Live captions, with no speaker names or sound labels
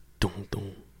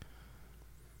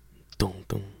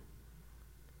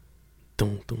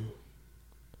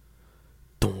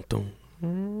dun.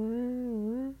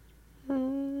 Dun,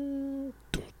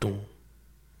 dun.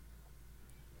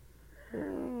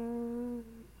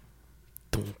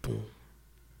 Dun, dun.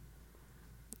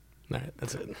 All right,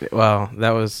 that's it. Wow,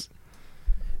 that was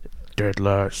dead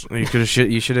last.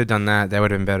 You should have done that. That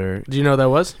would have been better. Do you know what that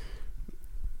was?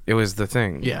 It was the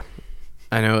thing. Yeah.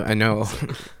 I know.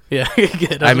 Yeah,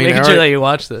 good. I mean, making sure that you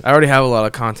watched it. I already have a lot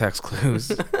of context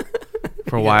clues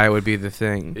for why it would be the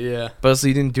thing. Yeah. But so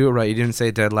you didn't do it right. You didn't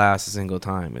say dead last a single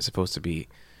time. You're supposed to be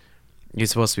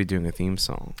doing a theme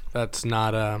song. That's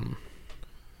not,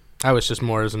 I was just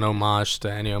more as an homage to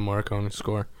Ennio Morricone's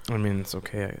score. I mean, it's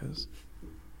okay, I guess.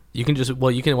 You can just,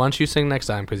 why don't you sing next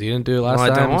time? Because you didn't do it last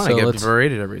time. I don't want to so get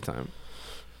berated every time.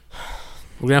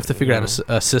 We're going to have to figure out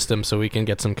a system so we can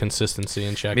get some consistency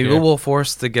in check. Maybe here. we'll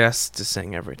force the guests to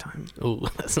sing every time. Ooh,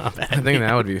 that's not bad. I think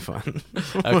that would be fun.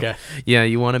 Okay. Yeah,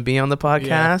 you want to be on the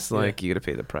podcast? Yeah, like, you got to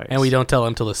pay the price. And we don't tell them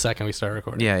until the second we start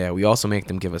recording. Yeah. We also make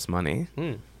them give us money.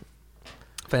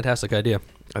 Fantastic idea.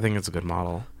 I think it's a good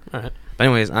model. All right. But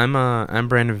anyways, I'm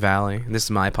Brandon Valley. This is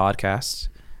my podcast,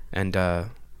 and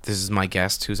this is my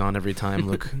guest who's on every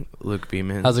time, Luke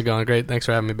Beeman. How's it going? Great. Thanks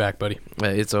for having me back, buddy.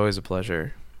 It's always a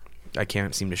pleasure. I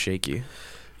can't seem to shake you.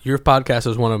 Your podcast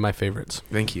is one of my favorites.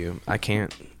 Thank you. I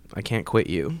can't quit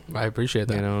you. I appreciate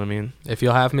that. You know what I mean? If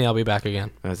you'll have me, I'll be back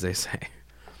again. As they say.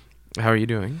 How are you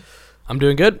doing? I'm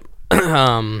doing good.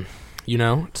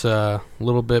 It's a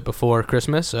little bit before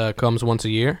Christmas. Comes once a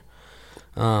year.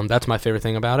 That's my favorite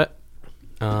thing about it.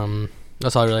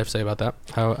 That's all I really have to say about that.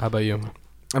 How about you?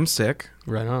 I'm sick.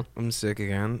 Right on. I'm sick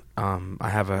again. I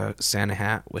have a Santa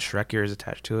hat with Shrek ears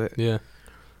attached to it. Yeah.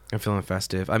 I'm feeling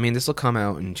festive. I mean, this will come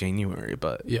out in January,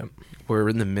 but yeah, we're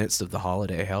in the midst of the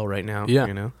holiday hell right now. Yeah.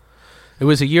 You know? It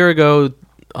was a year ago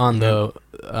on the,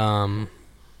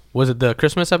 was it the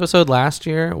Christmas episode last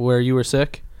year where you were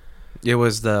sick? It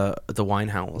was the Wine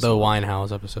Howls. The Wine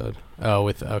Howls episode. Oh,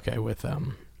 with I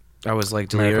was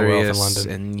like Miracle World in delirious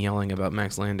London. and yelling about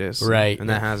Max Landis. Right. And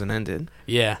that hasn't ended.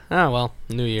 Yeah. Oh, well,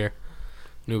 new year.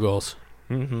 New goals.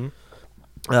 Mm-hmm.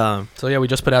 So yeah, we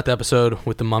just put out the episode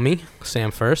with the Mummy, Sam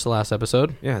First, the last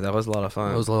episode. Yeah, that was a lot of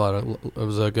fun. It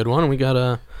was a good one. We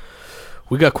got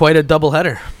quite a double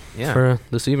header for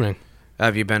this evening.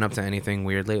 Have you been up to anything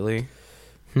weird lately?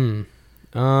 Besides,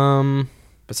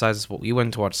 we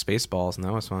went to watch Spaceballs, and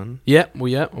that was fun. Yeah,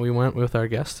 we went with our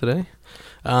guest today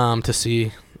to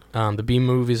see the B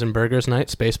Movies and Burgers night,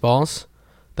 Spaceballs.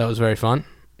 That was very fun.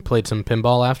 Played some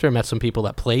pinball after. Met some people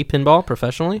that play pinball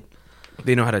professionally.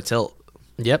 They know how to tilt.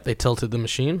 Yep, they tilted the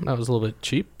machine. That was a little bit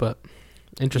cheap, but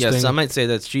interesting. Yeah, some might say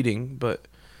that's cheating, but,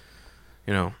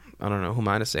 I don't know. Who am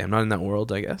I to say? I'm not in that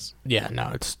world, I guess. Yeah,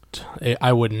 no,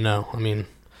 I wouldn't know. I mean,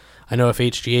 I know if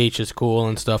HGH is cool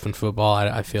and stuff in football,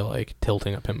 I feel like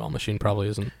tilting a pinball machine probably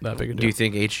isn't that big a deal. Do you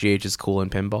think HGH is cool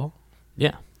in pinball?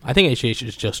 Yeah. I think HGH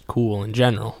is just cool in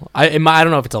general. I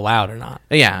don't know if it's allowed or not.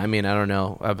 Yeah, I mean, I don't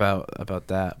know about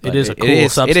that. But it is a cool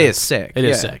substance. It is sick. It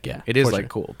is sick, yeah. It is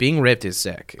cool. Being ripped is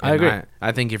sick. I agree.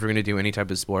 I think if you're going to do any type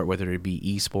of sport, whether it be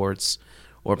esports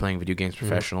or playing video games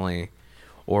professionally,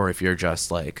 or if you're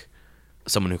just like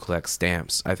someone who collects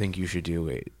stamps, I think you should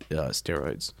do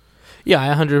steroids. Yeah,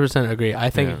 I 100% agree.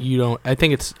 I think I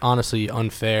think it's honestly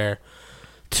unfair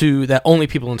that only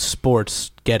people in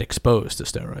sports get exposed to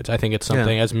steroids. I think it's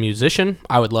something, as a musician,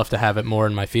 I would love to have it more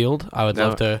in my field. I would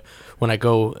love to, when I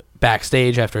go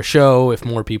backstage after a show, if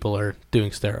more people are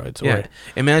doing steroids or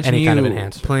imagine any you kind of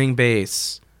enhancement. Playing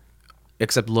bass,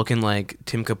 except looking like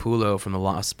Tim Capullo from the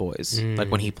Lost Boys. Like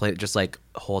when he just like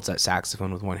holds that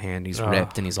saxophone with one hand, he's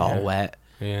ripped and he's all wet.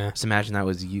 Yeah. Just imagine that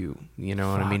was you. You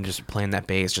know what I mean? Just playing that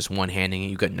bass, just one-handing it.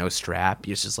 You got no strap.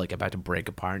 You're just like about to break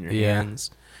apart in your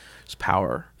hands.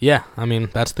 Power. Yeah, I mean,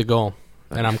 that's the goal.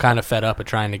 And I'm kind of fed up at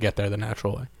trying to get there the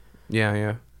natural way.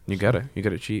 Yeah. You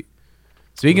gotta cheat.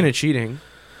 Speaking of cheating,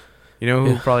 you know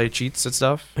who probably cheats at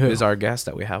stuff? Who? Is our guest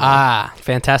that we have.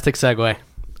 Fantastic segue.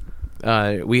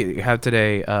 We have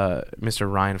today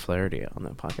Mr. Ryan Flaherty on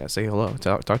the podcast. Say hello.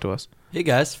 Talk to us. Hey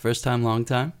guys, first time, long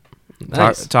time.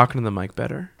 Nice. Talking to the mic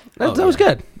better. That was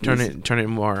good. Turn it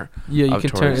more. Yeah, you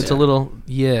can turn. It's a little.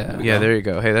 Yeah. Yeah, there you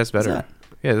go. Hey, that's better.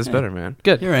 Yeah, that's better, man.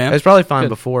 Good. Here I am. It's probably fine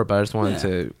before, but I just wanted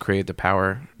to create the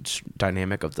power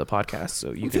dynamic of the podcast,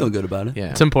 so you feel good about it. Yeah,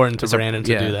 it's important to Brandon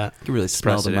to do that. You can really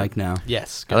smell the mic now.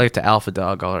 Yes. I like to alpha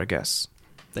dog all our guests.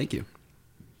 Thank you.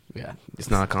 Yeah,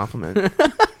 it's not a compliment.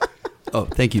 Oh,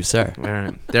 thank you, sir. All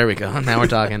right, there we go. Now we're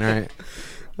talking. All right.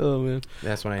 Oh man,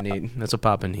 that's what I need. That's what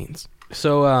Papa needs.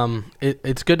 So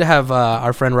it's good to have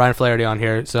our friend Ryan Flaherty on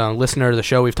here. It's a listener to the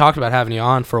show. We've talked about having you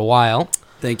on for a while.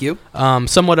 Thank you.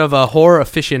 Somewhat of a horror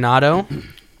aficionado. Did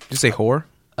you say whore?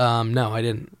 No, I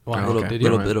didn't. Why? A little, Did you?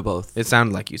 little bit of both. It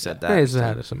sounded like you said that. I just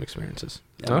had some experiences.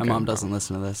 Yeah, my mom doesn't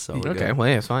listen to this, so we're Okay, good. well,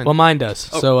 yeah, it's fine. Well, mine does.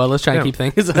 Oh. So let's try and Yeah. keep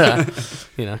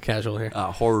things, casual here.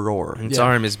 Horror. I'm Yeah.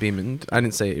 sorry, Ms. Beeman. I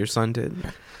didn't say it. Your son did.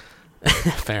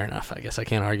 Fair enough. I guess I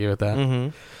can't argue with that.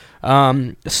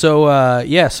 Mm-hmm. So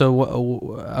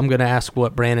I'm gonna ask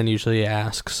what Brandon usually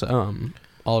asks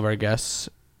all of our guests.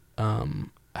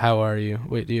 How are you?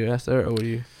 Wait, do you ask that, or what do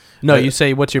you? No, you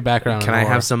say, what's your background? Can I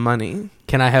have some money?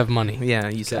 Can I have money? Yeah,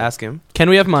 you should ask him. Can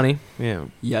we have money? Yeah.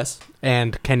 Yes.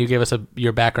 And can you give us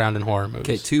your background in horror movies?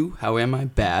 Okay, 2, how am I?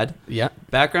 Bad. Yeah.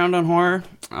 Background on horror?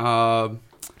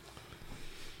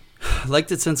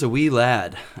 Liked it since a wee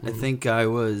lad. I think I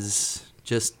was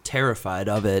just terrified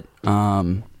of it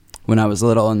when I was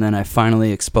little, and then I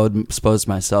finally exposed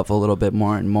myself a little bit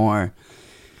more and more.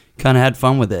 Kind of had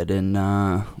fun with it and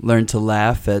learned to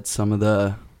laugh at some of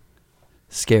the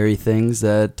scary things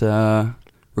that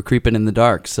were creeping in the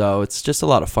dark. So it's just a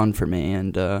lot of fun for me,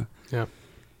 and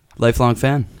lifelong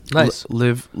fan. Nice.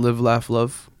 Live, laugh,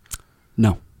 love.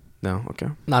 No. No, okay.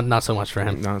 Not so much for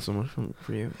him. Not so much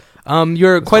for you.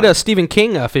 You're quite a Stephen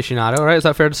King aficionado, right? Is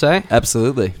that fair to say?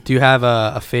 Absolutely. Do you have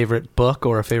a favorite book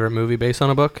or a favorite movie based on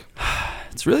a book?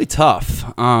 It's really tough.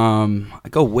 I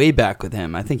go way back with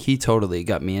him. I think he totally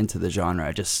got me into the genre.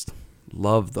 I just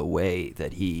love the way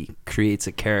that he creates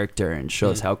a character and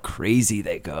shows how crazy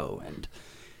they go, and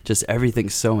just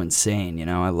everything's so insane.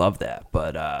 I love that.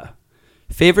 But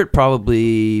favorite,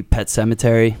 probably Pet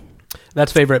Sematary.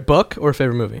 That's favorite book or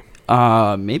favorite movie?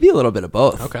 Maybe a little bit of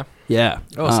both. Okay. Yeah.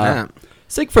 Oh, snap. I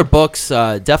think for books,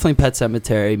 definitely Pet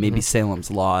Sematary, maybe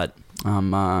Salem's Lot.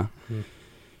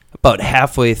 About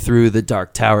halfway through the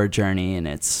Dark Tower journey, and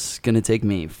it's going to take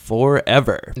me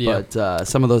forever. Yeah. But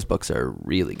some of those books are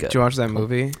really good. Did you watch that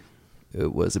movie?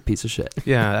 It was a piece of shit.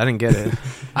 Yeah, I didn't get it.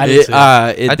 I didn't see it.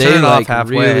 I They turned it off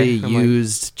halfway. really I'm like-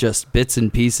 used just bits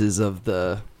and pieces of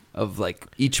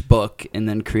each book, and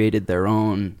then created their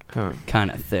own Huh.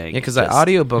 kind of thing. Yeah, because I Just-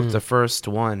 audiobooked the first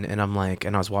one, and I'm like,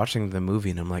 and I was watching the movie,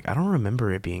 and I'm like, I don't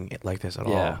remember it being like this at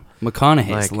Yeah, all. McConaughey's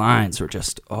Like- lines were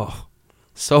just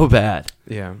so bad,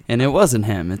 Yeah. and it wasn't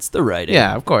him; it's the writing.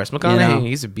 Yeah, of course. McConaughey, know,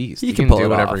 he's a beast. he He can can pull do it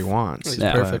whatever off. he wants. He's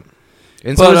Yeah. perfect.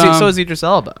 And But, so is Idris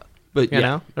Elba. But You yeah,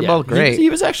 know? They're both great. He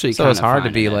was actually So it's kinda hard to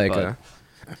fine be in it, like but a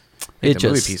it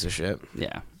movie just- piece of shit.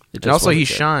 yeah. And also, he wasn't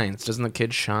good. shines. Doesn't the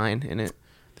kid shine in it?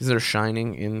 Is there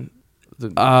shining in the?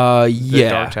 Yeah,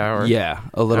 Dark Tower? Yeah,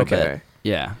 a little Okay. bit.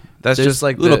 Yeah, That's There's just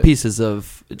like little the, pieces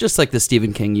of just like the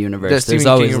Stephen King universe. the There's Stephen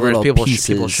always King universe. little People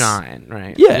pieces. shine,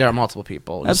 right? Yeah. There are multiple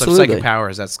people. Just like Absolutely. psychic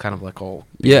powers. That's kind of like all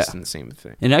Yeah. based in the same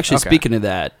thing. And actually, Okay. speaking of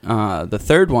that, the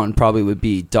third one probably would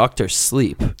be Doctor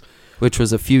Sleep, which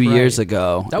was a few Right. years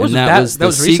ago. That was- and that was the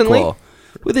was recently? sequel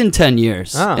within 10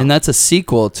 years, Oh. and that's a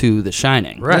sequel to The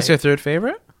Shining. Right. That's your third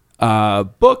favorite?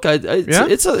 Book, Yeah?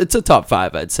 it's a top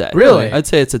 5, I'd say. Really? I'd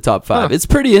say it's a top 5. Huh. It's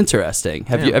pretty interesting.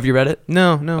 Have Yeah. you read it?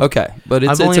 No. Okay, but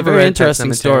I've it's only a ever very read Pet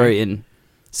interesting Sematary. story, and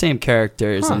same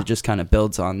characters, Huh. and it just kind of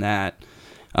builds on that.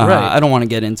 Right. I don't want to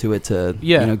get into it to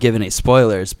give any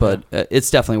spoilers, but it's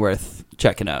definitely worth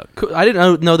checking out. Cool. I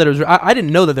didn't know that it was. I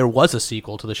didn't know that there was a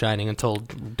sequel to The Shining until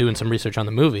doing some research on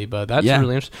the movie. But that's Yeah.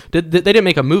 really interesting. They didn't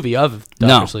make a movie of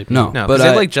Doctor Sleep. No. No, But but it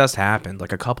I- like just happened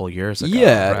like a couple years ago.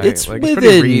 Yeah, right? it's like, within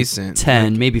pretty recent.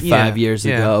 10, Like, maybe 5 yeah, years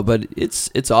yeah. ago, but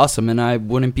it's awesome, and I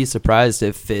wouldn't be surprised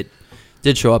if it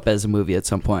did show up as a movie at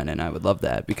some point, and I would love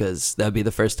that because that'd be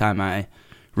the first time I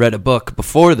read a book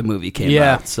before the movie came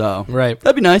out. So Right.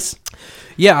 that'd be nice.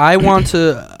 Yeah, I want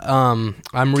to.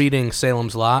 I'm reading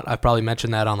Salem's Lot. I've probably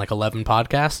mentioned that on like 11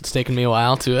 podcasts. It's taken me a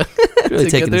while to. Really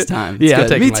to taking get his there. time. It's Yeah, I'm good.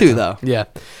 taking Me my too, time. though.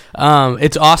 Yeah,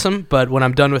 it's awesome. But when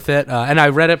I'm done with it, and I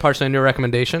read it partially on your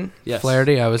recommendation, Yes.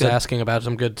 Flaherty. I was Good. asking about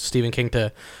some good Stephen King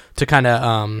to kind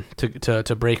of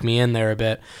to break me in there a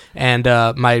bit. And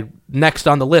my next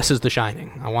on the list is The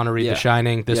Shining. I want to read Yeah. The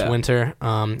Shining this Yeah. winter.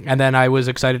 And then I was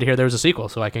excited to hear there was a sequel,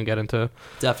 so I can get into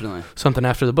Definitely. something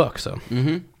after the book. So.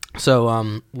 Mm-hmm.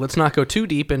 So let's not go too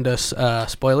deep into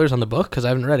spoilers on the book because I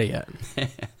haven't read it yet.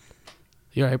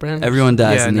 You all right, Brandon? Everyone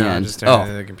dies Yeah, in the no, I end. just turned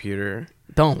into the computer.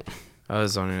 Don't. I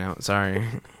was zoning out. Sorry.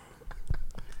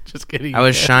 Just kidding. I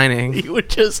was shining. You were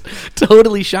just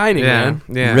totally shining, Yeah, man.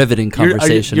 yeah. Riveting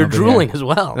conversation. You're over drooling here. as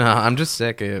well. No, I'm just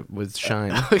sick with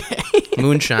shine. Okay.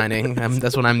 Moonshining.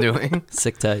 That's what I'm doing.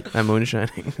 Sick tight. I'm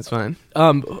moonshining. It's fine.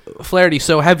 Flaherty,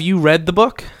 so have you read the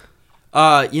book?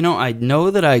 I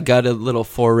know that I got a little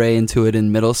foray into it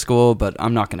in middle school, but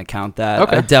I'm not going to count that.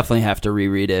 Okay. I definitely have to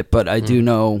reread it, but I do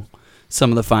know some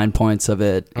of the fine points of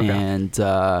it, Okay. and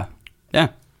yeah.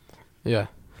 Yeah.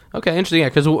 Okay, interesting. Yeah,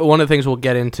 because one of the things we'll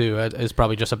get into is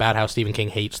probably just about how Stephen King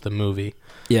hates the movie.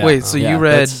 Yeah. Wait, so Yeah, you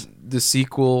read that's- the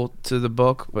sequel to the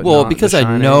book, but well, not because The I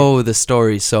Shining. know the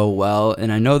story so well,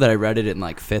 and I know that I read it in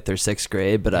like 5th or 6th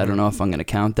grade, but I don't know if I'm going to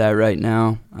count that right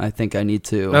now. I think I need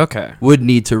to would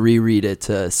need to reread it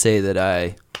to say that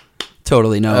I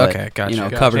totally know it. Okay, gotcha. You know,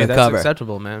 Gotcha. cover to That's cover.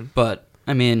 acceptable, man. But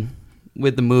I mean,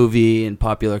 with the movie and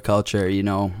popular culture, you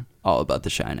know all about The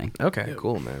Shining. Okay,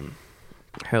 cool, man.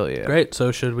 Hell yeah. Great.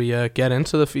 So should we get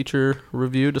into the feature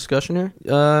review discussion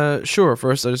here? Sure.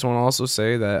 First, I just want to also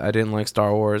say that I didn't like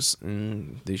Star Wars,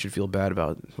 and they should feel bad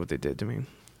about what they did to me.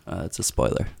 It's a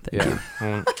spoiler. Thank you.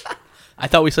 Yeah. I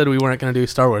thought we said we weren't going to do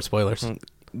Star Wars spoilers.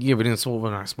 Yeah, we're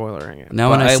not spoiling it. Now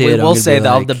But when I see it, I'm will gonna say be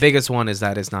that like- the biggest one is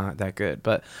that it's not that good.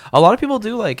 But a lot of people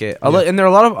do like it. And there are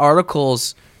a lot of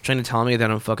articles trying to tell me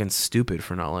that I'm fucking stupid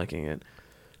for not liking it.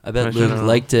 I bet I Luke should've-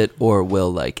 liked it or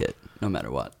will like it, no matter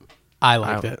what. I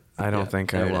liked it. I don't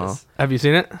think I there it will. is. Have you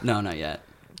seen it? No, not yet.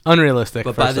 Unrealistic.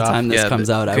 But by first the off. time this Yeah, comes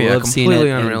out, I yeah, will have seen it,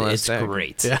 completely and it's unrealistic.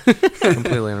 great. Yeah.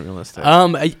 Completely unrealistic.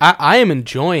 I am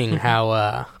enjoying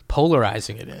how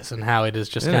polarizing it is, and how it is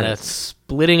just It kind of is.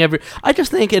 splitting every. I just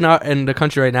think in the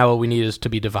country right now, what we need is to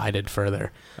be divided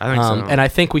further. I think so. And I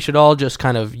think we should all just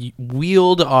kind of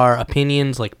wield our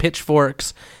opinions like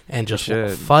pitchforks and just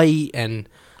should. fight and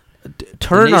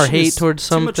turn The our nation hate is towards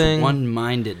too much something.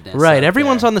 one-mindedness. Right, out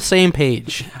everyone's there. on the same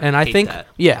page, and I hate think, that.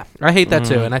 yeah, I hate that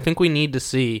too, Mhm. and I think we need to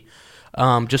see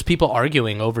just people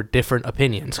arguing over different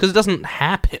opinions because it doesn't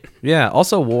happen. Yeah.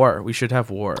 Also, war. We should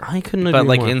have war, I couldn't agree but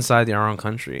like more. inside our own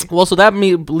country. Well, so that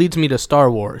leads me to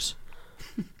Star Wars.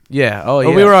 Yeah. Oh, Oh,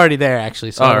 yeah. we were already there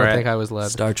actually, so I All don't right. think I was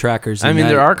led. Star Trackers. I mean, unite.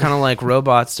 there are kind of like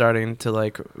robots starting to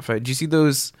like fight. Do you see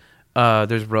those?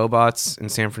 There's robots in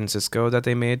San Francisco that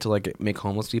they made to like make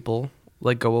homeless people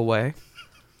like go away.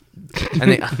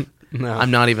 And they, No.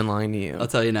 I'm not even lying to you. I'll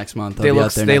tell you next month. I'll They be look,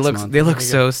 out there they next look, month. they look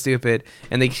so stupid,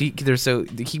 and they keep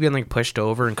getting like pushed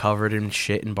over and covered in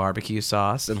shit and barbecue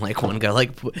sauce, and like one got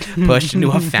like pushed into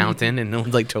a fountain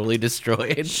and like totally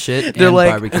destroyed. Shit They're and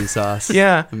like- barbecue sauce.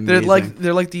 Yeah, Amazing.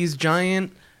 they're like these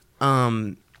giant,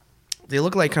 they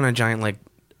look like kind of giant like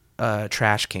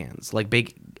trash cans, like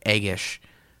big eggish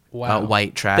Wow.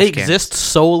 white trash They cans. exist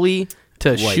solely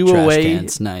to White shoo trash away.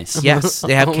 cans. Nice. Yes,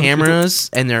 they have Oh, cameras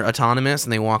and they're autonomous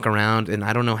and they walk around, and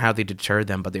I don't know how they deter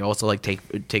them, but they also like take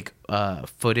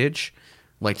footage,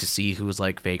 like to see who's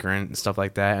like vagrant and stuff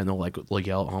like that, and they'll like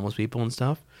yell at homeless people and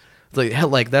stuff.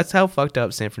 Like that's how fucked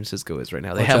up San Francisco is right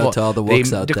now. They Watch have out to all the they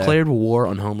wokes out there. declared war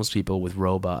on homeless people with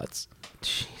robots.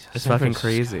 Jesus, It's San fucking Francisco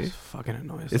crazy. is fucking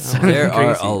annoying. It's- There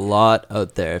are Crazy. a lot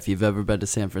out there. If you've ever been to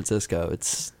San Francisco,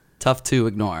 it's tough to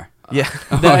ignore. Yeah,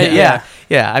 yeah.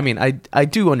 yeah. I mean, I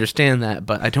do understand that,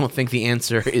 but I don't think the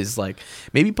answer is like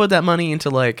maybe put that money into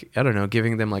like I don't know,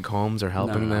 giving them like homes or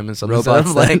helping No. them and Robots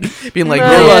something like being like No,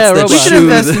 robots. yeah, We robots. should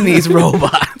invest in these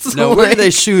robots. No, where do Like,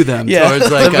 they shoo them? Yeah.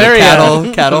 Towards like It's a cattle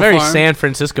it's a very farm? San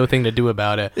Francisco thing to do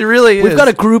about it. It really is. We've got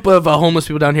a group of homeless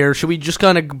people down here. Should we just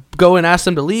kind of go and ask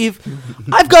them to leave?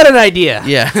 I've got an idea.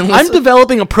 Yeah. I'm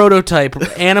developing a prototype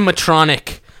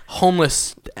animatronic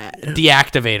homeless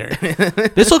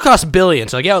deactivator. This will cost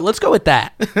billions. Like, yeah, let's go with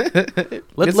that.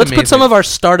 Let's put amazing. some of our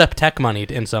startup tech money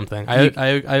in something. I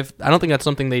don't think that's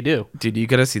something they do. Dude, you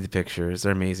gotta see the pictures.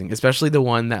 They're amazing, especially the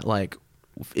one that like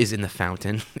is in the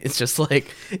fountain. It's just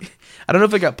like I don't know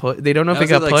if it got put. They don't know if it Was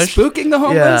got like pushed. spooking the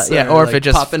homeless? Yeah, or if like it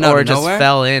just popping out or of it just nowhere?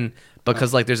 fell in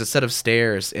because like there's a set of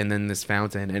stairs and then this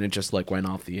fountain and it just like went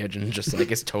off the edge and just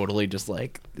like it's totally just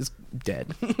like it's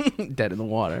dead, dead in the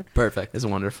water. Perfect. It's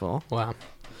wonderful. Wow.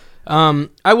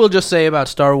 I will just say about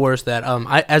Star Wars that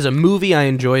as a movie, I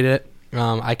enjoyed it.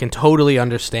 I can totally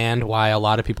understand why a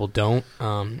lot of people don't.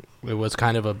 It was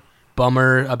kind of a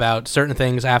bummer about certain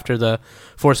things after the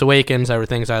Force Awakens. There were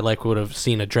things I would have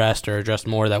seen addressed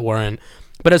more that weren't.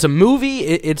 But as a movie,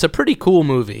 it's a pretty cool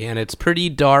movie, and it's pretty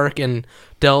dark and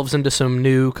delves into some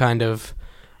new kind of.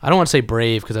 I don't want to say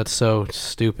brave because that's so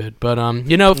stupid, but for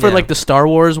Yeah. like the Star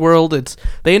Wars world,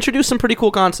 they introduce some pretty cool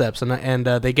concepts and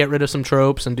they get rid of some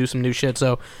tropes and do some new shit.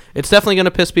 So it's definitely gonna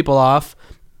piss people off.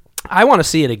 I want to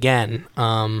see it again.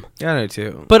 Yeah, I do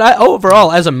too. But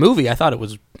overall, as a movie, I thought it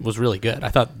was really good. I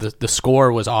thought the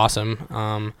score was awesome.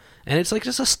 And it's like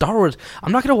just a Star Wars.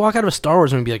 I'm not gonna walk out of a Star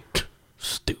Wars and be like,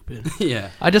 stupid.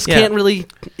 Yeah. I just Yeah. can't really.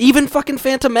 Even fucking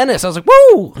Phantom Menace, I was like,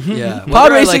 woo! Yeah. Pod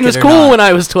Whether I racing like was it or cool not. when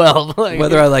I was 12. Like,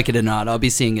 Whether I like it or not, I'll be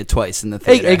seeing it twice in the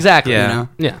theater. exactly. Yeah. You know?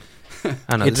 Yeah. I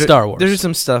don't know. It's Star Wars. There's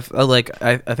some stuff like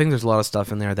I think there's a lot of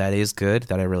stuff in there that is good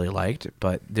that I really liked,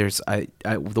 but there's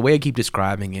the way I keep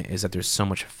describing it is that there's so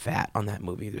much fat on that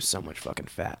movie. There's so much fucking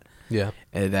fat Yeah.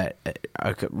 that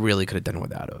I really could have done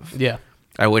without of. Yeah.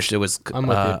 I wish it was I'm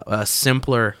with you. a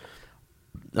simpler,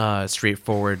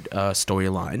 straightforward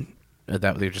storyline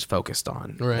that they just focused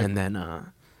on, Right. and then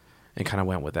and kind of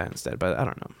went with that instead. But I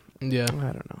don't know. Yeah,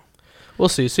 I don't know. We'll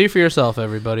see. See for yourself,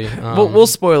 everybody. We'll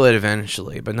spoil it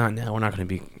eventually, but not now. We're not going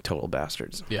to be total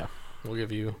bastards. Yeah, we'll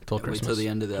give you till Christmas. Wait till the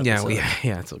end of the episode.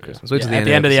 Yeah, till Christmas. At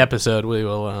the end of the episode, we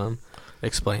will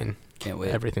explain. Can't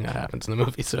wait. Everything that happens in the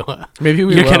movie. So maybe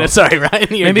we you're will. Gonna. Sorry, Ryan.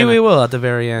 Maybe we will at the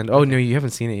very end. Oh no, you haven't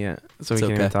seen it yet, so we It's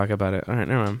can't even talk about it. All right,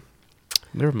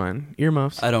 never mind.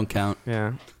 Earmuffs. I don't count.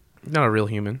 Yeah, not a real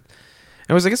human.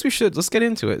 Anyways, I guess let's get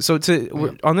into it. So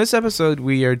on this episode,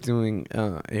 we are doing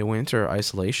a winter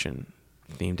isolation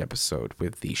themed episode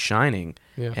with The Shining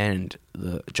and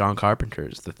the John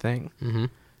Carpenter's The Thing,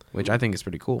 which I think is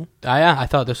pretty cool. I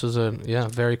thought this was a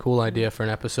very cool idea for an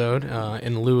episode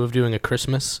in lieu of doing a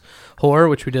Christmas horror,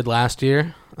 which we did last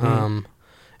year. And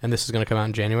this is going to come out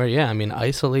in January. Yeah, I mean,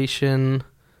 isolation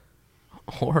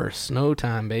horror, snow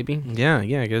time, baby. Yeah.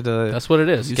 That's what it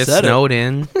is. Get snowed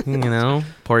in,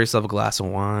 pour yourself a glass of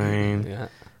wine. Yeah.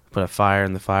 Put a fire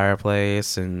in the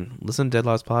fireplace and listen to Dead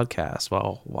Laws podcast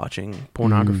while watching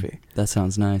pornography. That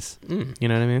sounds nice. You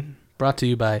know what I mean? Brought to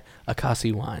you by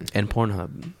Akasi Wine. And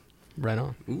Pornhub. Right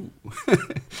on. Ooh.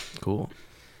 Cool.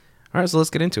 All right, so let's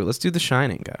get into it. Let's do The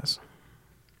Shining, guys.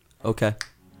 Okay.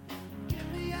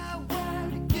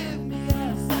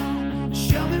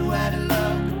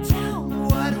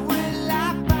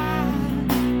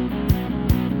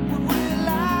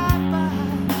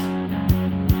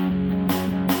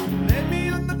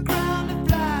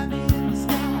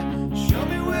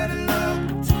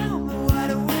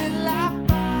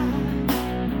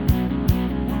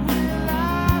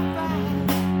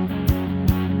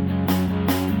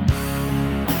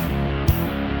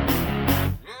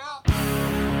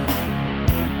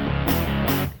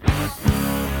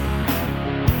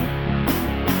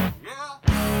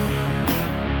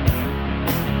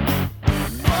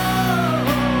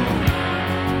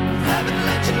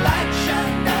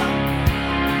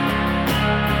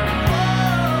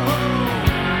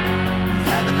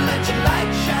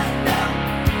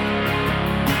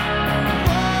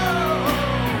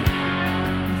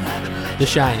 The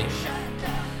Shining.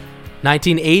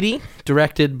 1980,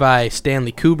 directed by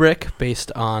Stanley Kubrick,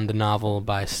 based on the novel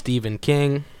by Stephen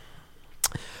King.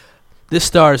 This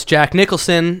stars Jack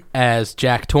Nicholson as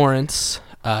Jack Torrance,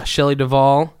 Shelley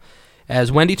Duvall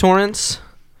as Wendy Torrance,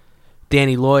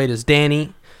 Danny Lloyd as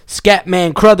Danny,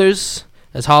 Scatman Crothers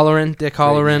as Halloran, Dick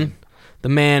Halloran, the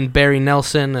man Barry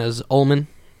Nelson as Ullman,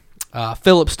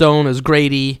 Philip Stone as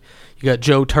Grady. You got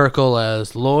Joe Turkel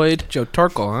as Lloyd. Joe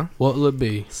Turkel, huh? What will it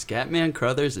be? Scatman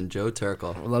Crothers and Joe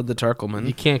Turkel. I love the Turkelman.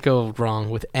 You can't go wrong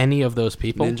with any of those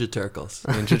people. Ninja Turtles.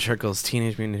 Ninja Turtles,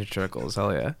 Teenage Mutant Ninja Turtles.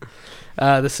 Hell yeah.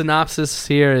 The synopsis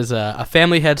here is a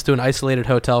family heads to an isolated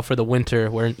hotel for the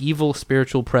winter where an evil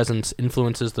spiritual presence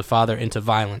influences the father into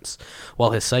violence,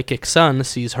 while his psychic son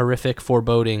sees horrific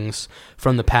forebodings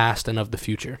from the past and of the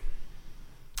future.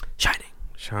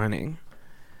 Shining.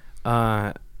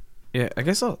 Yeah, I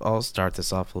guess I'll start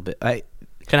this off a little bit.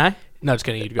 Can I? No, just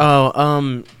kidding. You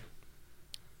go.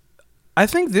 I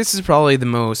think this is probably the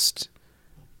most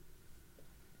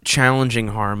challenging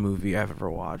horror movie I've ever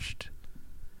watched.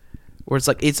 Where it's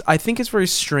like I think it's very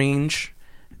strange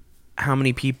how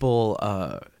many people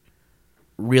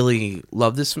really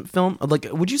love this film. Like,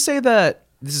 would you say that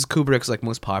this is Kubrick's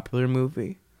most popular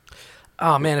movie?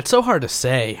 Oh man, it's so hard to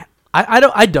say. I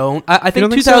don't. I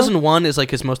think 2001 is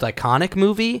his most iconic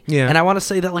movie. Yeah. And I want to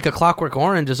say that A Clockwork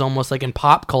Orange is almost in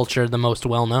pop culture the most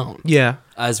well known. Yeah.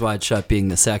 Eyes Wide Shut being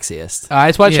the sexiest.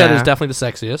 Eyes Wide Shut is definitely the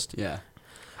sexiest. Yeah.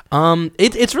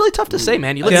 It's really tough to say,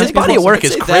 man. You look, Yeah. his body of work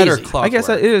is crazy. I guess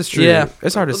that is true. Yeah.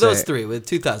 It's hard to say. Those three with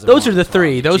 2001. Those are the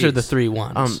three. Those are the three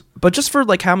ones. But just for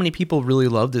how many people really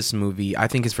love this movie, I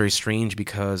think it's very strange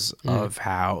because of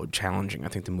how challenging I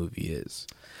think the movie is.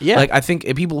 Yeah. I think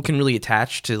people can really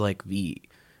attach to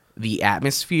the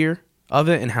atmosphere of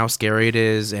it and how scary it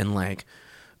is and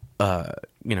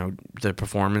the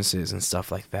performances and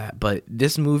stuff like that. But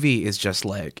this movie is just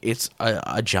it's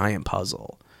a giant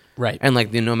puzzle. Right. And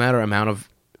no matter amount of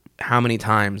how many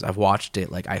times I've watched it,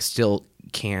 I still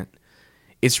can't.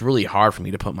 It's really hard for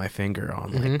me to put my finger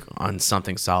on on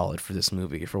something solid for this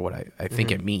movie for what I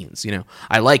think it means.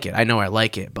 I like it. I know I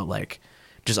like it, but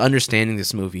just understanding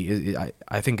this movie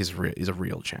I think is a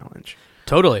real challenge.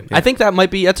 Totally. Yeah. I think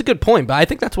that's a good point, but I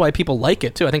think that's why people like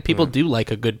it too. I think people do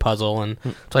like a good puzzle, and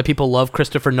that's why people love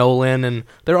Christopher Nolan, and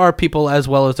there are people, as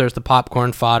well as there's the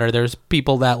popcorn fodder, there's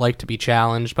people that like to be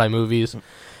challenged by movies.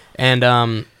 And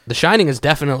The Shining is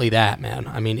definitely that, man.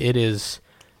 I mean, it is.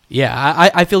 Yeah,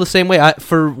 I feel the same way.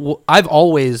 I've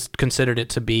always considered it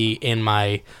to be in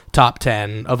my top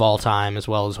 10 of all time, as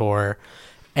well as horror.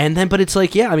 And then, but it's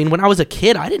I mean, when I was a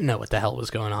kid, I didn't know what the hell was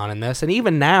going on in this, and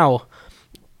even now,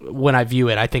 when I view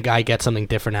it, I think I get something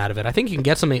different out of it. I think you can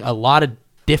get a lot of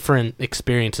different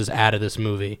experiences out of this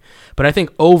movie. But I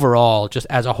think overall, just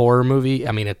as a horror movie,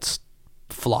 I mean, it's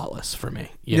flawless for me.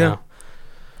 You know?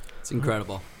 It's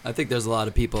incredible. I think there's a lot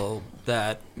of people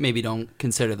that maybe don't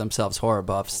consider themselves horror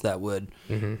buffs that would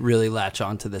really latch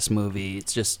onto this movie.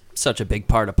 It's just such a big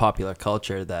part of popular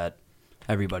culture that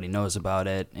everybody knows about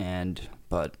it.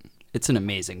 But it's an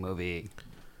amazing movie.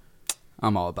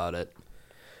 I'm all about it.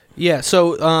 Yeah,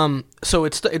 so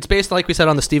it's based, like we said,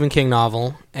 on the Stephen King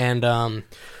novel, and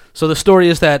so the story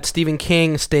is that Stephen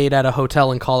King stayed at a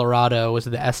hotel in Colorado. Was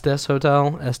it the Estes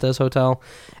Hotel?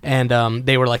 And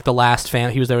they were like the last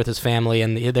he was there with his family,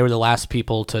 and they were the last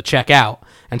people to check out.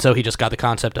 And so he just got the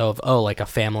concept of, like a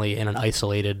family in an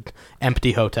isolated,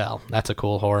 empty hotel. That's a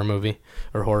cool horror movie,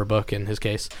 or horror book in his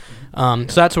case. So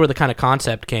that's where the kind of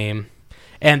concept came.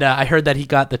 And I heard that he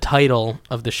got the title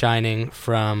of The Shining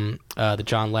from the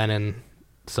John Lennon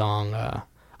song. I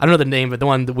don't know the name, but the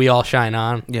one that We All Shine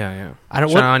On. Yeah.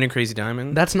 Shine On, You Crazy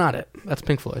Diamond. That's not it. That's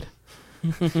Pink Floyd.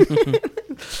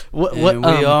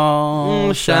 We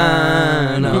all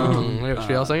shine on. Should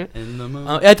we all sing it? In the moon.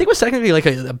 I think it was technically like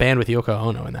a band with Yoko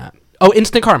Ono in that. Oh,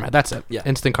 Instant Karma. That's it. Yeah.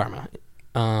 Instant Karma.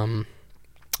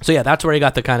 So yeah, that's where he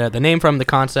got the name from, the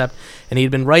concept, and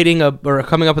he'd been writing or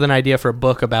coming up with an idea for a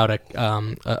book about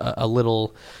a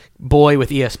little boy with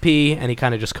ESP, and he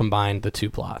kind of just combined the two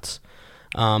plots.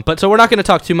 But so we're not going to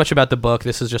talk too much about the book.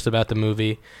 This is just about the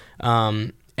movie.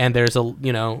 And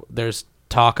there's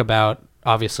talk about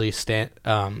obviously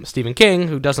Stephen King,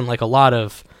 who doesn't like a lot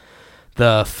of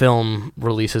the film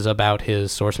releases about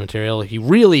his source material. He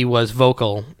really was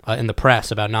vocal in the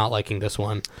press about not liking this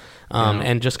one.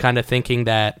 And just kind of thinking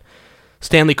that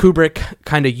Stanley Kubrick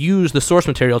kind of used the source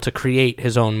material to create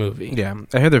his own movie. Yeah,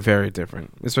 I hear they're very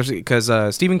different, especially because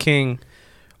Stephen King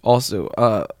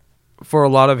also, for a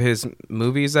lot of his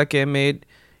movies that get made,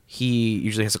 he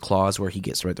usually has a clause where he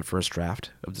gets to write the first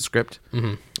draft of the script.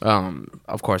 Mm-hmm.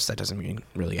 Of course, that doesn't mean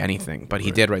really anything, but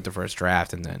he did write the first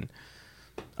draft, and then,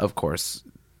 of course,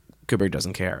 Kubrick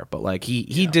doesn't care. But like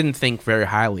he didn't think very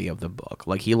highly of the book.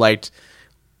 Like he liked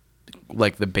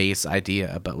like the base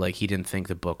idea, but like he didn't think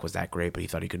the book was that great, but he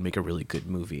thought he could make a really good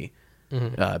movie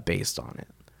based on it.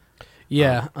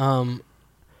 Yeah.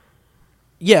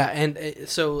 Yeah, and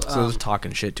so they was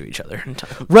talking shit to each other.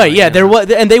 Right, yeah, there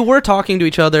was, and they were talking to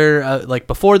each other like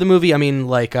before the movie. I mean,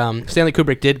 like Stanley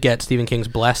Kubrick did get Stephen King's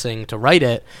blessing to write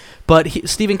it, but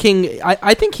Stephen King,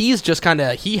 I think he's just kind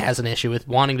of, he has an issue with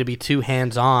wanting to be too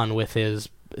hands-on with his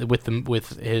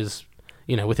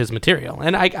material,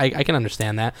 and I can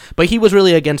understand that. But he was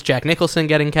really against Jack Nicholson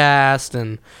getting cast,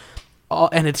 and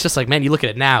it's just like, man, you look at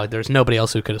it now, there's nobody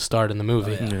else who could have starred in the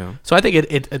movie. Oh, yeah. So I think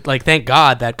it like, thank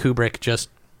God that Kubrick just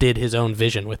did his own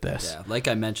vision with this. Yeah, like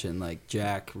I mentioned, like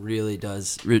Jack really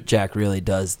does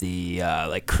the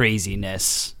like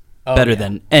craziness better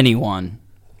than anyone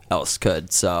else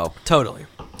could. So totally,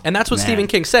 and that's what Stephen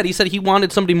King said. He said he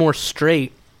wanted somebody more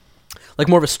straight, like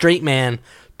more of a straight man,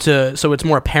 so it's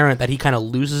more apparent that he kind of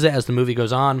loses it as the movie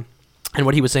goes on. And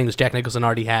what he was saying was Jack Nicholson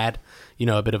already had,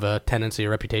 a bit of a tendency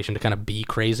or reputation to kind of be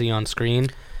crazy on screen.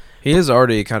 He is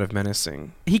already kind of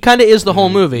menacing. He kind of is the whole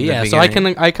movie, yeah. So I kind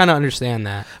of understand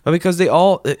that. But because they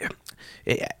all,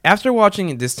 after watching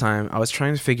it this time, I was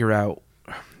trying to figure out.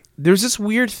 There's this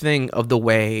weird thing of the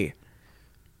way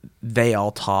they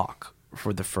all talk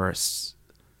for the first,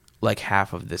 like,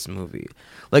 half of this movie.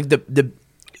 Like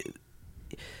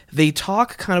they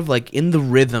talk kind of like in the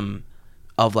rhythm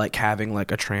of like having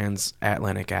like a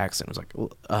transatlantic accent. It was like,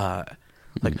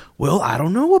 well, I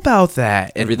don't know about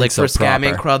that. And like for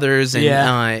Scatman Crothers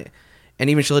and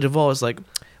even Shelley Duvall was like,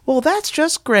 well, that's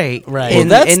just great. Right. Well,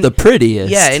 that's the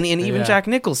prettiest. Yeah, and even Jack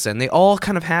Nicholson. They all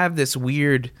kind of have this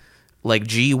weird, like,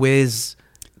 gee whiz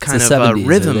kind of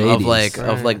rhythm of like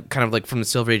kind of like from the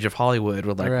Silver Age of Hollywood.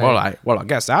 We're like, well, I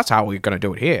guess that's how we're gonna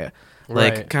do it here.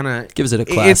 Like, kind of gives it a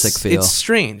classic feel. It's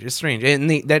strange. And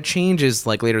that changes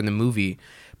like later in the movie.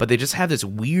 But they just have this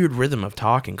weird rhythm of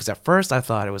talking. Because at first I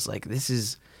thought it was like,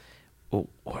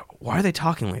 why are they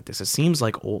talking like this? It seems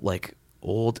like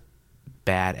old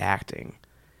bad acting.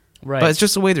 Right. But it's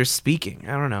just the way they're speaking.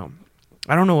 I don't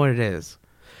know what it is.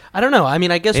 I don't know. I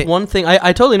mean, I guess one thing,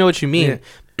 I totally know what you mean.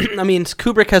 Yeah. I mean,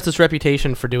 Kubrick has this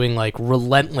reputation for doing like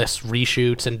relentless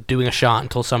reshoots and doing a shot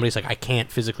until somebody's like, I can't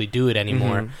physically do it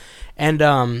anymore.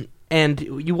 Mm-hmm. And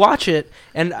you watch it,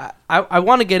 and I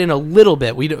want to get in a little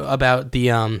bit about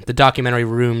the documentary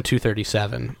Room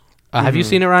 237. Have you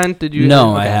seen it, Ryan? Did you?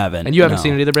 No, I haven't. And you haven't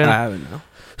seen it either, Brandon? I haven't, no.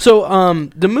 So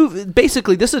the movie,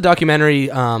 basically, this is a documentary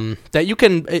that you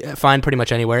can find pretty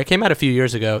much anywhere. It came out a few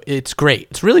years ago. It's great.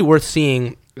 It's really worth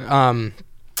seeing.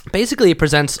 basically it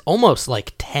presents almost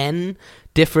like 10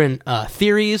 different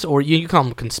theories, or you call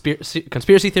them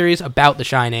conspiracy theories about The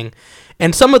Shining,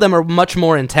 and some of them are much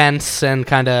more intense and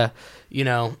kind of,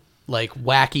 like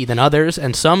wacky than others,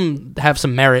 and some have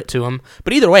some merit to them.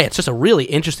 But either way, it's just a really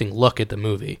interesting look at the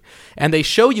movie, and they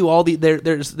show you all they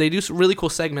do some really cool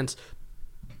segments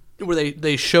where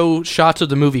they show shots of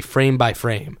the movie frame by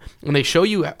frame, and they show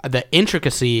you the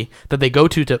intricacy that they go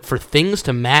to for things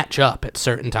to match up at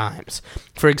certain times.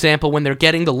 For example, when they're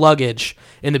getting the luggage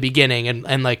in the beginning,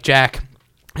 and like Jack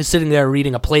is sitting there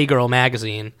reading a Playgirl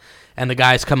magazine, and the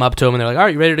guys come up to him and they're like, all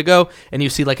right, you ready to go? And you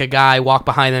see like a guy walk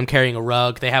behind them carrying a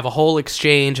rug. They have a whole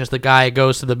exchange as the guy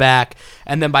goes to the back,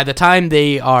 and then by the time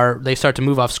they start to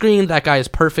move off screen, that guy is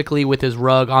perfectly with his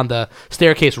rug on the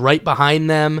staircase right behind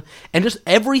them. And just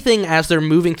everything as they're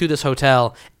moving through this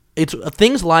hotel,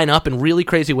 things line up in really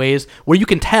crazy ways where you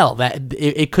can tell that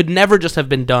it could never just have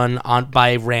been done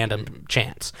by random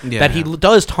chance. Yeah. That he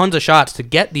does tons of shots to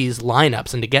get these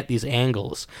lineups and to get these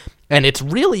angles, and it's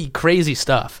really crazy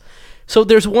stuff. So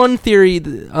there's one theory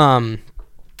that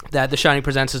The Shining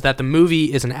presents, is that the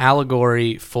movie is an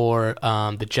allegory for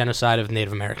the genocide of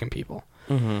Native American people.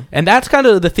 Mm-hmm. And that's kind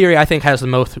of the theory I think has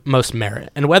the most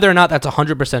merit. And whether or not that's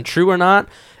 100% true or not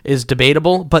is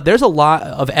debatable, but there's a lot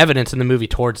of evidence in the movie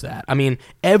towards that. I mean,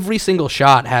 every single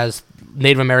shot has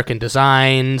Native American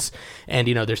designs, and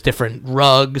there's different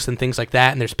rugs and things like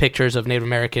that, and there's pictures of Native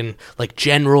American like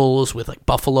generals with like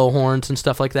buffalo horns and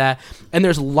stuff like that. And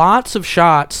there's lots of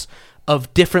shots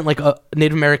of different like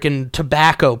Native American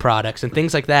tobacco products and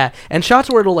things like that, and shots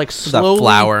where it'll like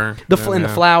slowly the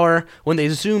flower when they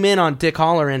zoom in on Dick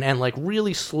Hallorann and like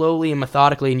really slowly and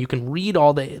methodically, and you can read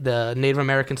all the Native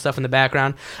American stuff in the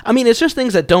background. I mean, it's just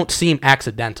things that don't seem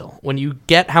accidental when you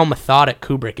get how methodic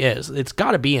Kubrick is. It's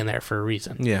got to be in there for a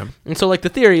reason. Yeah. And so like the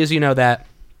theory is that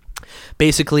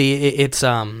basically it's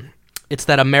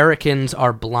that Americans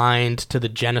are blind to the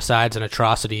genocides and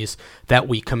atrocities that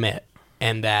we commit,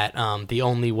 and that the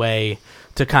only way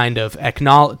to kind of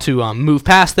move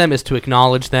past them is to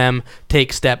acknowledge them,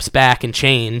 take steps back, and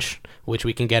change, which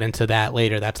we can get into that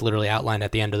later. That's literally outlined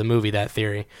at the end of the movie, that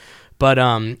theory. But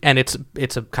and it's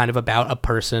a kind of about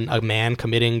a man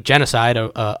committing genocide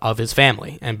of his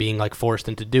family and being like forced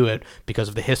into do it because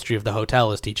of the history of the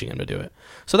hotel is teaching him to do it.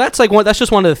 So that's that's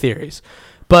just one of the theories.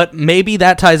 But maybe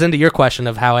that ties into your question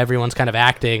of how everyone's kind of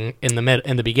acting in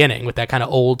the beginning with that kind of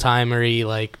old-timery,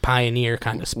 like, pioneer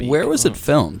kind of speak. Where was it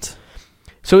filmed?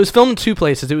 So it was filmed in two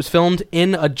places. It was filmed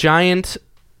in a giant...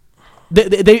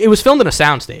 It was filmed in a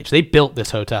soundstage. They built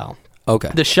this hotel.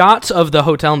 Okay. The shots of the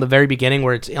hotel in the very beginning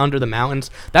where it's under the mountains,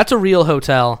 that's a real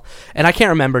hotel, and I can't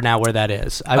remember now where that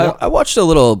is. I watched a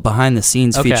little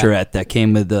behind-the-scenes featurette that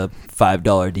came with the $5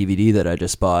 DVD that I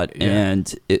just bought,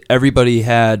 and everybody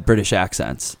had British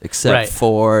accents except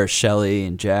for Shelley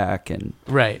and Jack, and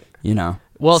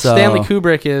Well, Stanley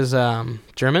Kubrick is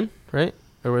German, right?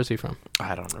 Or where is he from?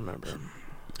 I don't remember.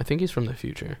 I think he's from the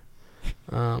future.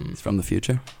 He's from the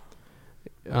future?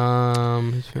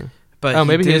 But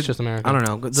maybe he's just American. I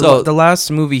don't know. The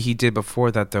last movie he did before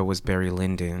that, though, was Barry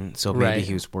Lyndon. So maybe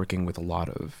he was working with a lot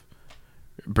of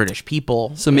British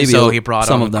people. So maybe he brought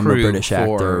some of them are British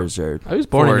actors. I was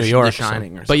born in New York. The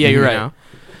Shining or something. But yeah, you're right.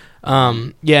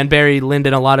 And Barry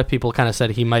Lyndon, a lot of people kind of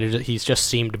said he's just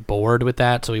seemed bored with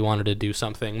that, so he wanted to do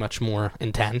something much more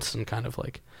intense and kind of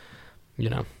like,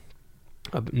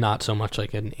 not so much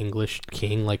like an English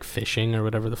king, like fishing or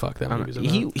whatever the fuck that movie's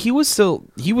about.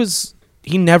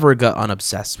 He never got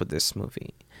unobsessed with this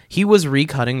movie. He was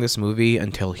recutting this movie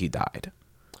until he died.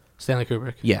 Stanley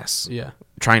Kubrick? Yes. Yeah.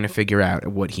 Trying to figure out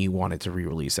what he wanted to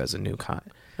re-release as a new cut.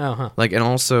 Oh, huh. Like, and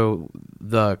also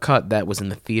the cut that was in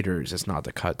the theaters is not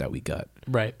the cut that we got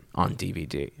on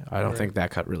DVD. I don't think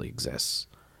that cut really exists.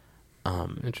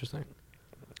 Interesting.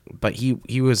 But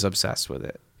he was obsessed with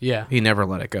it. Yeah. He never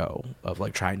let it go of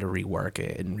like trying to rework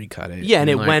it and recut it. Yeah, and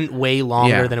it went way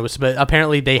longer than it was. But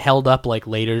apparently they held up like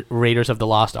later Raiders of the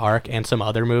Lost Ark and some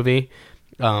other movie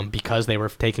because they were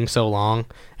taking so long.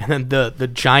 And then the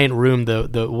giant room,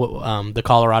 the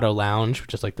Colorado Lounge,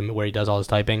 which is like where he does all his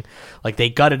typing, like they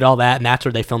gutted all that, and that's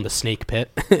where they filmed the Snake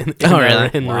Pit in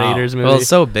the Raiders movie. Well, it's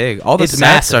so big. All the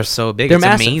sets are so big. It's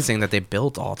amazing that they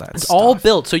built all that. It's all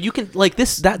built, so you can like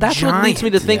this. That's what leads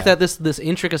me to think that this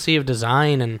intricacy of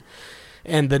design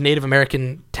and the Native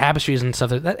American tapestries and stuff.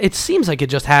 That it seems like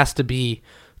it just has to be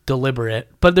deliberate.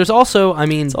 But there's also, I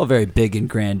mean, it's all very big and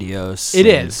grandiose. It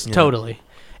is totally.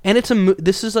 And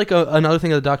this is like another thing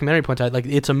that the documentary points out. Like,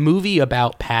 it's a movie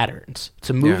about patterns.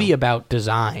 It's a movie about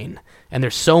design. And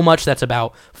there's so much that's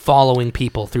about following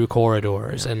people through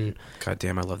corridors. And God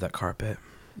damn, I love that carpet.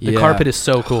 The carpet is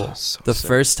so cool. The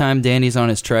first time Danny's on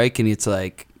his trike and it's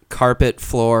like carpet,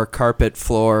 floor.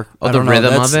 Oh, the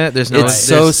rhythm of it. It's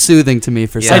so soothing to me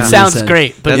for some It sounds reason.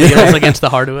 great, but it goes against the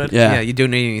hardwood. Yeah. You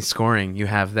don't need any scoring. You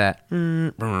have that.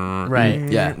 Right.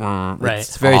 Yeah. Right.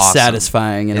 It's very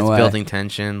satisfying in a way. It's building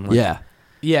tension. Yeah.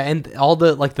 Yeah, and all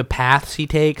the the paths he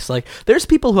takes, there's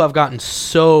people who have gotten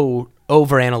so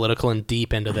over analytical and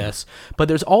deep into this, but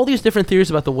there's all these different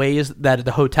theories about the ways that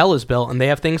the hotel is built, and they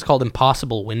have things called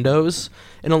impossible windows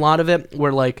in a lot of it,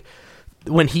 where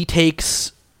when he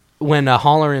takes Ullman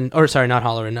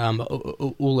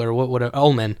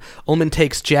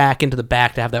takes Jack into the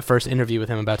back to have that first interview with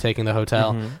him about taking the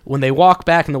hotel. Mm-hmm. When they walk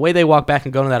back, and the way they walk back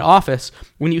and go into that office,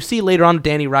 when you see later on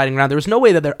Danny riding around, there was no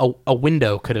way that a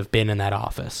window could have been in that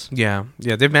office. Yeah,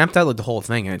 they've mapped out the whole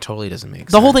thing, and it totally doesn't make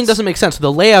sense. The whole thing doesn't make sense.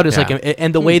 The layout is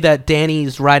and the way that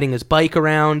Danny's riding his bike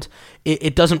around,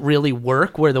 it doesn't really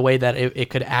work. Where the way that it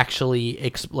could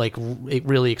actually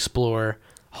really explore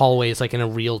hallways in a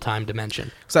real-time dimension.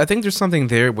 So I think there's something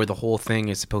there where the whole thing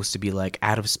is supposed to be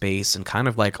out of space and kind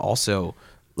of also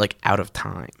out of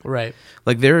time. Right.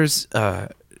 There's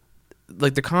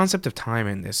the concept of time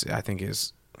in this, I think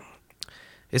is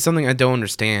something I don't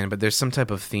understand, but there's some type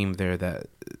of theme there that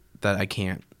I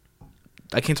can't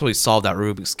totally solve that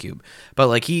Rubik's Cube.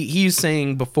 But he's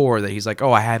saying before that he's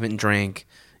I haven't drank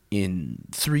in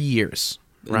 3 years,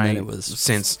 right? And then it was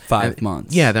since 5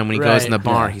 months. Yeah, then when he goes in the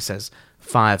bar, yeah. he says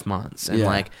 5 months,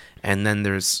 and and then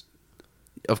there's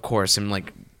of course him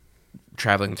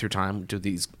traveling through time to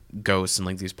these ghosts and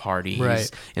these parties,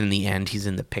 right. And in the end he's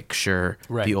in the picture,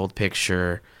 right. The old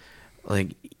picture. I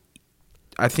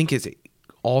think it's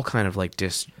all kind of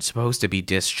supposed to be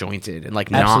disjointed and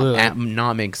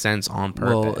not make sense on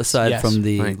purpose. Well, aside from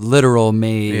the literal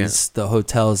maze, the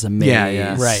hotel's a maze.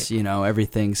 Yeah. Right.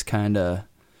 Everything's kind of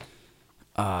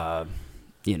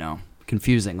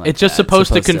confusing. It's just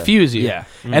supposed to confuse you. Yeah.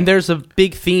 Mm-hmm. And there's a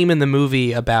big theme in the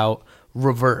movie about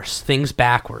reverse, things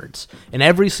backwards. In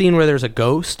every scene where there's a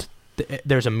ghost,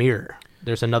 there's a mirror.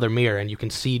 There's another mirror, and you can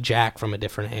see Jack from a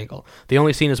different angle. The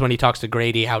only scene is when he talks to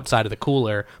Grady outside of the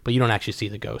cooler, but you don't actually see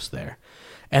the ghost there.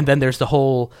 And then there's the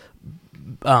whole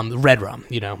red rum,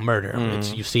 murder.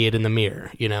 You see it in the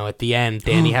mirror. At the end,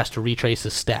 Danny has to retrace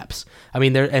his steps.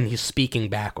 And he's speaking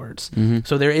backwards. Mm-hmm.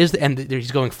 So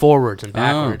he's going forwards and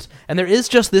backwards. Oh. And there is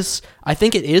just this. I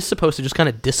think it is supposed to just kind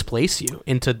of displace you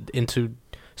into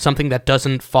something that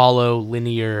doesn't follow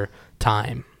linear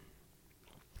time.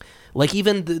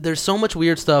 There's so much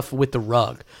weird stuff with the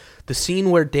rug. The scene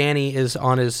where Danny is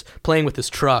playing with his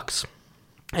trucks,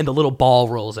 and the little ball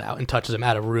rolls out and touches him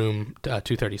out of room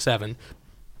 237.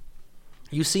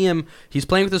 You see him, he's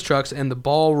playing with his trucks, and the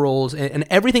ball rolls, and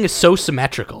everything is so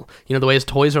symmetrical. The way his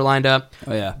toys are lined up.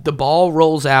 Oh, yeah. The ball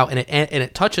rolls out, and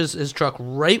it touches his truck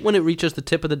right when it reaches the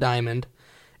tip of the diamond,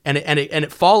 and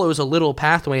it follows a little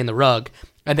pathway in the rug,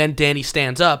 and then Danny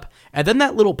stands up, and then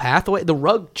that little pathway, the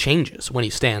rug changes when he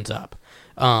stands up.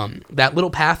 That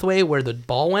little pathway where the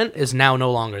ball went is now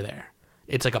no longer there.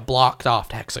 It's like a blocked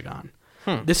off hexagon.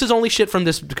 This is only shit from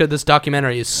this because this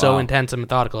documentary is so intense and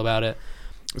methodical about it.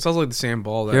 It sounds like the same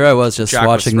ball. Here I was just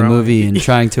watching the movie and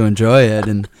trying to enjoy it,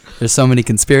 and there's so many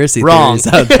conspiracy theories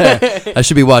out there. I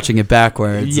should be watching it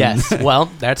backwards. Yes,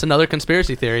 well, that's another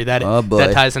conspiracy theory that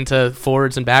ties into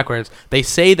forwards and backwards. They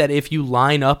say that if you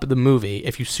line up the movie,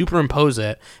 if you superimpose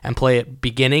it and play it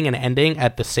beginning and ending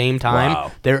at the same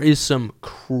time, there is some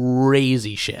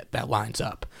crazy shit that lines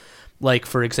up.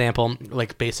 For example,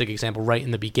 basic example, right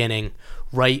in the beginning,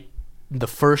 right the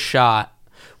first shot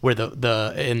where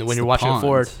when you're watching it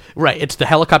forward, right, it's the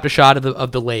helicopter shot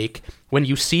of the lake. When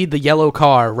you see the yellow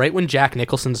car, right when Jack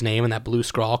Nicholson's name and that blue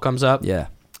scrawl comes up,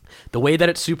 the way that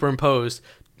it's superimposed,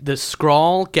 the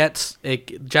scrawl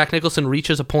Jack Nicholson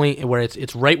reaches a point where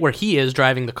it's right where he is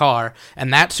driving the car,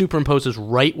 and that superimposes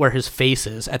right where his face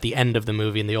is at the end of the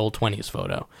movie in the old 20s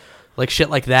photo. Shit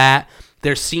like that.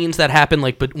 There's scenes that happen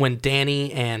but when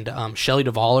Danny and Shelley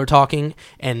Duvall are talking,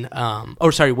 and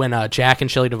when Jack and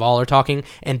Shelley Duvall are talking,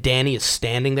 and Danny is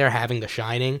standing there having The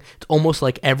Shining. It's almost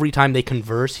like every time they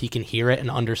converse, he can hear it and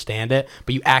understand it,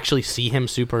 but you actually see him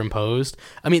superimposed.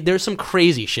 There's some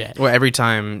crazy shit. Well, every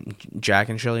time Jack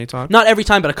and Shelley talk? Not every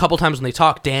time, but a couple times when they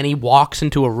talk, Danny walks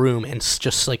into a room and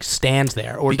just stands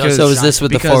there. So is this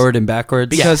with the forward and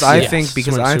backwards? Because I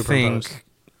think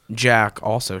Jack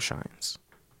also shines.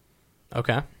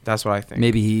 Okay, that's what I think.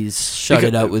 Maybe he's shut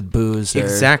it out with booze.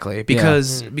 Exactly,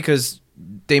 because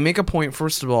they make a point.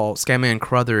 First of all, Scatman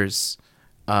Crothers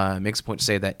makes a point to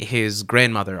say that his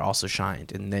grandmother also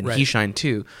shined, and then he shined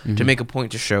too, to make a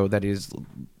point to show that is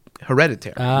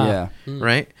hereditary. Yeah,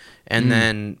 right. And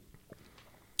then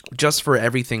just for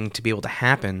everything to be able to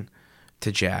happen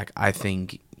to Jack, I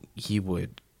think he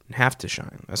would have to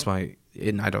shine. That's why,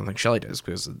 and I don't think Shelley does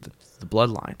because of the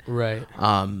bloodline. Right.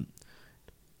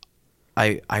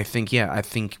 I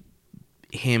think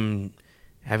him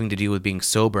having to deal with being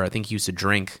sober, I think he used to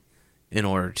drink in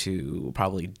order to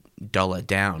probably dull it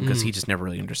down because he just never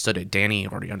really understood it. Danny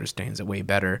already understands it way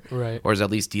better. Right. Or is at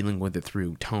least dealing with it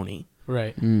through Tony.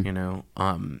 Right. You know?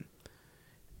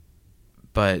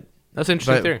 But that's an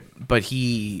interesting theory. But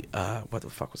he, what the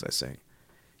fuck was I saying?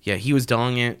 Yeah, he was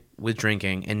dulling it with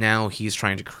drinking, and now he's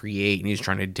trying to create, and he's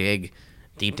trying to dig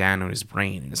deep down in his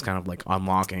brain, and it's kind of like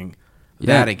unlocking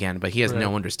that again. But he has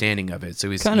no understanding of it, so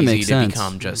he's easy to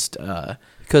become just an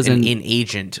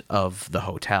agent of the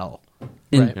hotel.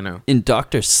 In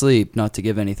Dr. Sleep, not to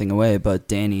give anything away, but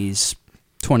Danny's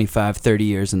 25, 30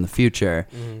 years in the future,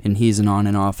 and he's an on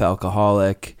and off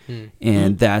alcoholic,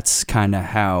 and that's kind of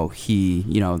how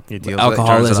he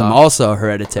alcoholism also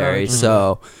hereditary,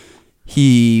 so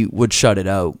he would shut it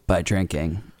out by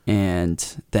drinking,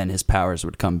 and then his powers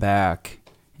would come back,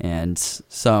 and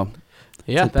so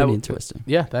that would be interesting.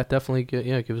 Yeah, that definitely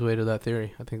gives way to that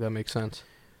theory. I think that makes sense.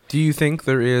 Do you think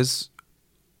there is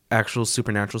actual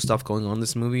supernatural stuff going on in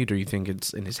this movie? Do you think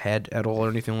it's in his head at all or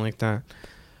anything like that?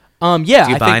 Yeah.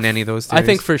 Do you buy in any of those theories? I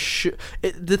think for sure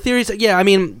the theories. Yeah, I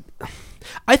mean,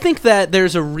 I think that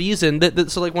there's a reason that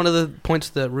so like one of the points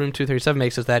that Room 237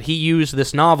 makes is that he used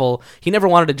this novel. He never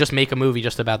wanted to just make a movie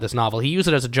just about this novel. He used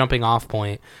it as a jumping off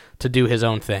point to do his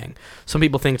own thing. Some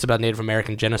people think it's about Native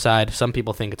American genocide. Some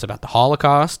people think it's about the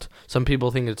Holocaust. Some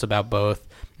people think it's about both.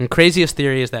 And craziest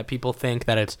theory is that people think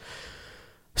that it's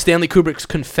Stanley Kubrick's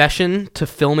confession to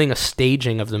filming a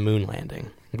staging of the moon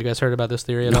landing. Have you guys heard about this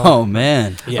theory at all? Oh,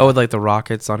 man. Yeah. Oh, with like the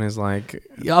rockets on his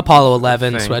Apollo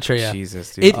 11 sweatshirt, yeah.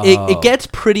 Jesus, dude. It gets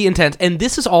pretty intense, and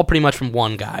this is all pretty much from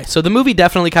one guy. So the movie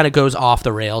definitely kind of goes off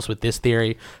the rails with this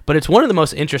theory, but it's one of the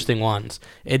most interesting ones.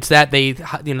 It's that the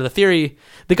theory,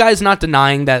 the guy's not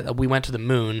denying that we went to the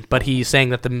moon, but he's saying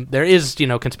that there is,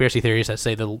 conspiracy theories that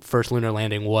say the first lunar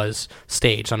landing was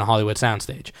staged on a Hollywood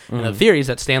soundstage. And the theory is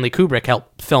that Stanley Kubrick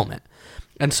helped film it.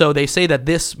 And so they say that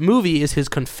this movie is his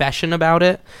confession about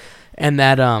it, and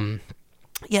that,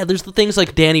 there's the things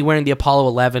like Danny wearing the Apollo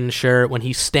 11 shirt when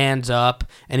he stands up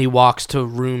and he walks to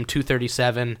room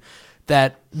 237,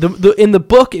 that in the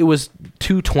book it was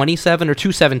 227 or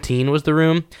 217 was the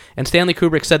room, and Stanley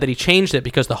Kubrick said that he changed it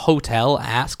because the hotel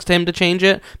asked him to change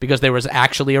it because there was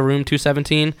actually a room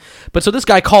 217. But so this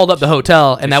guy called up the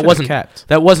hotel, and that wasn't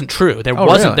true. There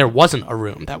wasn't a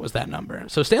room that was that number.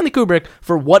 So Stanley Kubrick,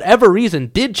 for whatever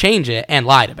reason, did change it and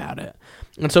lied about it.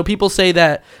 And so people say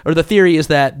that, or the theory is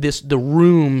that the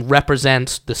room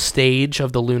represents the stage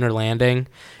of the lunar landing,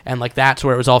 and like that's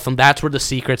where it was all filmed. That's where the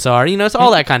secrets are. It's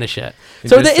all that kind of shit.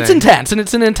 So it's intense, and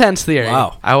it's an intense theory.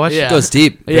 Wow, it goes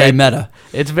deep. Very meta.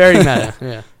 It's very meta.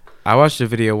 Yeah. I watched a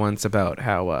video once about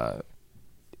how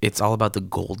it's all about the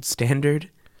gold standard.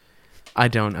 I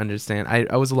don't understand.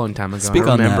 I was a long time ago. I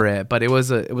don't remember it, but it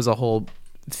was a whole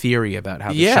theory about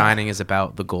how The Shining is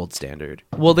about the gold standard.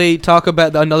 Well, they talk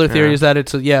about another theory is that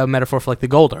it's a metaphor for like the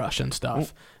gold rush and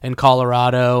stuff in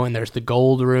Colorado, and there's the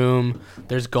gold room.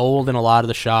 There's gold in a lot of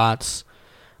the shots.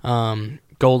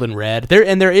 Gold and red.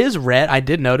 There is red. I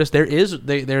did notice there's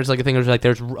like a thing where like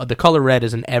there's the color red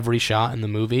is in every shot in the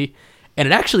movie. And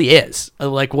it actually is.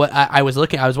 Like what I was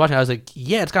watching, I was like,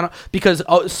 yeah, it's kind of, because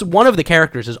one of the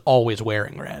characters is always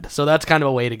wearing red. So that's kind of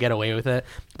a way to get away with it.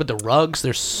 But the rugs,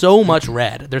 there's so much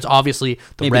red. There's obviously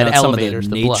the red elevators,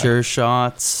 some of the nature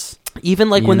shots. Even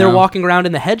like when they're walking around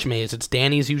in the hedge maze, it's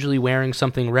Danny's usually wearing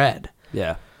something red.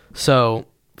 Yeah. So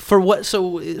for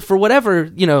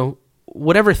whatever,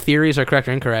 whatever theories are correct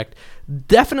or incorrect,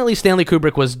 definitely Stanley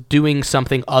Kubrick was doing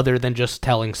something other than just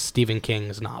telling Stephen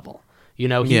King's novel.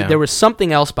 There was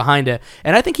something else behind it.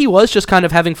 And I think he was just kind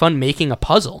of having fun making a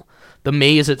puzzle. The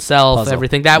maze itself,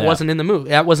 everything. That wasn't in the movie.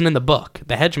 That wasn't in the book.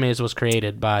 The hedge maze was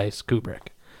created by Kubrick.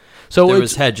 So there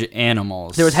was hedge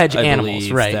animals. There was hedge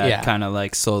animals, right, that kind of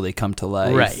like slowly come to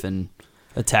life and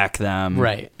attack them.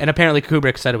 Right. And apparently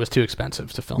Kubrick said it was too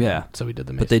expensive to film it, so he did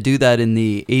the maze. But they do that in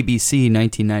the ABC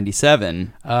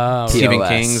 1997. Stephen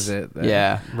King's it.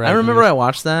 Yeah. Right. I remember I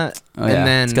watched that. Oh, and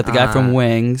then it's got the guy from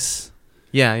Wings.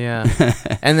 Yeah.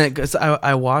 And then cause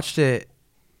I watched it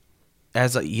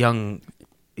as a young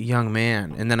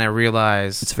man, and then I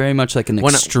realized it's very much like an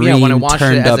extreme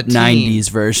turned up 90s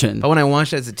version. But when I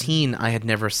watched it as a teen, I had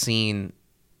never seen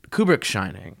Kubrick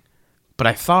Shining, but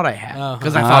I thought I had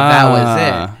because I thought that was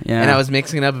it. Yeah. And I was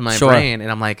mixing it up in my brain, and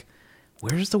I'm like,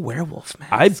 where's the werewolf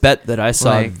mask? I bet that I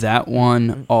saw that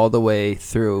one all the way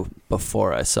through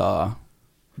before I saw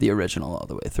the original all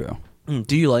the way through.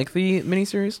 Do you like the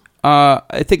miniseries?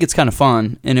 I think it's kind of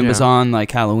fun, and it was on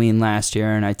like Halloween last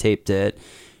year, and I taped it,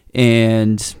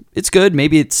 and it's good.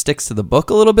 Maybe it sticks to the book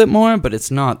a little bit more, but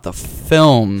it's not the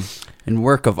film and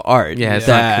work of art. Yeah, it's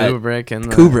that not Kubrick and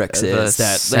Kubrick's the is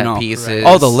that set pieces.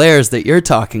 all the layers that you're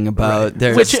talking about.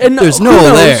 There's who no knows?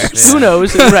 layers. Who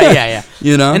knows? Right? Yeah.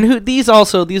 You know, And these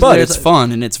but layers, it's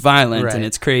fun and it's violent Right. and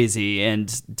it's crazy.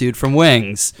 And dude from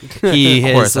Wings, he Of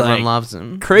is course, like everyone loves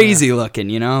him. crazy looking.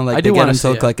 You know, like I they do get wanna him see to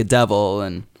look it. like a devil,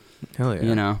 and Hell yeah.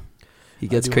 you know, he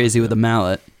gets do crazy wanna with see a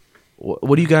mallet.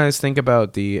 What do you guys think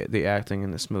about the acting in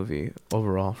this movie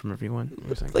overall from everyone? What do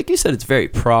you think? Like you said, it's very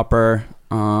proper.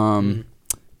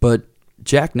 But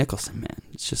Jack Nicholson, man,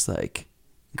 it's just like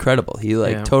incredible. He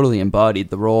totally embodied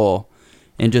the role,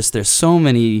 and just there's so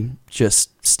many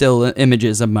just still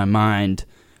images of my mind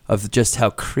of just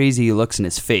how crazy he looks in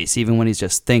his face, even when he's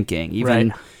just thinking.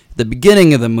 Even the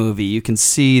beginning of the movie, you can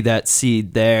see that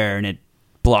seed there, and it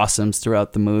blossoms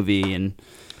throughout the movie, and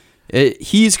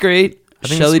he's great.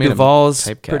 Shelley Duvall's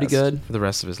pretty good for the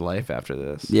rest of his life after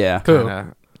this. Yeah,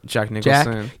 Kinda Jack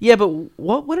Nicholson. Yeah, but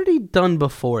what had he done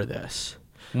before this?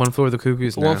 One Flew Over the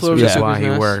Cuckoo's One Nest, Flew Over which the is Cuckoo's why he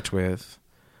Nest. worked with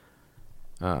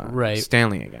Right.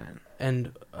 Stanley again.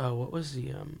 And what was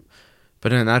the But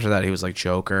then after that, he was like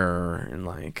Joker and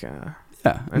like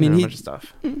I mean, a he bunch of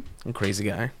stuff. A crazy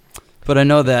guy. But I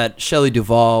know that Shelley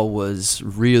Duvall was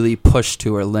really pushed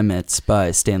to her limits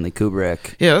by Stanley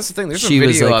Kubrick. Yeah, that's the thing. There's She a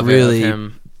was, video like, of really-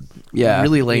 him Yeah.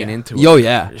 really laying into it. Oh,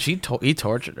 yeah. He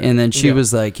tortured her. And then she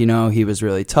was like, you know, he was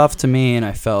really tough to me, and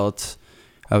I felt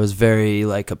I was very,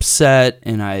 like, upset,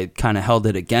 and I kind of held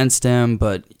it against him.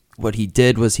 But what he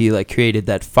did was he, like, created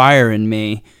that fire in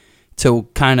me to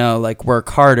kind of, like, work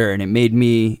harder. And it made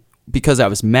me, because I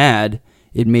was mad,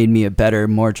 it made me a better,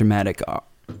 more dramatic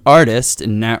artist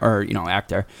and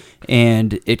actor.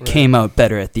 And it came out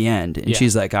better at the end. And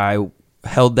she's like, I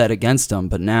held that against him,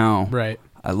 but now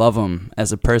I love him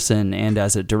as a person and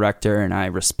as a director, and I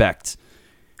respect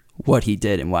what he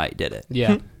did and why he did it.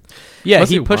 Yeah. Yeah,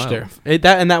 Must he be pushed wild. her.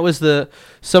 That was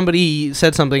somebody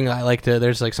said something I like to.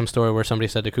 There's like some story where somebody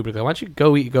said to Kubrick, "Why don't you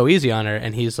go easy on her?"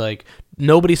 And he's like,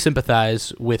 "Nobody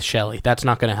sympathize with Shelley. That's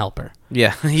not going to help her."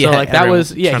 Yeah. So like that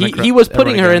was he was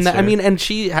putting her in that. I mean, and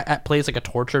she plays like a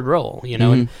tortured role, you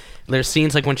know. And there's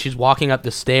scenes like when she's walking up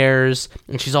the stairs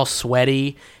and she's all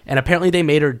sweaty, and apparently they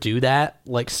made her do that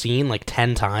like scene like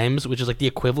 10 times, which is like the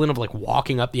equivalent of like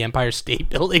walking up the Empire State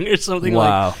Building or something.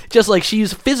 Wow. Like just like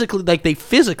she's physically, like they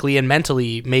physically and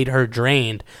mentally made her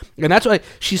drained, and that's why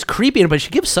she's creepy, but she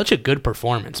gives such a good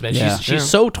performance, man. Yeah. She's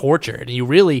so tortured, and you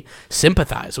really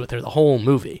sympathize with her the whole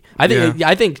movie.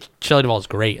 I think Shelley Duvall is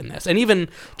great in this, and even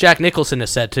Jack Nicholson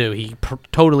has said too. He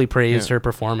totally praised her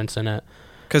performance in it.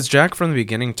 Because Jack, from the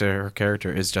beginning to her character,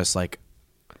 is just like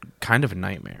kind of a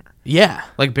nightmare. Yeah,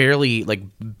 Like barely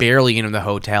in the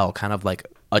hotel, kind of like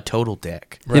a total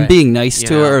dick. Him being nice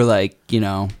to Yeah. her, like, you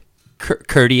know,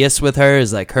 courteous with her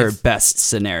is like her best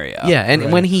scenario. Yeah,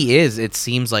 and when he is, it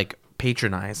seems like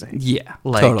patronizing. Yeah,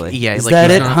 Like, totally. Yeah, Is like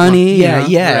that he's it, not- honey? Yeah, You know?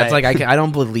 yeah. Right. It's like I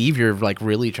don't believe you're like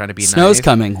really trying to be Snow's nice.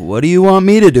 coming. What do you want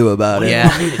me to do about it?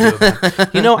 Yeah.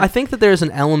 You know, I think that there's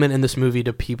an element in this movie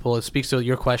to people. It speaks to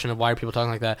your question of why are people talking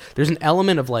like that. There's an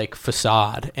element of like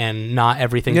facade and not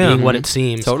everything being what it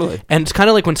seems. Totally. And it's kind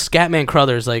of like when Scatman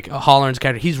Crothers, like Holland's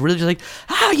character, he's really just like,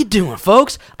 "How you doing,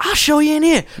 folks? I'll show you in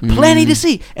here. Plenty to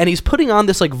see." And he's putting on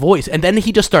this like voice, and then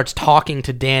he just starts talking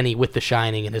to Danny with The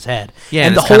Shining in his head. Yeah,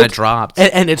 and the it's kinda dropped.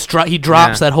 And it's he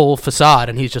drops Yeah. that whole facade,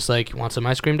 and he's just like, "You want some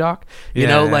ice cream, Doc?" You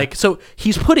know, Yeah. like, so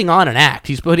he's putting on an act.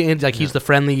 He's putting in like he's the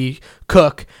friendly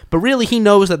cook, but really he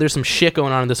knows that there's some shit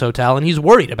going on in this hotel, and he's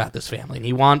worried about this family, and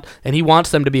he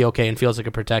wants them to be okay, and feels like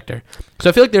a protector. So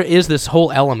I feel like there is this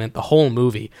whole element, the whole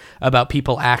movie, about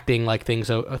people acting like things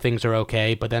are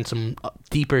okay, but then some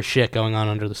deeper shit going on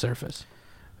under the surface.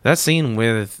 That scene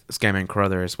with Scatman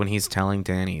Crothers when he's telling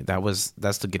Danny,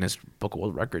 that's the Guinness Book of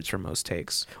World Records for most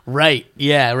takes. Right?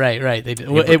 Yeah. Right. They did.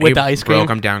 With He the ice cream.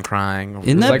 broke him down crying. It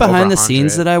Isn't was that like behind over the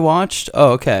scenes 100. that I watched?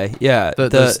 Oh, okay. Yeah.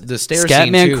 The stairs scene, too,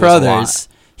 Scatman was a Crothers, lot.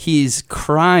 he's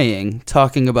crying,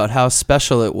 talking about how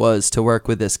special it was to work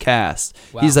with this cast.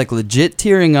 Wow. He's like legit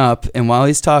tearing up, and while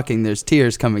he's talking, there's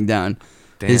tears coming down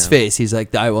his Damn. face. He's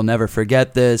like, I will never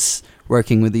forget this.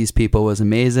 Working with these people was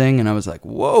amazing. And I was like,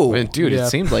 whoa. Man, dude, Yeah. it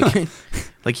seemed like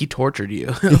like he tortured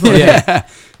you. Yeah.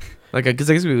 Like, because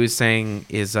I guess what he was saying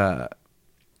is,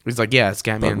 he's like, yeah,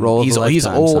 Scatman, role of he's a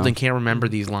lifetime old song. and can't remember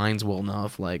these lines well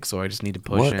enough, like, so I just need to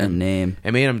push What him. a name.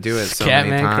 It made him do it so Scatman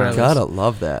many times. Crothers. Gotta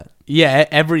love that. Yeah,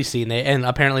 every scene. And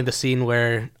apparently the scene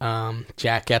where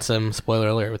Jack gets him, spoiler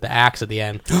alert, with the axe at the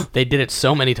end, they did it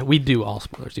so many times. We do all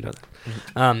spoilers, you know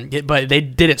that. But they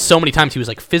did it so many times he was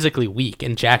like physically weak,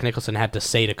 and Jack Nicholson had to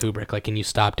say to Kubrick, like, can you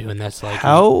stop doing this? Like,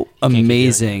 how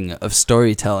amazing of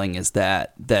storytelling is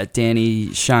that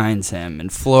Danny shines him in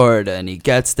Florida, and he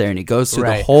gets there and he goes through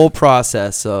the whole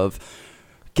process of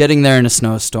getting there in a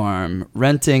snowstorm,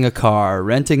 renting a car,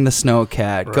 renting the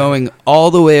Snowcat, going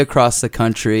all the way across the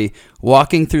country,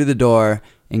 walking through the door,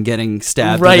 and getting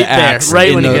stabbed with the axe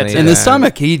in the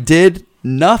stomach. He did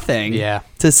nothing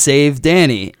to save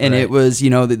Danny. And it was, you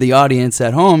know, the audience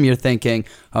at home, you're thinking,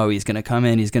 oh, he's going to come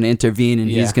in, he's going to intervene,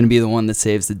 and he's going to be the one that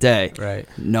saves the day. Right.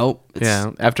 Nope. It's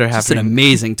after just an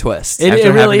amazing twist. It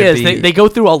really is. They go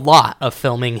through a lot of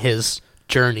filming his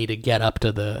journey to get up to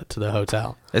the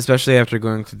hotel, especially after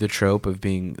going through the trope of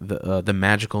being the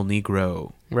magical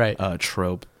Negro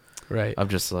trope, of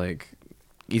just like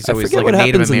he's always like a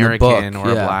Native American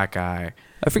or a black guy.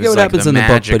 I forget what happens in the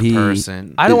book, but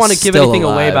I don't want to give anything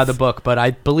away about the book, but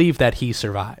I believe that he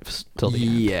survives till the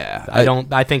end. Yeah,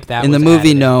 I think that in was the movie,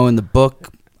 added. no. In the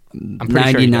book, I'm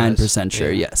 99%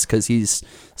 sure, yes, because he's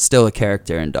still a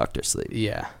character in Dr. Sleep.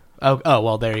 Yeah. Oh,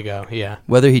 well, there you go. Yeah.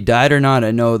 Whether he died or not, I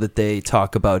know that they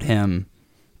talk about him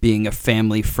being a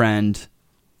family friend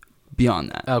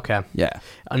beyond that. Okay. Yeah.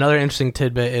 Another interesting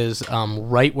tidbit is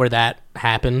right where that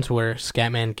happens, where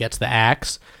Scatman gets the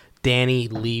axe, Danny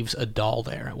leaves a doll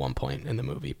there at one point in the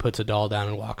movie, puts a doll down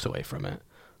and walks away from it.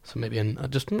 So maybe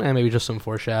just some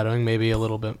foreshadowing, maybe a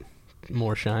little bit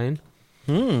more shine.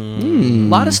 A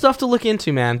lot of stuff to look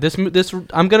into, man. This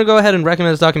I'm gonna go ahead and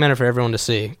recommend this documentary for everyone to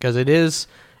see because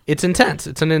it's intense.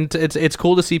 It's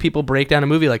cool to see people break down a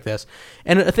movie like this.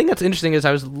 And a thing that's interesting is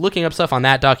I was looking up stuff on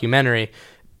that documentary,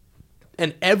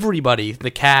 and everybody,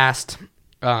 the cast,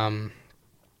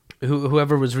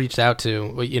 whoever was reached out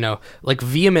to, you know, like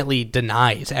vehemently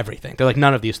denies everything. They're like,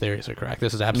 none of these theories are correct.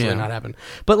 This has absolutely not happened.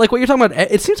 But like what you're talking about,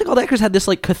 it seems like all the actors had this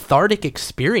like cathartic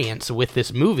experience with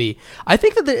this movie. I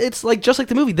think that it's like just like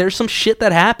the movie. There's some shit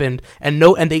that happened, and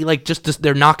they like just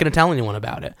they're not going to tell anyone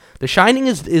about it. The Shining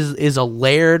is a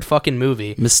layered fucking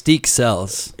movie. Mystique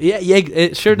sells. Yeah,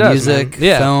 it sure does. Music,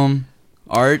 film,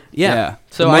 art. Yeah.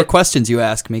 So the more questions you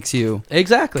ask makes you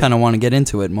kind of want to get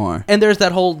into it more. And there's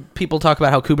that whole people talk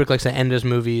about how Kubrick likes to end his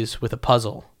movies with a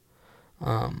puzzle.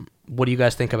 What do you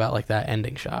guys think about like that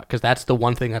ending shot? Because that's the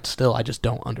one thing that still I just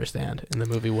don't understand in the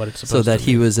movie what it's supposed to be. So that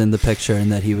he was in the picture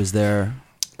and that he was there.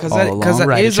 Because that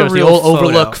right, is it shows the old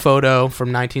Overlook photo from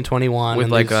 1921 with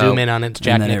like zoom in on it. It's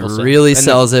Jack Nicholson. It really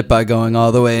sells it by going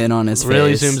all the way in on his face.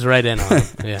 Really zooms right in on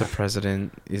it. Yeah. The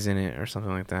president is in it or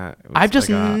something like that. I've just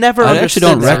never. I actually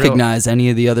don't recognize any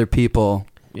of the other people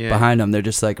behind them. They're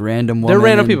just like random women. They're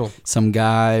random people. Some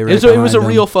guy. It was a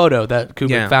real photo that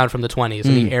Kubrick found from the 20s,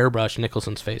 and he airbrushed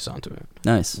Nicholson's face onto it.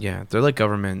 Nice. Yeah, they're like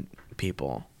government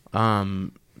people.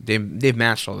 They've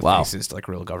matched all the faces to like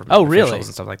real government officials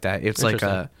and stuff like that. It's like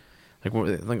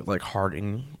like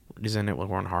Harding is in it with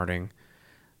Warren Harding.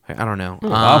 I don't know.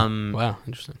 Wow,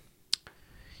 interesting.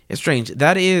 It's strange.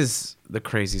 That is the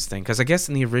craziest thing because I guess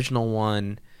in the original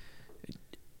one,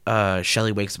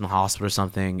 Shelley wakes up in the hospital or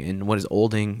something, and what is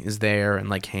Olding is there and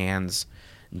like hands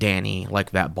Danny like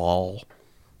that ball.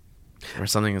 Or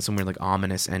something, some weird like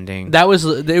ominous ending. It was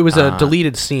a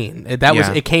deleted scene.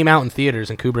 It came out in theaters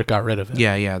and Kubrick got rid of it.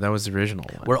 Yeah, that was the original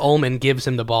one. Where Ullman gives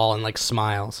him the ball and like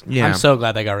smiles. Yeah. I'm so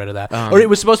glad they got rid of that. Or it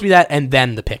was supposed to be that and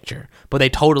then the picture, but they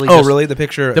totally. Really? The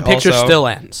picture still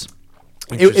ends.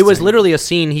 It was literally a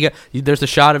scene. There's a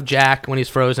shot of Jack when he's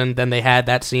frozen. Then they had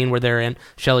that scene where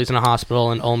Shelley's in a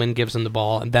hospital and Ullman gives him the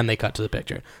ball, and then they cut to the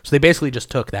picture. So they basically just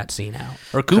took that scene out,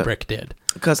 or Kubrick did.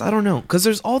 Because I don't know. Because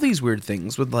there's all these weird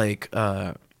things with like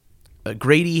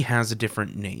Grady has a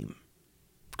different name.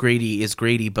 Grady is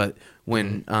Grady, but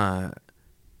when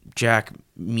Jack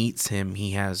meets him,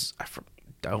 he has I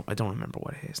don't remember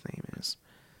what his name is.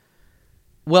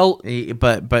 Well,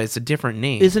 but it's a different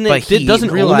name, isn't it? Doesn't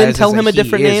Ullman tell him a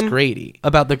different name? Grady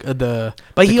about the.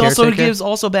 But he also gives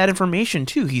bad information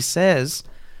too. He says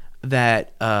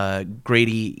that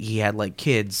Grady he had like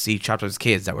kids. He chopped up his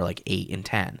kids that were like 8 and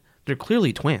 10. They're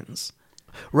clearly twins,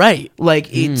 right? Like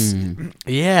it's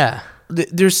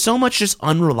there's so much just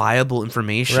unreliable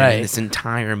information in this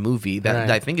entire movie that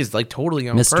I think is like totally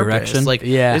on misdirection. Purpose. Like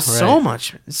there's so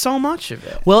much of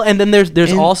it. Well, and then there's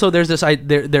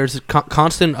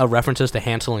constant references to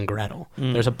Hansel and Gretel.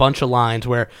 There's a bunch of lines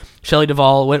where Shelley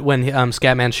Duvall, when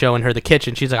Scatman's showing her the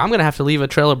kitchen, she's like, "I'm gonna have to leave a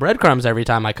trail of breadcrumbs every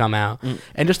time I come out,"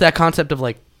 and just that concept of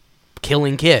like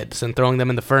killing kids and throwing them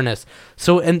in the furnace.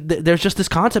 So there's just this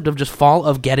concept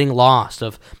of getting lost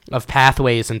of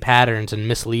pathways and patterns and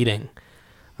misleading.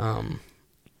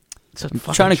 It's a I'm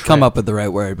fucking trying to come trip. up with the right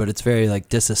word, but it's very like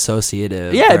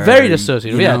disassociative. Yeah, very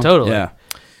dissociative. you Yeah, know? totally. Yeah.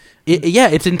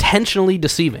 It's intentionally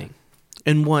deceiving.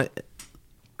 And what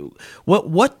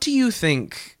do you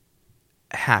think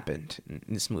happened in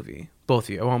this movie? Both of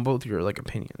you. I want both your like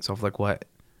opinions of like what.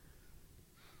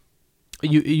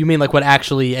 You mean like what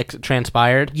actually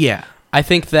transpired? Yeah. I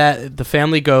think that the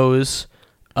family goes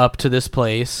up to this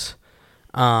place.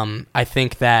 I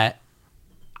think that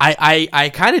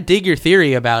I kind of dig your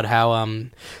theory about how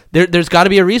there's got to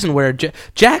be a reason where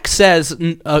Jack says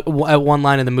at one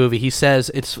line in the movie, he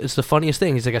says it's the funniest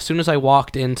thing. He's like, as soon as I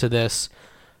walked into this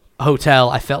hotel,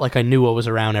 I felt like I knew what was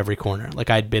around every corner, like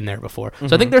I'd been there before. Mm-hmm.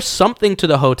 So I think there's something to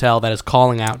the hotel that is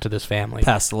calling out to this family.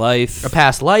 Past life. A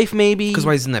past life, maybe. Because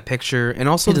why he's in that picture, and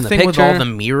also He's the in the thing with all picture. the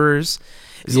mirrors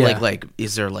is Yeah. like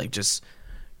is there like just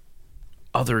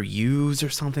other yous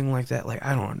or something like that? Like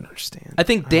I don't understand. I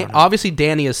think obviously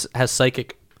Danny has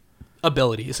psychic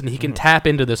abilities and he can tap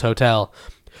into this hotel.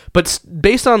 But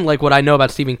based on like what I know about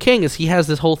Stephen King is he has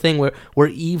this whole thing where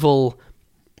evil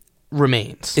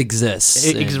remains.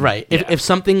 Exists. Right. Yeah. If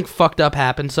something fucked up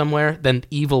happens somewhere, then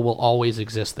evil will always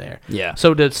exist there. Yeah.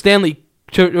 So to Stanley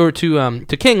to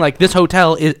King, like this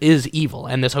hotel is evil,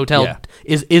 and this hotel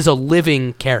is a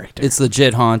living character. It's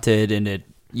legit haunted, and it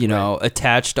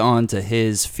attached onto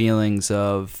his feelings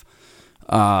of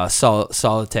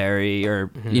solitary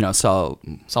or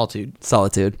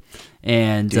solitude,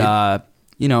 and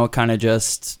it kind of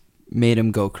just made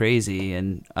him go crazy.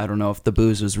 And I don't know if the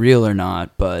booze was real or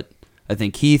not, but I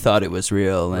think he thought it was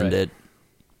real, and it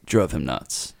drove him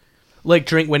nuts. Like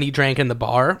when he drank in the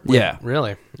bar. Yeah.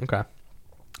 Really? Okay.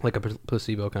 Like a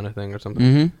placebo kind of thing or something.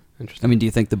 Mm-hmm. Interesting. I mean, do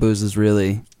you think the booze is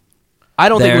really? I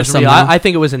don't think it was real. somehow? I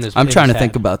think it was in his. I'm in trying his to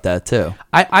think head. about that too.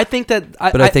 I think that.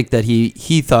 I think that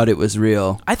he thought it was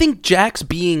real. I think Jack's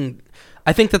being.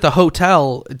 I think that the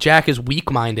hotel, Jack is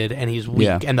weak-minded and he's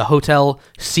weak, and the hotel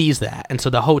sees that, and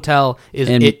so the hotel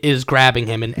is grabbing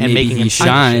him and making him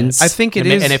shines. I think it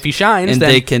is, and if he shines, and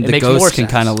then the ghost can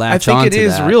kind of latch on. I think it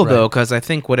is that. real though, because I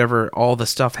think whatever all the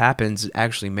stuff happens it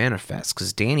actually manifests.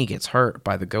 Because Danny gets hurt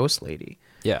by the ghost lady.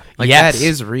 Yeah, like Yes. that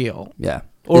is real. yeah.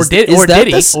 Is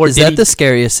that the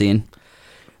scariest scene?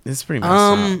 It's pretty messed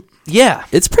up. Yeah,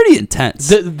 It's pretty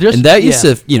intense. And that used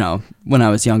to, when I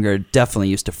was younger, definitely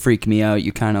used to freak me out.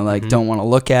 You kind of like don't want to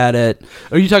look at it.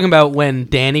 Are you talking about when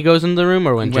Danny goes into the room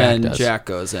or when Jack does? Jack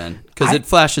goes in, because it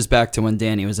flashes back to when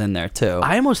Danny was in there too.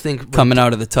 I almost think coming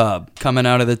out of the tub,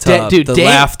 dude, the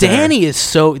laughter. Danny is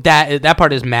so that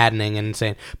part is maddening and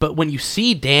insane. But when you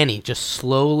see Danny just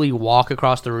slowly walk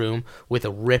across the room with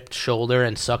a ripped shoulder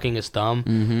and sucking his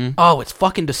thumb, oh, it's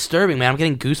fucking disturbing, man. I'm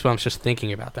getting goosebumps just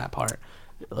thinking about that part.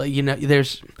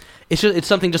 It's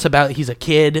something just about he's a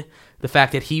kid. The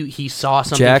fact that he saw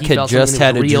something. Jack he had felt just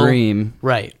had a real. dream,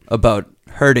 right, about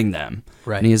hurting them,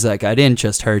 right, and he's like, "I didn't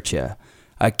just hurt you,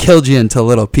 I killed you into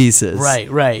little pieces." Right,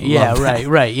 yeah,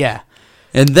 right, yeah.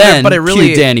 And then, but it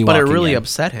really, Danny really in.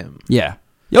 upset him. Yeah.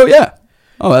 Oh yeah.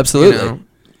 Oh, absolutely.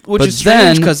 Which but is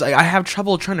strange because I have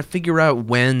trouble trying to figure out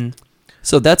when.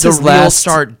 So that's the his real last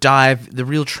the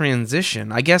real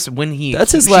transition. I guess when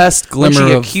his last glimmer when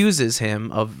she of accuses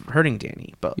him of hurting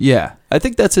Danny. But yeah, I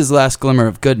think that's his last glimmer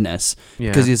of goodness,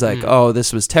 because he's like, "Oh,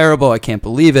 this was terrible. I can't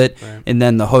believe it." Right. And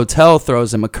then the hotel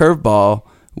throws him a curveball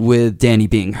with Danny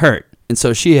being hurt, and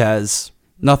so she has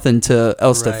nothing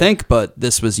else to think but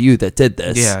this was you that did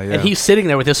this. Yeah. And he's sitting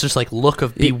there with this just like look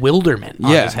of bewilderment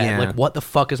on his head. Like, what the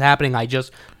fuck is happening? I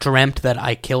just dreamt that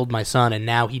I killed my son, and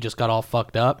now he just got all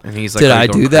fucked up. And he's like, did I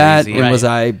do that? Crazy? And was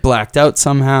I blacked out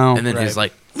somehow? And then he's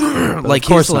like, like, of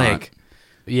course his, not. like,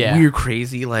 Yeah, weird,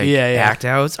 crazy, like, act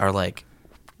outs are like,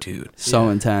 dude, so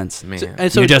intense. man.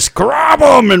 And so you just grab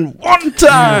him in one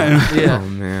time. Oh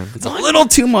man, It's a little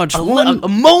too much. a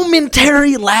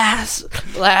momentary last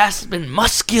and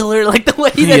muscular, like the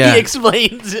way that he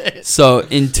explains it. So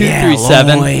in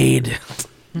 237,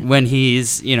 when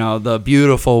he's, the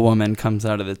beautiful woman comes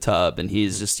out of the tub and he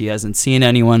hasn't seen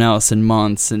anyone else in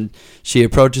months, and she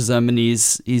approaches him and he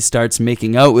starts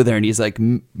making out with her, and he's like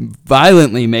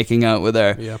violently making out with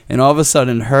her. Yeah. And all of a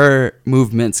sudden her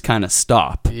movements kind of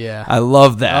stop. Yeah. I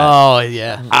love that. Oh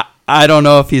yeah. I don't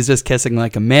know if he's just kissing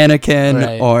like a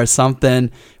mannequin or something,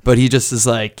 but he just is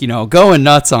like, going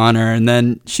nuts on her, and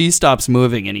then she stops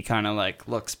moving and he kind of like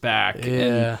looks back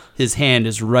and his hand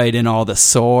is right in all the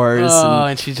sores.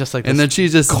 And she's just like, and then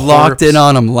she's just corpse. locked in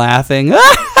on him laughing.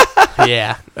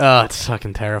 Yeah. Oh, it's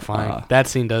fucking terrifying. That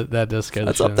scene does scare the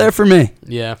That's shit up there for me.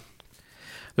 Yeah.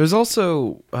 There's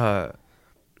also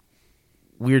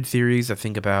weird theories I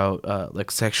think about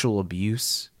like sexual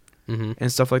abuse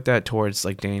and stuff like that towards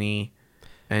like Danny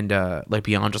and like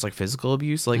beyond just like physical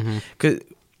abuse, like because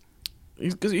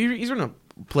he's gonna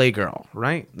play girl,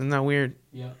 right? Isn't that weird?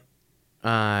 Yeah.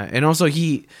 And also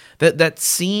that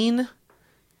scene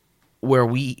where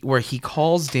he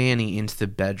calls Danny into the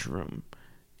bedroom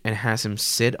and has him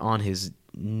sit on his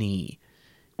knee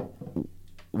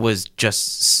was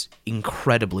just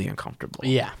incredibly uncomfortable.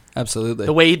 Yeah, absolutely.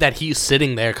 The way that he's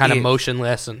sitting there, kind of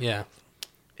motionless, and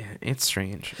it's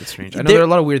strange. I know there are a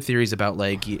lot of weird theories about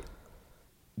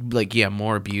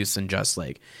more abuse than just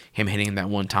like him hitting that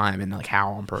one time and like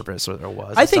how on purpose or there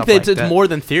was. I think that it's more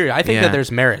than theory. I think that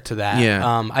there's merit to that.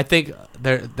 Yeah. I think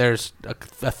there's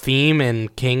a theme in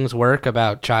King's work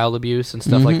about child abuse and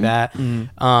stuff like that.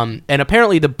 And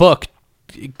apparently the book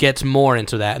gets more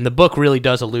into that, and the book really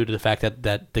does allude to the fact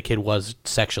that the kid was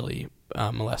sexually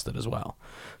molested as well.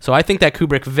 So I think that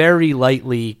Kubrick very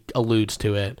lightly alludes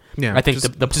to it. Yeah, I think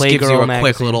the Playgirl magazine,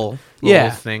 quick little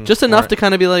thing, just enough to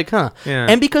kind of be like, huh. Yeah.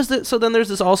 And because so then there's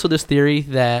this theory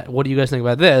that, what do you guys think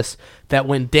about this? That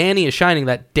when Danny is shining,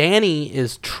 that Danny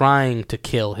is trying to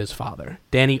kill his father.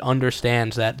 Danny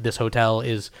understands that this hotel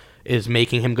is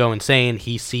making him go insane.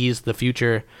 He sees the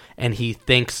future, and he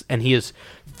thinks, and he is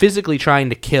physically trying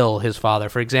to kill his father.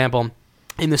 For example,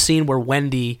 in the scene where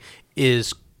Wendy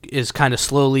is kind of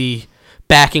slowly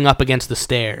backing up against the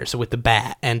stairs with the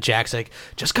bat, and Jack's like,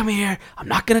 just come here, I'm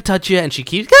not gonna touch you, and she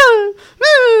keeps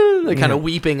like kind of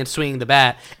weeping and swinging the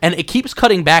bat, and it keeps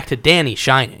cutting back to Danny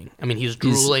shining. I mean, he's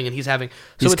drooling and he's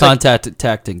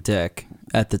contacting Dick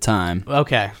at the time.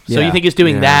 Okay, so you think he's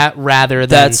doing that rather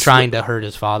than trying to hurt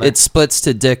his father? It splits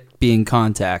to Dick being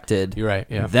contacted. You're right.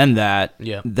 Yeah. Then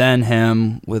then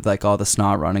him with like all the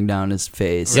snot running down his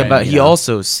face. Yeah, but he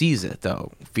also sees it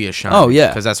though via shining. Oh yeah,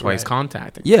 because that's why he's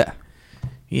contacting. Yeah.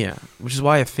 Yeah, which is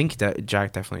why I think that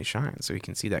Jack definitely shines, so he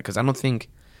can see that. Because I don't think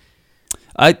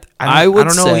I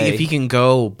don't know if he can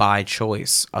go by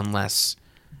choice unless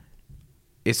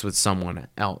it's with someone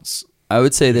else. I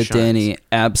would say that Danny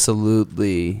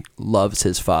absolutely loves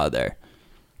his father,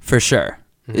 for sure.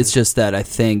 It's just that I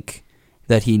think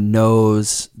that he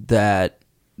knows that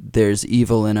there's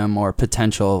evil in him, or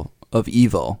potential of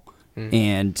evil,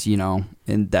 and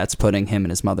and that's putting him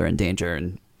and his mother in danger,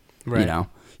 and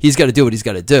he's got to do what he's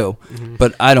got to do,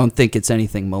 but I don't think it's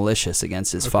anything malicious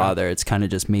against his father. It's kind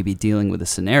of just maybe dealing with a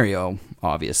scenario,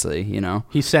 obviously,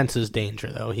 He senses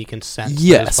danger, though. He can sense.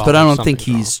 Yes, but I don't think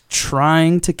he's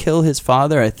trying to kill his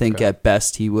father. I think at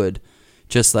best he would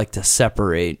just like to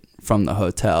separate from the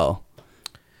hotel.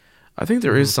 I think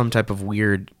there is some type of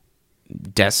weird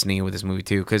destiny with this movie,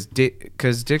 too, because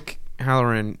Dick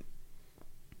Hallorann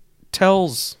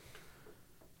tells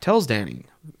Danny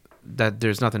that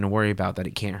there's nothing to worry about, that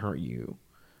it can't hurt you,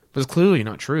 but it's clearly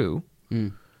not true.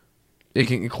 It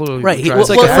can clearly it's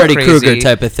like a Freddy Krueger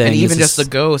type of thing, and even just the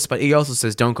ghost. But he also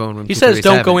says, "Don't go in room." He says,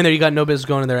 "Don't go in there. You got no business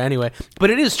going in there anyway." But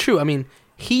it is true. I mean,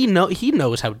 he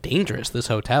knows how dangerous this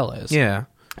hotel is. Yeah.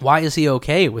 Why is he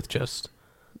okay with just?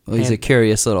 Well, he's a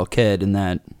curious little kid, and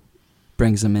that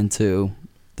brings him into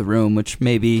the room, which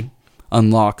maybe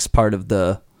unlocks part of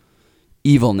the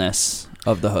evilness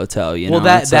of the hotel. Well,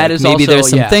 that is maybe also, there's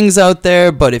some things out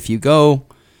there, but if you go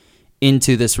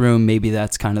into this room, maybe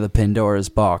that's kind of the Pandora's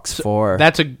box for.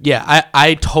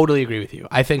 I totally agree with you.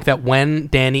 I think that when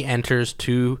Danny enters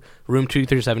to room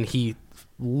 237, he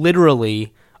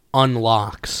literally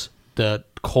unlocks the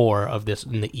core of this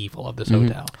and the evil of this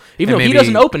hotel. Even though he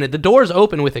doesn't open it, the door's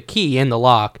open with a key in the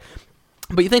lock.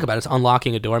 But you think about it, it's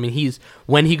unlocking a door. I mean,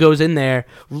 when he goes in there,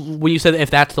 when you said if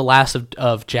that's the last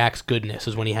of Jack's goodness,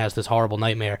 is when he has this horrible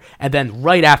nightmare, and then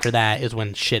right after that is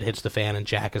when shit hits the fan, and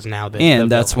Jack is now the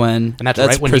that's villain. when that's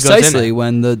right when precisely he goes in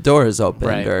when the door is opened,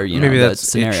 right. Or maybe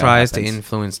that's it tries to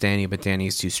influence Danny, but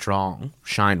Danny's too strong,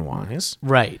 shine wise,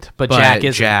 right? But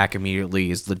Jack immediately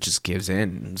just gives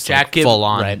in. It's Jack gives full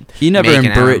on. Right. He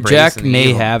never Jack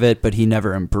may have it, but he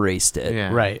never embraced it.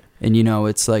 Yeah. Right. And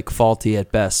it's like faulty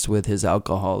at best with his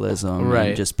alcoholism,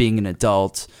 and just being an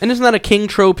adult. And isn't that a King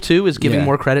trope too? Is giving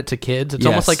more credit to kids? It's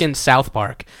almost like in South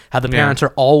Park, how the parents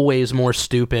are always more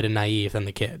stupid and naive than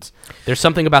the kids. There's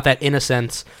something about that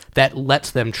innocence that lets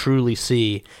them truly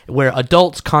see. Where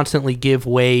adults constantly give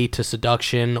way to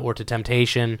seduction or to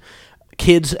temptation,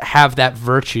 kids have that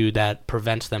virtue that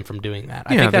prevents them from doing that.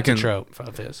 I think that's a trope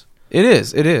of his. It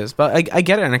is, but I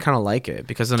get it, and I kind of like it,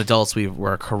 because as adults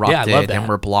we're corrupted and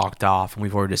we're blocked off, and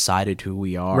we've already decided who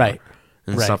we are, right,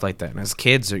 and stuff like that. And as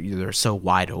kids, they're so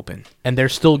wide open, and they're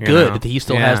still good. He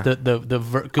still has the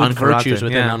good virtues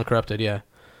within uncorrupted.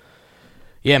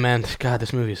 Yeah, man. God,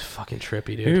 this movie is fucking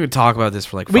trippy, dude. We could talk about this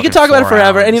for we could talk about it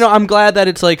forever, hours. And I'm glad that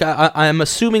it's like I'm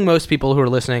assuming most people who are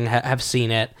listening have seen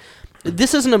it.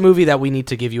 this isn't a movie that we need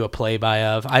to give you a play-by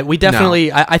of. We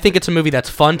definitely, I think it's a movie that's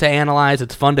fun to analyze.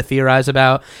 It's fun to theorize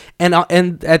about. And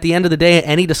at the end of the day,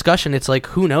 any discussion, it's like,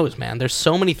 who knows, man? There's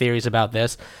so many theories about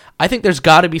this. I think there's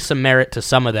got to be some merit to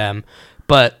some of them.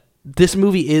 But this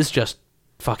movie is just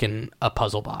fucking a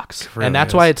puzzle box. Really and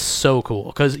that's why it's so cool.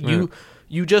 Because you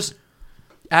just,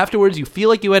 afterwards, you feel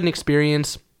like you had an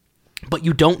experience, but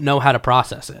you don't know how to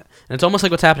process it. And it's almost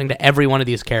like what's happening to every one of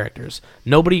these characters.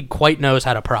 Nobody quite knows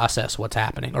how to process what's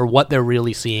happening or what they're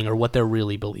really seeing or what they're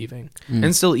really believing.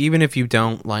 And still, even if you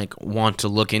don't like want to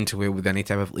look into it with any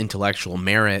type of intellectual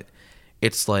merit,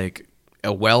 it's like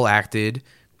a well-acted,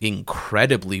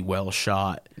 incredibly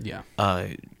well-shot,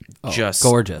 just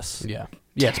gorgeous. Yeah,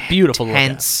 it's beautiful.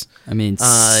 Tense. I mean,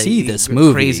 see this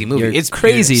movie. Crazy movie. It's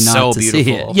crazy not so to beautiful.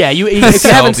 see it. Yeah, if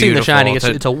you haven't seen The Shining, it's a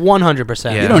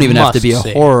 100%. You don't even have to be a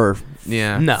horror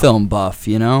no. film buff,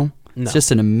 you know? No. It's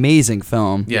just an amazing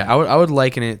film. Yeah, I would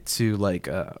liken it to like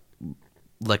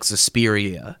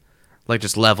Suspiria. Like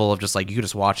just level of just like you could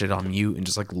just watch it on mute and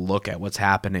just like look at what's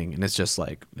happening and it's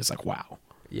like wow.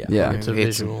 Yeah, it's a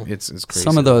visual. It's crazy.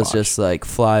 Some of those just like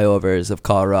flyovers of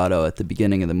Colorado at the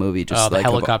beginning of the movie, just the like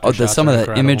helicopter shots some of the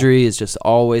incredible. imagery is just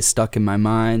always stuck in my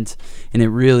mind, and it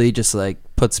really just like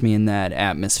puts me in that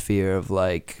atmosphere of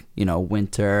like, you know,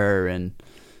 winter and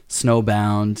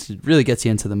snowbound. It really gets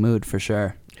you into the mood for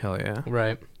sure. Hell yeah.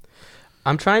 Right.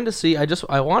 I'm trying to see.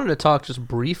 I wanted to talk just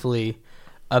briefly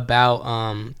about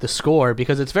the score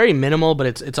because it's very minimal, but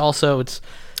it's It's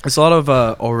a lot of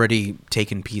already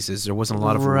taken pieces. There wasn't a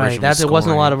lot of original There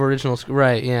wasn't a lot of original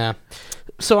right, yeah.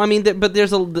 So, I mean, but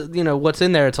there's what's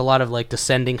in there, it's a lot of, like,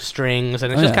 descending strings,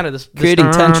 and it's just kind of this...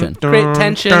 Creating tension. Create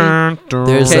tension.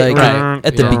 There's,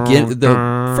 at the beginning, the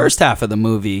first half of the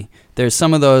movie, there's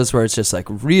some of those where it's just, like,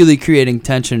 really creating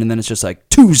tension, and then it's just, like,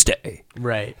 Tuesday.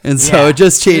 Right. And so it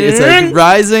just changes. It's, like,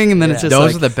 rising, and then it's just,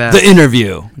 those like, are the best. The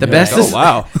interview. The best is... Oh,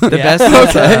 wow. The best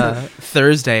is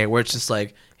Thursday, where it's just,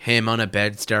 like... him on a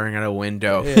bed staring out a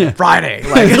window. Friday,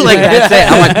 like that's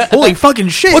it. I'm like, holy fucking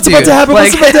shit! What's dude. about to happen?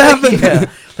 Like, What's about to happen?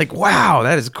 Yeah. Like, wow,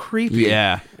 that is creepy.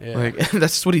 Yeah. Like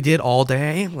that's just what he did all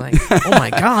day. Like, oh my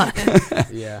god.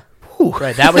 Yeah. Whew.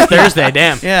 Right. That was Thursday.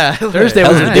 Damn. Yeah. Thursday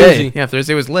was the a day. doozy. Yeah.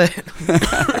 Thursday was lit.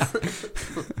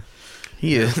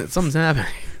 Something's happening.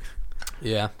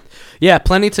 Yeah. Yeah.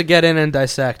 Plenty to get in and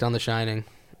dissect on The Shining.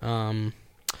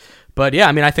 But yeah,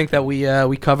 I mean, I think that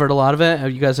we covered a lot of it.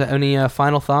 Have you guys have any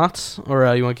final thoughts,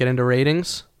 or you want to get into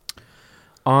ratings?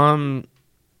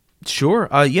 Sure.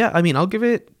 Yeah. I mean, I'll give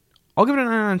it a 9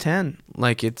 out of 10.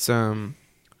 Like it's I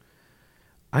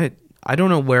don't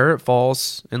know where it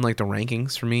falls in like the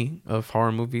rankings for me of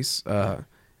horror movies.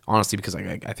 Honestly, because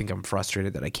I think I'm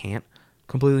frustrated that I can't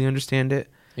completely understand it.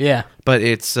 Yeah. But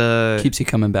it's keeps you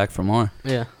coming back for more.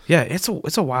 Yeah. Yeah. It's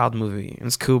a wild movie. And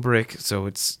it's Kubrick,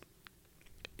 so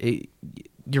you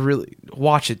really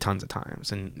watch it tons of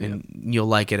times and you'll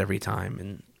like it every time.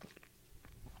 And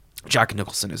Jack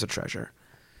Nicholson is a treasure.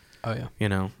 Oh yeah. You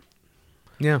know?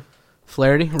 Yeah.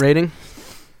 Flaherty, rating?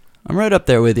 I'm right up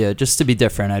there with you. Just to be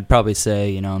different, I'd probably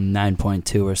say,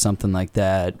 9.2 or something like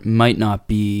that. Might not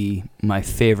be my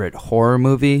favorite horror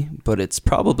movie, but it's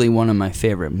probably one of my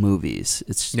favorite movies.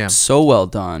 It's so well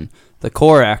done. The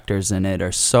core actors in it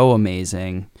are so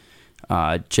amazing.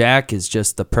 Jack is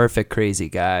just the perfect crazy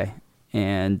guy,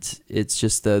 and it's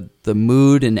just the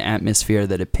mood and atmosphere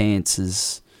that it paints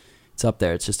it's up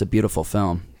there. It's just a beautiful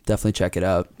film. Definitely check it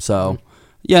out. So,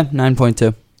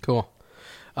 9.2. Cool.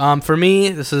 For me,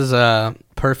 this is a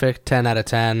perfect 10 out of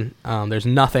 10. There's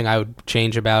nothing I would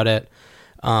change about it.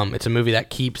 It's a movie that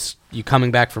keeps you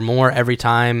coming back for more every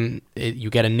time you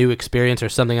get a new experience or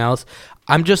something else.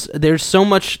 There's so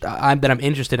much that I'm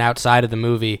interested outside of the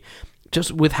movie.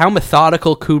 Just with how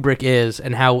methodical Kubrick is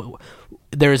and how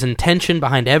there is intention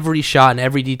behind every shot and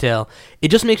every detail, it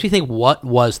just makes me think, what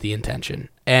was the intention?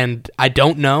 And I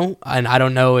don't know, and I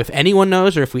don't know if anyone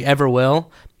knows or if we ever will,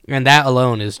 and that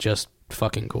alone is just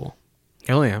fucking cool.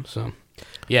 Hell yeah. So,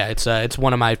 yeah, it's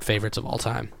one of my favorites of all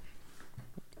time.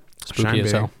 Spooky Shine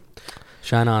as hell.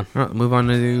 Shine on. All right, move on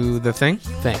to the thing.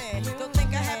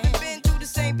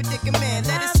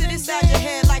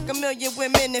 A million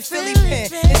women in Philly pen.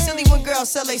 It's silly when girls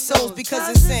sell their souls because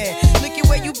it's sin. Look at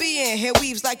where you be in. Hair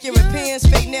weaves like Europeans.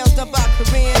 Fake nails done by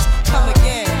Koreans. Come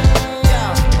again.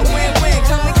 Yo, a win-win.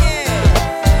 Come again.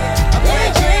 A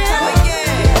win-win. Come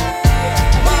again.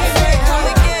 My friend, come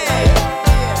again.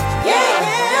 Yeah.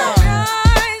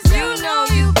 Guys, you know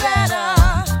you better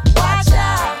watch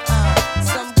out.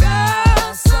 Some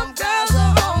girls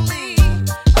are only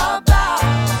about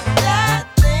that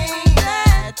thing,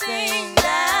 that thing.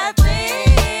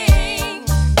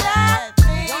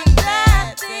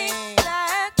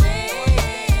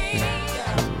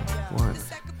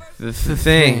 The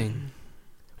thing.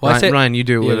 Well, Ryan, you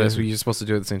do it with Yeah. us. You're supposed to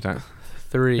do it at the same time.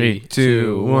 3,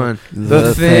 2, 1.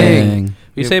 The thing.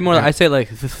 You say more. I say like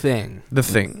the thing. The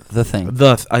thing. The thing.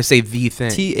 I say the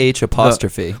thing. TH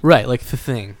apostrophe. Right, like the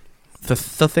thing. The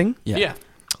thing? Yeah.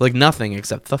 Like nothing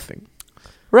except the thing.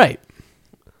 Right.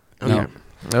 No.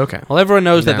 Okay. Well, everyone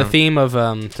knows that the No. theme of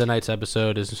tonight's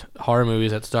episode is horror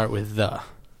movies that start with the.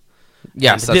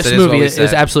 Yes, And this movie is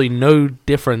absolutely no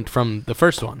different from the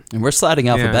first one. And we're sliding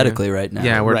alphabetically right now.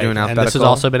 Yeah, we're Right, doing and alphabetical. this has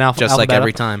also been just like alphabetical.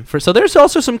 every time. So there's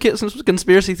also some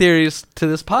conspiracy theories to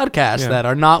this podcast Yeah. that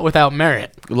are not without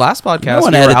merit. Last podcast, No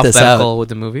one we were edit this alphabetical with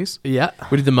the movies. Yeah.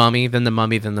 We did the mummy, then the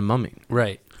mummy, then the mummy.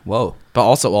 Right. Whoa. But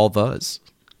also all those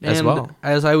as And well.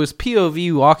 as I was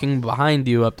POV walking behind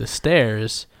you up the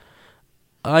stairs,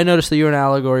 I noticed that you're an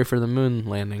allegory for the moon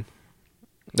landing.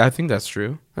 I think that's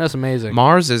true. That's amazing.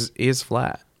 Mars is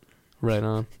flat. Right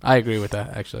on. I agree with that,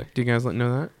 actually. Do you guys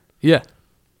know that? Yeah.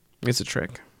 It's a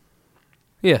trick.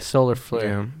 Yeah, solar flare.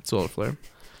 Yeah, solar flare.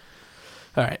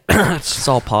 All right. It's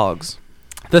all pogs.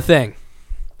 The Thing.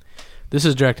 This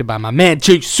is directed by my man,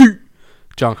 JC,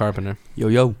 John Carpenter.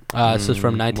 Yo. This is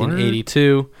from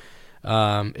 1982.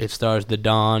 It stars The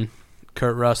Don,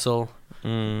 Kurt Russell,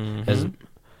 as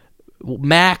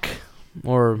Mac,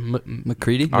 or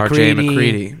McCready? R.J.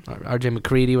 McCready. RJ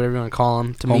McCready, whatever you want to call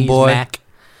him. To me, he's Homeboy. Mac.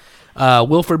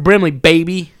 Wilford Brimley,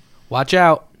 baby. Watch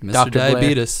out. Mr. Dr. Blair.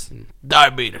 Diabetes.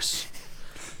 Diabetes.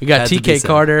 We got Had to be TK said.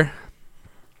 Carter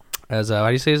as, how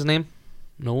do you say his name?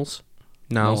 Knowles?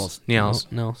 Niles. Knowles.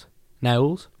 Knowles?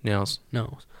 Niles.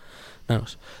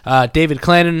 Knowles. David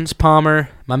Clennons, Palmer.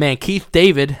 My man Keith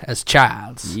David as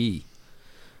Childs. Yee.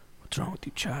 What's wrong with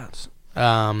you, Childs?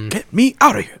 Get me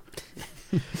out of here.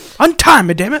 Untime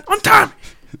me, damn it. Untime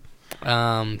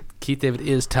me. Keith David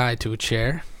is tied to a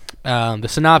chair. The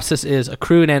synopsis is: a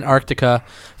crew in Antarctica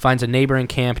finds a neighboring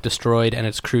camp destroyed and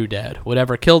its crew dead.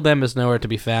 Whatever killed them is nowhere to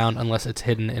be found unless it's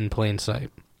hidden in plain sight.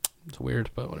 It's weird,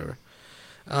 but whatever.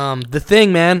 The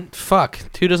Thing, man. Fuck.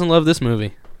 Who doesn't love this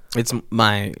movie?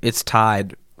 It's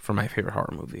tied for my favorite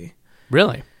horror movie.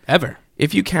 Really? Ever?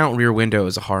 If you count Rear Window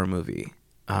as a horror movie,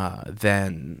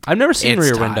 then I've never seen it's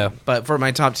Rear tied. Window. But for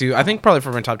my top two, I think probably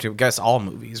for my top two, I guess all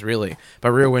movies really.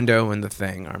 But Rear Window and The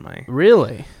Thing are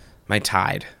Really? my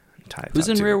tied. Who's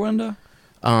top in two. Rear Window?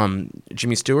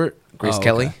 Jimmy Stewart, Grace Oh, okay.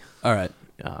 Kelly, All right.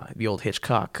 the old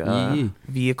Hitchcock Yee.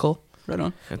 vehicle. Right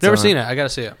on. It's, Never seen it. I gotta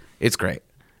see it. It's great.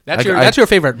 That's I- that's your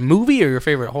favorite movie or your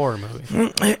favorite horror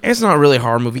movie? It's not really a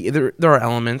horror movie. There are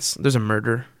elements. There's a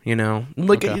murder,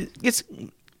 like Okay. it's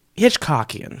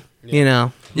Hitchcockian, you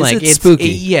know. Is Like it it's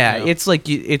spooky? It's like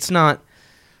it's not.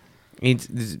 It's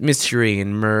mystery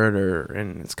and murder,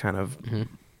 and it's kind of,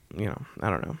 I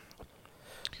don't know.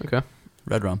 Okay.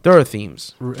 Red Rum. There are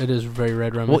themes. It is very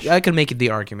red rum. Well, I could make it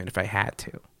the argument if I had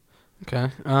to.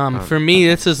 Okay. For me,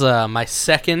 this is my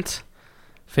second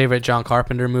favorite John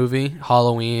Carpenter movie.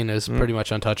 Halloween is pretty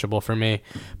much untouchable for me.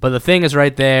 But The Thing is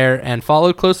right there and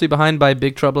followed closely behind by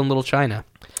Big Trouble in Little China.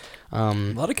 A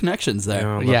lot of connections there.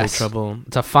 Lovely Yes. Trouble.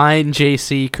 It's a fine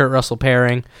JC Kurt Russell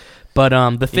pairing. But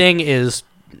The Thing is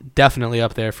definitely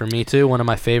up there for me too. One of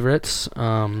my favorites.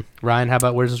 Ryan, how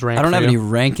about where's this rank? I don't for have you? any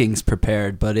rankings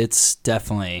prepared, but it's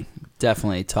definitely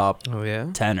top Oh yeah.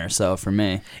 10 or so for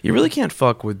me. You really can't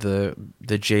fuck with the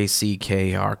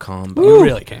JCKR combo. You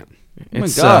really can't. Oh my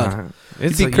It's, God.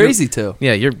 it's It'd be crazy too.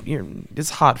 Yeah, you're. It's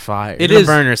hot fire. It You're gonna is-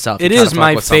 burn yourself. It You is gotta fuck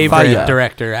my with something. favorite Fire.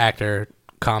 director actor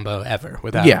combo ever.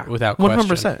 Without without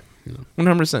 100%.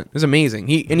 100%. It's amazing.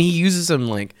 He uses them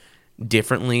like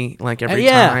differently, like every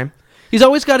Yeah. time. He's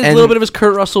always got his And- little bit of his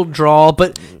Kurt Russell drawl,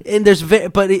 but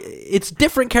it's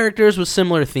different characters with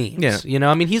similar themes. Yeah. You know,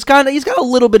 I mean, he's got a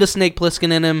little bit of Snake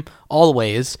Plissken in him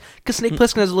always, because Snake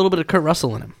Plissken has a little bit of Kurt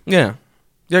Russell in him. Yeah,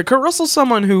 yeah. Kurt Russell's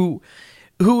someone who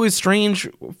is strange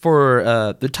for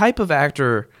the type of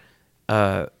actor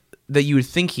that you would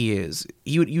think he is.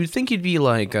 You would think he'd be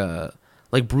like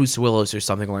Bruce Willis or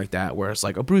something like that, where it's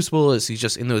like a Bruce Willis, he's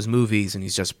just in those movies and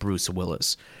he's just Bruce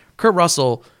Willis. Kurt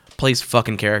Russell plays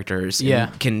fucking characters and Yeah.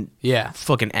 can Yeah.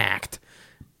 fucking act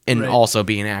and Right. also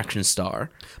be an action star.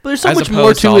 But there's so As much opposed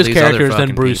more to to all his these other characters than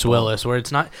fucking Bruce people. Willis, where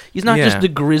he's not Yeah. just the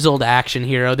grizzled action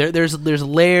hero. There's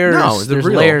layers. No, there's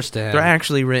real. layers to him. They're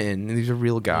actually written, and he's a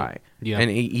real guy. Yeah.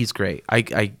 And he's great. I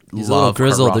He's a love little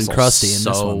grizzled Kurt and Russell crusty in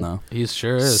this so, one, though. He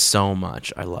sure is. so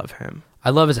much. I love him. I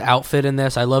love his outfit in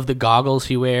this. I love the goggles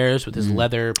he wears with his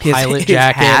leather His- pilot his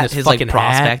jacket, hat, and his his, fucking like,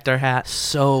 prospector hat.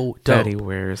 So That dope. he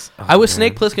wears. Oh, I was man.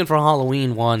 Snake Plissken for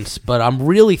Halloween once, but I'm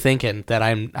really thinking that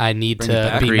I need Bring it to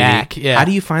back. be Greedy. Mac. Yeah. How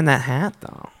do you find that hat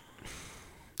though?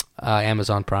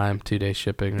 Amazon Prime 2-day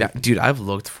shipping. Yeah, dude, I've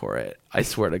looked for it. I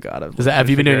swear to God, Have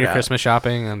you been doing your Christmas? Christmas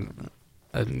shopping? And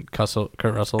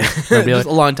Kurt Russell. Just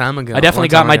a long time ago. I definitely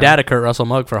got my dad a Kurt Russell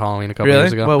mug for Halloween a couple Really?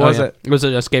 years ago. What was it? It was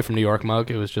an Escape from New York mug.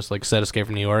 It was just like said Escape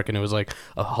from New York, and it was like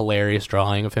a hilarious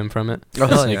drawing of him from it. Oh,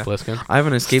 hell Snake yeah. Plissken. I have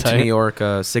an Escape to Tight. New York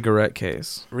cigarette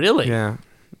case. Really? Yeah.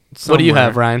 What do you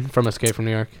have, Somewhere. Ryan, from Escape from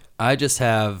New York? I just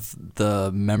have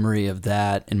the memory of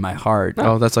that in my heart.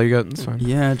 Oh, that's all you got? That's fine.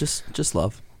 Yeah, just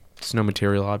love. Just no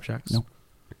material objects? No.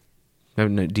 No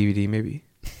DVD, maybe?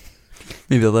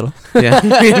 Maybe a little. Yeah,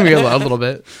 maybe a little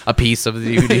bit. A piece of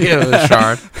the DVD, a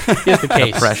shard. Here's the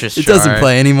case. A precious It shard. doesn't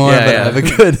play anymore, Yeah, but yeah. I have a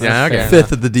good Yeah, okay.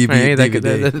 fifth of the DVD. Hey,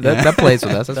 that plays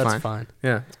with us. That's, That's fine. fine.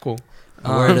 Yeah, it's cool.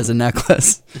 I wear it as a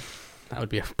necklace. That would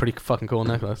be a pretty fucking cool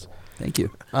necklace. Thank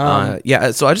you.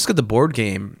 Yeah, so I just got the board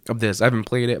game of this. I haven't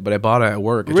played it, but I bought it at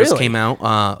work. It just Really? came out.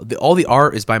 All the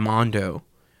art is by Mondo,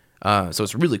 so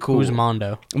it's really cool. Who's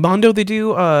Mondo? Mondo? They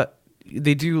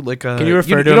do like a. Can you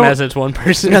refer to him as it's one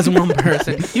person? as one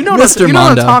person? You know, Mr. you know what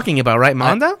I'm Mondo. talking about, right?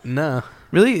 Mondo? No.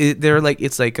 Really? They're like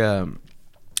it's like they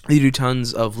do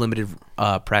tons of limited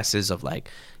presses of like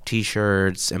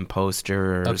T-shirts and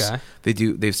posters. Okay.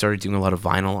 They've started doing a lot of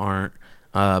vinyl art,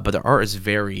 but the art is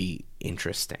very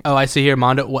interesting. Oh, I see here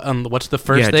Mondo. What's the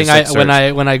first Yeah, thing just,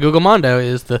 like, when I Google Mondo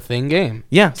is the Thing game.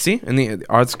 Yeah, see, and the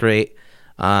art's great.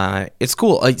 It's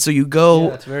cool. So you go.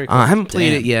 Yeah, it's very cool. I haven't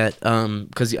played Damn. it yet,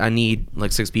 because I need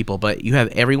like 6 people. But you have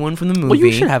everyone from the movie. Well,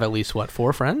 you should have at least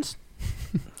 4 friends.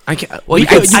 I can. We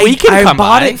can come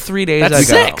bought by. it 3 days That's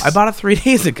ago. 6. I bought it 3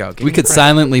 days ago. Give We me could credit.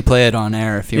 silently play it on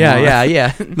air if you want.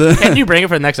 Yeah. Can you bring it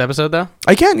for the next episode though?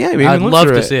 I can. Yeah, we I'd can look love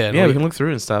through to see it. Yeah, we We- can look through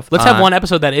it and stuff. Let's have one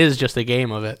episode that is just a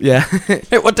game of it. Yeah.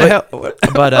 Hey, what the hell?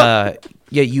 But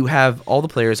yeah, you have all the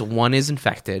players. One is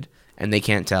infected, and they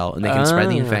can't tell, and they can spread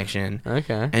the Ah. infection.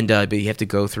 Okay. And but you have to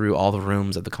go through all the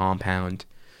rooms of the compound,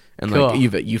 and Cool.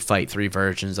 like you fight 3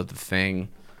 versions of the thing.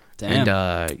 Damn.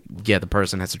 And yeah, the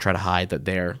person has to try to hide that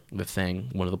they're the thing.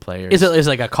 One of the players. Is it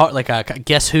like a card, like a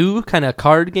Guess Who kind of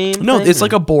card game? No, thing, it's or-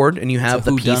 like a board, and you have a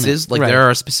the whodunit. pieces. Like Right. there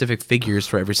are specific figures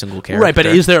for every single character. right. But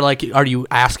is there like, are you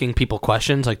asking people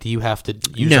questions? Like, do you have to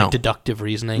use No. like, deductive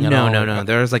reasoning? at No, all? no.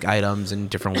 There's like items in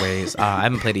different ways. I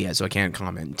haven't played it yet, so I can't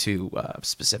comment too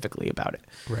specifically about it.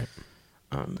 Right.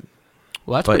 Well,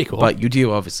 that's But pretty cool. but you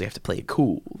do obviously have to play it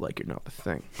cool, like you're not the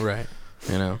thing. right.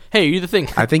 You know. Hey, are you the Thing?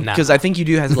 I think Nah. because I think you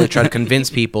do have to like try to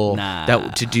convince people Nah.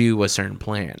 that to do a certain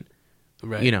plan,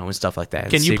 Right. you know, and stuff like that.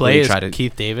 Can And you secretly play as try to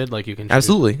Keith David? Like you can. choose-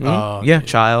 absolutely? Mhm. Oh, yeah, okay.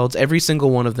 Childs. Every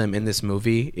single one of them in this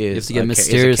movie You have is to get is a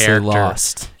mysteriously character.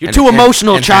 lost. You're And- too and-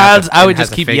 emotional, and has Childs. a- I would and has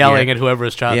just a keep figure. yelling at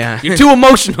whoever's Childs. Yeah. You're too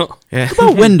emotional. Yeah. What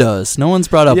about Windows? No one's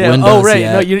brought up Yeah. Windows Oh, right.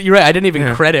 yet. No, you're right. I didn't even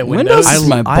Yeah. credit Windows Windows. is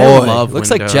my I boy. love Looks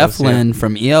like Windows, Jeff yeah. Lynne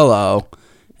from ELO.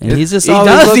 And he's just He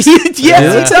always does. looks, Yes, he he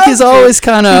looks like does. he's always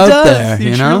kind of He out does. there, He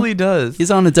you know? truly does.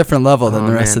 He's on a different level than Oh,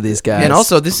 the rest man. of these guys. And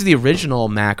also, this is the original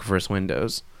Mac versus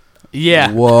Windows. Yeah.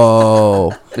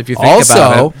 Whoa. If you think Also,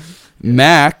 about it.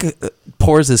 Mac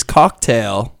pours his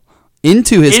cocktail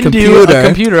into his Into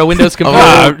computer. a Windows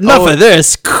computer. Enough of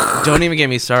this. Don't even get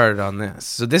me started on this.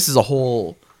 So this is a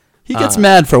whole. He gets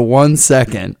mad for 1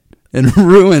 second and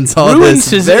ruins all Ruins this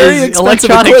his- very his expensive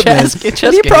electronic equipment chess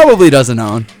that he game. probably doesn't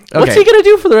own. What's Okay. he gonna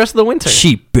do for the rest of the winter?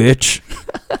 Cheap bitch.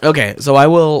 Okay, so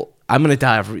I'm gonna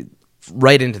dive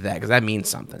right into that because that means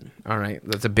something. All right,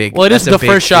 that's a big. Well, it is that's a the big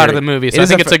first shot of theory. the movie, It so I is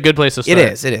think the it's a good place to start. It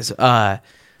is. It is.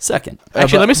 Second.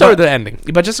 Actually, but- let me start but- with the ending.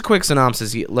 But just a quick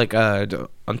synopsis, like on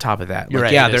top of that, You're like,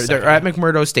 right, yeah, it is they're second. at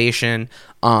McMurdo Station.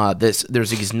 There's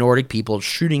these Nordic people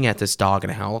shooting at this dog in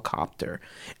a helicopter,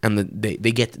 and they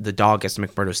get the dog gets to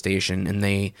McMurdo Station, and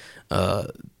the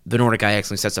Nordic guy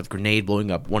accidentally sets up a grenade,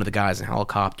 blowing up one of the guys in a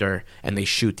helicopter, and they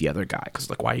shoot the other guy because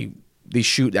like they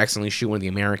accidentally shoot one of the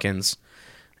Americans,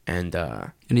 and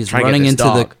And he's try to get running this into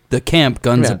dog. the camp,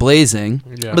 guns Yeah. a-blazing.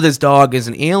 Yeah. But this dog is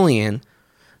an alien,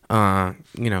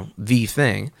 the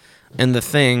thing, and the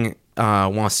thing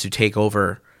wants to take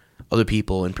over other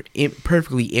people and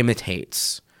perfectly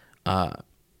imitates a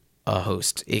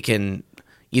host. It can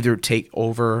either take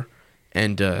over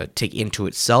and take into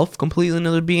itself completely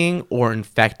another being, or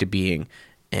infect a being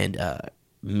and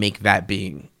make that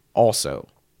being also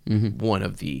one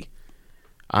of the.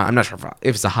 I'm not sure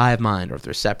if it's a hive mind or if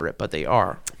they're separate, but they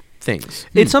are things.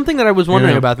 It's something that I was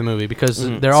wondering Yeah. about the movie because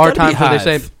there It's are gotta be times where they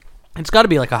say hive. it's got to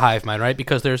be like a hive mind, right?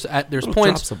 Because there's points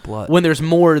drops of blood. when there's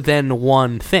more than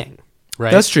one thing,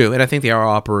 right? That's true, and I think they are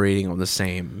operating on the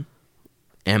same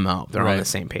MO. They're on Right. the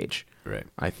same page. right.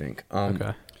 I think.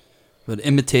 Okay. But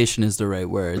imitation is the right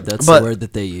word. That's But- the word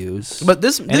that they use. But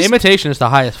this, And imitation is the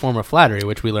highest form of flattery,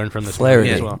 which we learned from this movie Flaherty.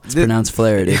 as well. It's pronounced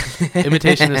Flaherty.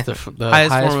 Imitation is the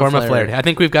highest form of flattery. I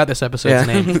think we've got this episode's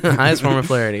name. highest form of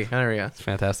flarity. There we go. It's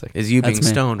fantastic. Is you being That's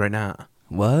me. stoned right now?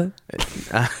 What?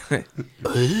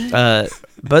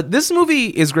 But this movie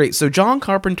is great. So John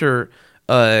Carpenter,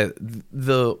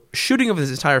 the shooting of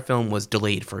his entire film was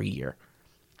delayed for a year.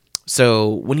 So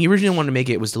when he originally wanted to make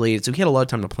it, it was delayed. So he had a lot of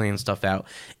time to plan stuff out.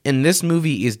 And this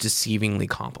movie is deceivingly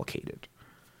complicated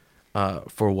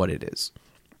for what it is.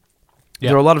 Yeah.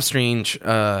 There are a lot of strange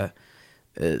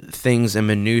things and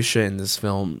minutia in this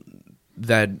film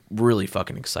that really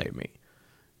fucking excite me.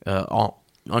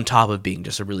 On top of being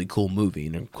just a really cool movie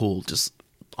and a cool just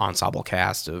ensemble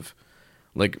cast of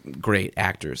like great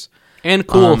actors. And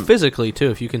cool physically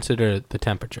too, if you consider the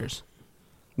temperatures.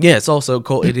 Yeah, it's also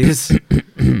cold. It is.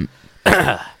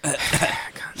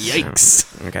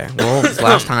 Yikes. Okay. Well, it's the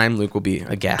last time Luke will be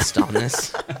a guest on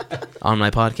this, on my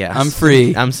podcast. I'm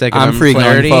free. I'm sick of I'm free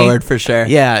going forward for sure.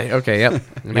 Yeah. Okay. Yep.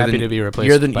 I'm happy to be replaced.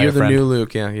 You're the friend. new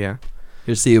Luke. Yeah. Yeah.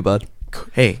 Here, see you, bud.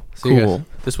 Hey. See you cool. guys.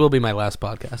 This will be my last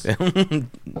podcast.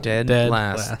 Dead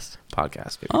last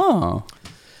podcast. Baby. Oh.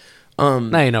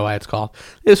 Now you know why it's called.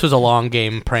 This was a long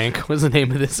game prank. Was the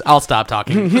name of this? I'll stop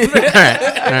talking. All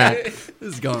right.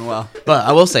 This is going well. But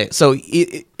I will say, so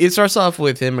it starts off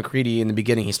with him, McCready, in the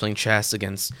beginning. He's playing chess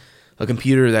against a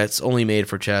computer that's only made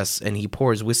for chess, and he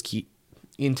pours whiskey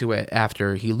into it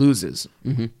after he loses,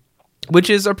 which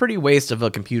is a pretty waste of a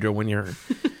computer when you're.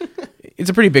 It's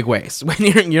a pretty big waste when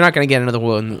you're not going to get another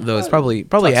one of those probably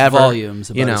ever. Volumes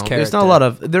about his there's not a lot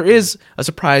of. There is a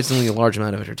surprisingly large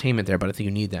amount of entertainment there, but I think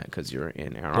you need that because you're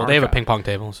in Antarctica. Well, they have a ping pong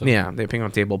table. So. Yeah, they have a ping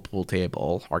pong table, pool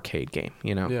table, arcade game.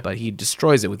 But he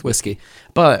destroys it with whiskey.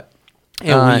 But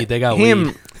weed. They got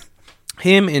weed.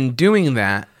 Him in doing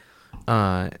that,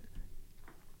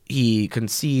 he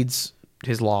concedes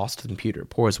his loss to the computer,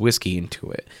 pours whiskey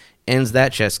into it, ends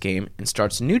that chess game, and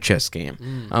starts a new chess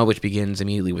game, which begins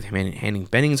immediately with him handing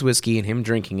Bennings whiskey and him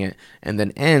drinking it, and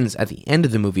then ends at the end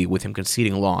of the movie with him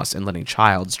conceding a loss and letting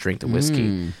Childs drink the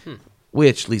whiskey,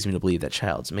 which leads me to believe that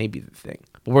Childs may be the thing.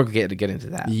 But we're going to get into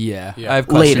that. Yeah. I have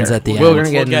questions later. At the We're end. going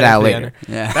to get into that later.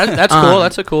 Yeah. That's cool.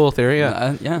 That's a cool theory,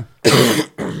 yeah. Yeah.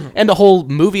 And the whole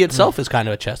movie itself is kind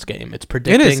of a chess game. It's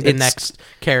predicting the next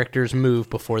character's move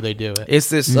before they do it. It's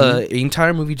this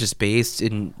entire movie just based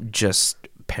in just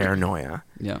paranoia.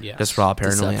 Yeah. Just raw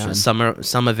paranoia. Deception.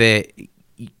 Some of it,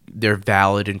 they're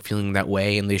valid in feeling that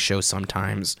way, and they show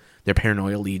sometimes their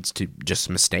paranoia leads to just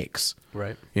mistakes.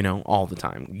 Right. All the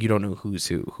time. You don't know who's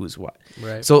who, who's what.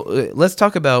 Right. So let's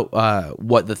talk about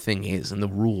what the thing is and the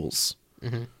rules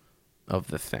of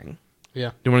the thing. Yeah.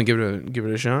 Do you want to give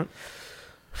it a shot?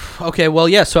 Okay. Well,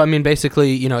 yeah. So I mean,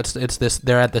 basically, it's this.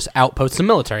 They're at this outpost, the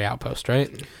military outpost, right?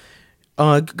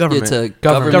 Government. It's a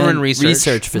government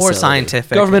research facility. more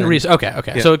scientific. Government research. Okay.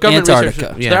 Yeah. So government Antarctica.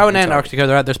 research. So they're out in Antarctica.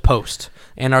 They're at this post,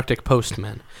 Antarctic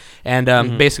postmen, and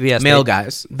basically, yes, male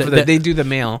guys. They do the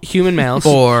male human males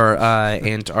for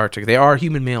Antarctica. They are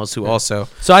human males who also.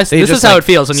 So this is how it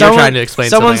feels when you're trying to explain.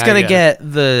 Someone's gonna get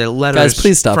the letters. Guys,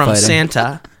 please stop from fighting.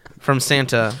 Santa. From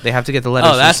Santa, they have to get the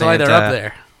letters. Oh, that's from why Santa they're up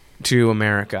there. To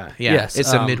America. Yeah. Yes,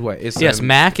 it's a midway.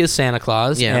 Mac is Santa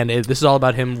Claus, Yeah. and this is all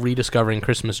about him rediscovering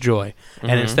Christmas joy.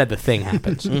 And instead, the thing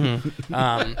happens.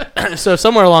 So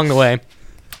somewhere along the way,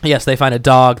 yes, they find a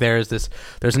dog. There's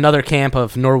another camp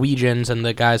of Norwegians, and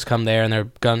the guys come there, and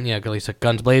they're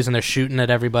guns blazing. They're shooting at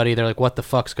everybody. They're like, "What the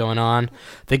fuck's going on?"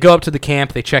 They go up to the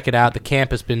camp. They check it out. The camp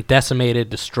has been decimated,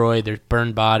 destroyed. There's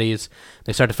burned bodies.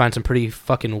 They start to find some pretty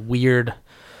fucking weird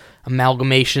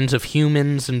amalgamations of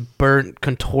humans and burnt,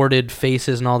 contorted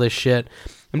faces and all this shit.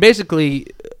 And basically,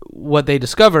 what they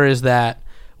discover is that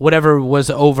whatever was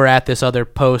over at this other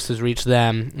post has reached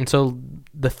them. And so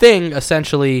the thing,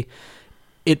 essentially,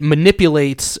 it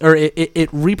manipulates, or it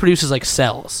reproduces like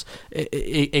cells.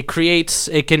 It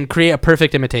can create a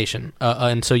perfect imitation.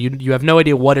 And so you have no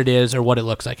idea what it is or what it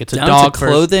looks like. It's down a dog to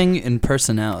clothing and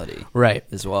personality. Right.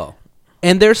 As well.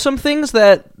 And there's some things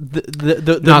that...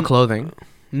 Not clothing.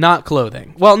 Not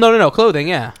clothing. Well, no, clothing,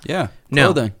 yeah. Yeah,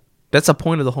 clothing. No, that's the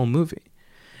point of the whole movie,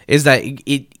 is that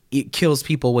it kills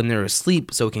people when they're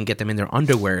asleep, so it can get them in their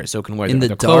underwear, so it can wear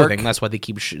their clothing. That's why they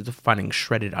keep finding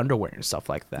shredded underwear and stuff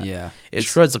like that. Yeah. It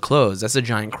shreds the clothes. That's a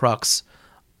giant crux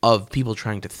of people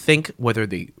trying to think whether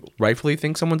they rightfully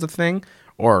think someone's a thing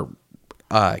or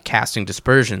casting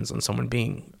dispersions on someone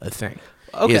being a thing.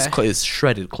 Okay. Is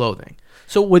shredded clothing.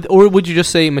 So would you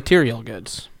just say material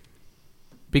goods?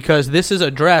 Because this is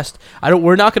addressed.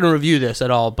 We're not going to review this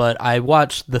at all, but I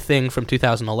watched The Thing from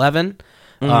 2011,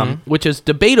 which is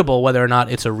debatable whether or not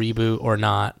it's a reboot or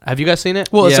not. Have you guys seen it?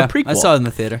 Well, it's a prequel. I saw it in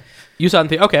the theater. You saw it in the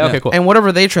theater? Okay, cool. And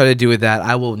whatever they try to do with that,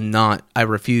 I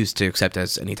refuse to accept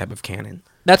as any type of canon.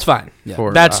 That's fine. Yeah.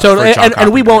 That's totally, for John and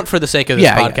we Carpenter. won't for the sake of this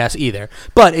Yeah, yeah. podcast either.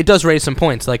 But it does raise some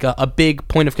points, like a big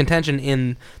point of contention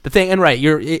in the thing. And right,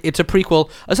 it's a prequel.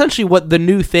 Essentially, what the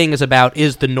new thing is about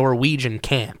is the Norwegian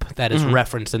camp that is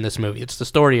referenced in this movie. It's the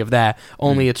story of that.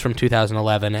 Only it's from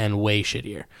 2011 and way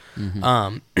shittier.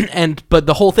 But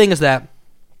the whole thing is that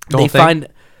they find.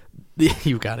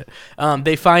 You got it.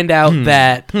 They find out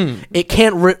that it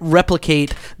can't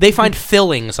replicate. They find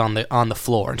fillings on the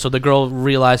floor, and so the girl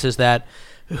realizes that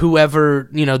whoever,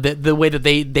 the way that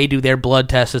they do their blood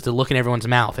test is to look in everyone's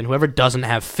mouth, and whoever doesn't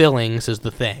have fillings is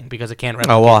the thing because it can't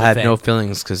replicate. Oh well, I the have thing. no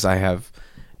feelings because I have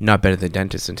not been to the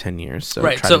dentist in 10 years. So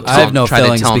Right, try so to I have no try to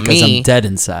feelings tell because me- I'm dead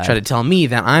inside. Try to tell me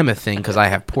that I'm a thing because I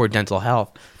have poor dental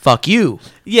health. Fuck you.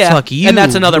 Yeah, Fuck you. and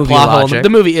that's another movie plot hole. logic. The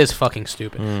movie is fucking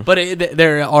stupid, but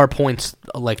there are points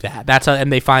like that.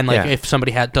 And they find Yeah. if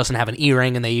somebody doesn't have an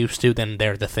earring and they used to, then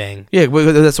they're the thing. Yeah,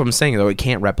 well, that's what I'm saying though. It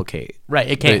can't replicate. Right?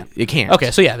 It can't. It can't. Okay,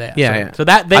 so yeah. Yeah. So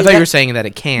that I thought you were saying that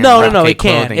it can. No, it replicate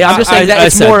can't. clothing. Yeah, I'm just saying that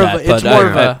it's said more that, of it's but more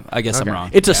of a. I guess I'm Okay. wrong.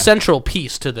 It's a central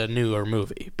piece to the newer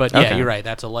movie, but yeah, Okay. you're right.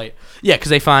 That's a light. Yeah, because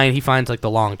he finds like the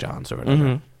long johns or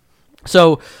whatever.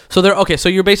 So they're okay. So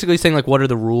you're basically saying like, what are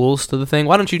the rules to the thing?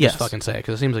 Why don't you just Yes. fucking say it?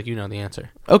 Because it seems like you know the answer.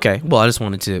 Okay. Well, I just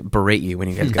wanted to berate you when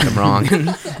you guys got them wrong.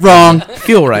 Wrong.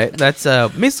 Feel right. That's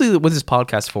basically what this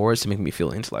podcast for is to make me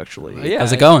feel intellectually. Yeah.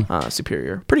 How's it going?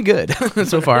 Superior. Pretty good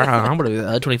so far. I'm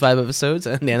gonna 25 episodes,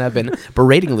 and then I've been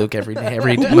berating Luke every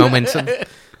moment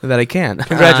that I can.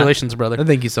 Congratulations, brother.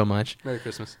 Thank you so much. Merry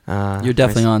Christmas. You're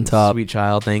definitely on top. Sweet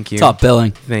child. Thank you. Top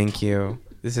billing. Thank you.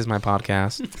 This is my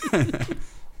podcast.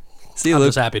 See you, I'm Luke.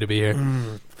 just happy to be here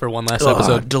for one last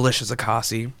episode. Delicious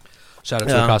Akasi. Shout out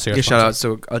to Ocasio. Yeah, shout out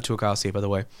to Akasi, by the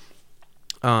way.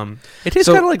 It tastes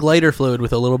so- kind of like lighter fluid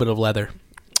with a little bit of leather.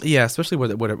 Yeah, especially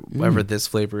whatever this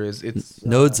flavor is. It's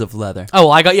Nodes of leather. Oh,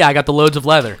 well, I got the loads of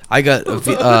leather. I got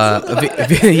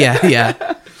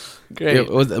yeah. Great. It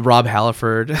was a Rob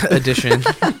Halford edition.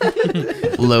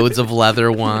 Loads of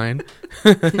leather wine.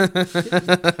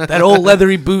 That old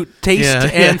leathery boot taste Yeah.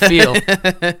 and feel.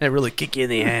 It really kick you in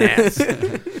the ass.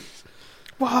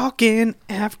 Walking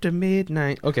after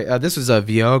midnight. Okay, this is a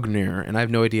Viognier, and I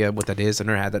have no idea what that is. I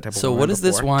never had that type of So wine what does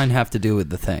this before. wine have to do with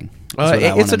the thing? That's what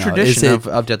I It's a wanna know. tradition Is it-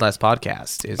 of Dead Last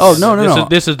Podcast. It's- Oh, no.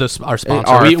 This is our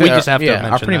sponsor. We just have to yeah,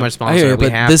 mention our pretty them. much I sponsor. hear you, we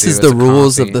but have this to is as the a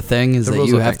rules coffee. of the thing is The that rules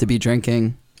you of the have thing. to be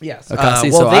drinking. Yes.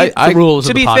 Akasi, Well, so they, I- The rules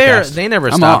to of the be fair, podcast. they never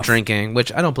I'm stopped off. drinking,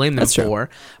 which I don't blame them That's true. for.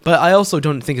 But I also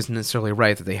don't think it's necessarily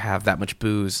right that they have that much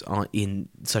booze in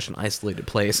such an isolated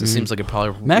place. It seems like it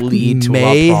probably Mac lead to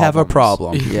may a lot of have a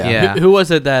problems. problem. Yeah. Yeah. Who was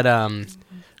it that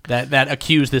that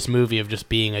accused this movie of just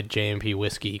being a J&P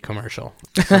whiskey commercial?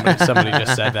 Somebody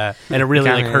just said that, and it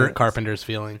really Kinda hurt is. Carpenter's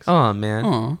feelings. Oh man.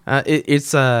 Aw.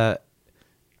 It's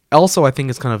also I think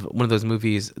it's kind of one of those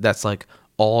movies that's like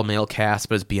all male cast,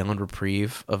 but it's beyond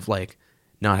reprieve of like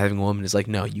not having a woman. Is like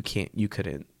no, you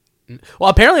couldn't. Well,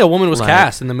 apparently a woman was Like-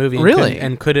 cast in the movie, and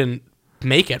Really? couldn't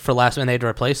make it for last minute. They had to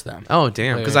replace them. Oh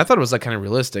damn, because Wait. I thought it was like kind of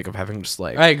realistic of having just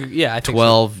like I think so.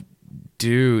 12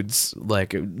 dudes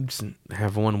like just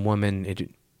have one woman.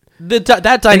 That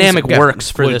dynamic Things- yeah,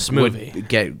 works for would- this movie. would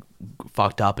get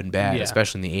fucked up and bad, Yeah.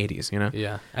 especially in the 80s. You know,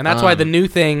 Yeah, and that's why the new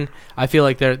thing. I feel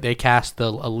like they cast a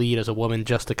lead as a woman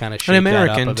just to kind of shake an that up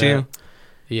American a bit. too.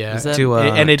 Yeah, Is that-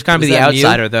 and it's kind of was the that Mew?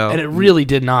 outsider though. and it really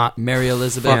did not Mary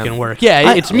Elizabeth. fucking work. Yeah,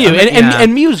 I- it's Mew, I mean, and yeah.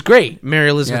 Mew's great. Mary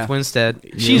Elizabeth Yeah. Winstead.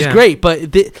 She's Yeah. great,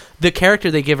 but the character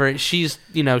they give her, she's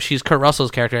Kurt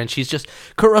Russell's character, and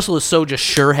Kurt Russell is so just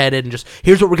sure-headed and just,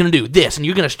 here's what we're gonna do, this, and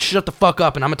you're gonna shut the fuck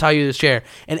up, and I'm gonna tie you to this chair,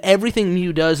 and everything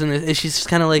Mew does, and she's just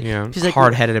kind of like, Yeah, she's like,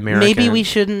 hard-headed American. Maybe we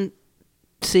shouldn't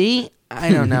see. I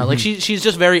don't know. Like she's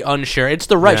just very unsure. It's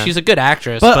the right. Yeah. She's a good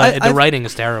actress, But but I- the writing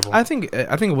is terrible. I think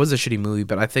it was a shitty movie,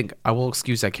 but I think I will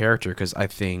excuse that character because I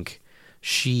think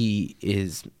she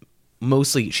is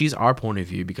mostly she's our point of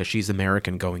view because she's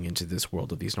American going into this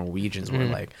world of these Norwegians where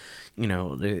like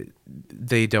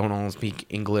they don't all speak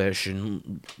English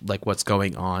and like what's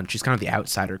going on. She's kind of the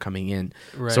outsider coming in,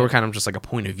 Right. so we're kind of just like a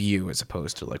point of view as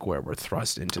opposed to like where we're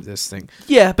thrust into this thing.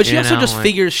 Yeah, but she You also know, just like-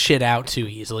 figures shit out too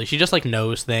easily. She just like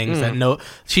knows things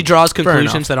she draws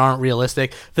conclusions enough. that aren't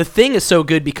realistic. The thing is so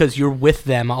good because you're with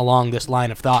them along this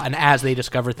line of thought, and as they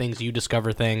discover things, you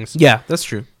discover things. Yeah, that's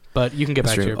true. But you can get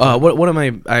That's back to true. your point. What am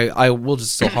I will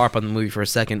just still harp on the movie for a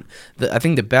second. I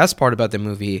think the best part about the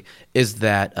movie is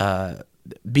that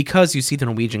because you see the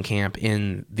Norwegian camp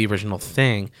in the original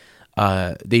thing,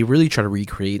 they really try to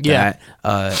recreate Yeah.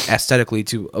 that aesthetically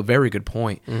to a very good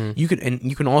point. You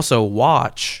can also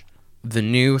watch the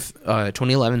new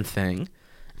 2011 thing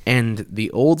and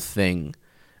the old thing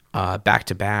back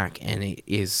to back, and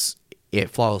it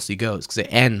flawlessly goes because it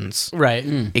ends Right.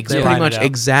 pretty much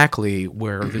exactly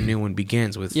where the new one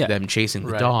begins with them chasing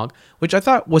the dog, which I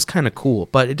thought was kind of cool,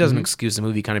 but it doesn't excuse the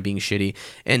movie kind of being shitty,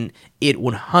 and it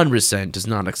 100% does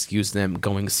not excuse them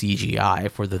going CGI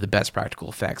for the best practical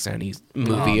effects in any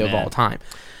movie of all time.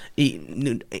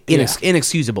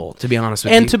 Inexcusable, to be honest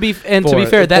with you. To be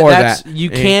fair, that's you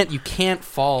can't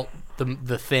fault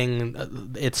the thing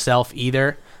itself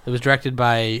either. It was directed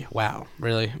by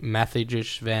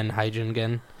Matthijs van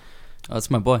Huygens. Oh,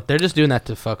 that's my boy. They're just doing that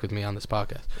to fuck with me on this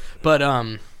podcast. But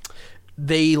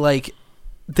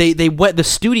the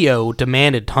studio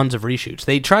demanded tons of reshoots.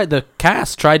 The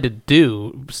cast tried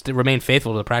to remain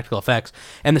faithful to the practical effects,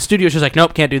 and the studio's just like,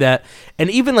 nope, can't do that.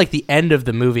 And even like the end of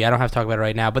the movie, I don't have to talk about it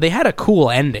right now, but they had a cool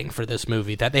ending for this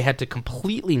movie that they had to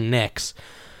completely nix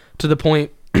to the point.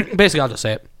 Basically, I'll just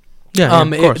say it. Yeah,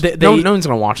 of course. No one's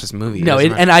gonna watch this movie. No,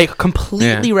 and I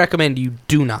completely recommend you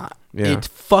do not. Yeah. It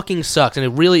fucking sucks, and it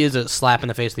really is a slap in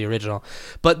the face of the original.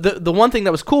 But the one thing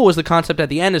that was cool was the concept at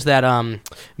the end is that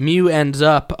Mew ends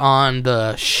up on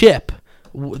the ship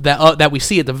that we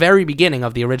see at the very beginning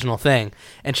of the original thing,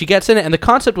 and she gets in it, and the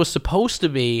concept was supposed to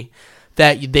be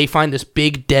that they find this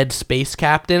big dead space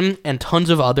captain and tons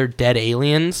of other dead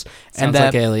aliens. Sounds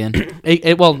like Alien.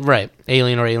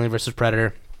 Alien or Alien versus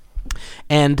Predator.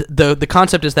 And the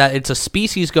concept is that it's a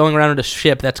species going around in a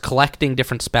ship that's collecting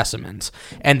different specimens,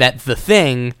 and that the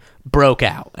thing broke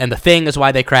out, and the thing is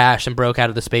why they crashed and broke out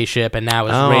of the spaceship, and now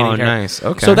is raiding her. Nice.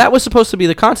 Okay. So that was supposed to be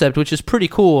the concept, which is pretty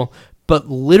cool. But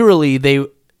literally, they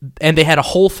had a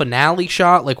whole finale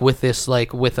shot, like with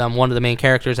one of the main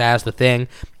characters as the thing,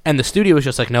 and the studio was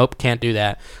just like, nope, can't do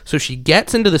that. So she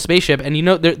gets into the spaceship, and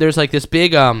there's like this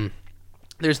big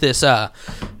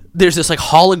there's this like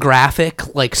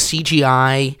holographic like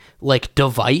CGI like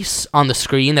device on the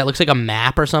screen that looks like a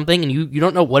map or something, and you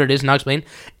don't know what it is, and I'll explain.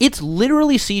 It's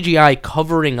literally CGI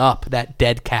covering up that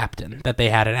dead captain that they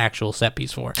had an actual set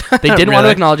piece for. They didn't want to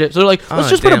acknowledge it, so they're like, let's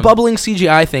just put a bubbling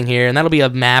CGI thing here, and that'll be a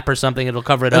map or something. It'll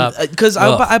cover it up. Because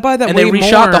I buy that. And way they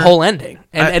reshot more. The whole ending,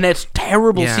 and it's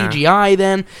terrible CGI.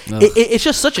 Then it's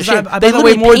just such a shame. I buy that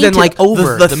way more than like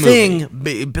over the thing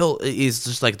built is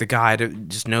just like the guy that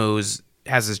just knows.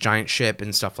 Has this giant ship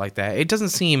and stuff like that. It doesn't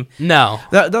seem... No.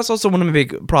 That's also one of my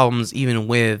big problems, even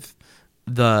with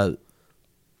the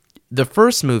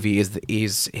first movie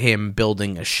is him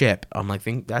building a ship. I'm like,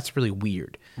 that's really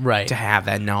weird. Right. To have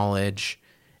that knowledge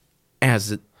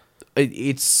as...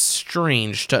 It's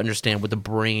strange to understand what the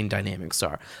brain dynamics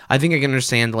are. I think I can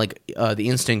understand like the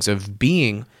instincts of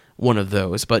being one of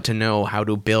those, but to know how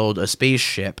to build a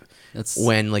spaceship...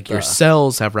 when like your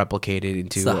cells have replicated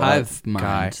into the hive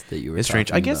mind that you were strange.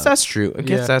 Talking I guess about. that's true. I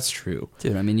guess that's true.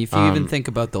 Dude, I mean, if you even think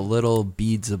about the little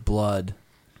beads of blood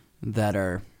that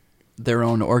are their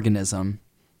own organism,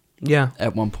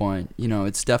 at one point,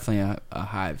 it's definitely a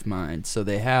hive mind. So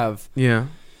they have,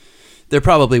 they're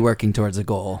probably working towards a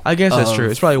goal. I guess that's true.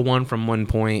 It's probably one from one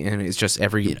point, and it's just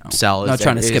every cell. Not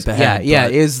trying to skip ahead.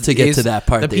 To get to that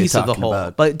part, the piece of the whole.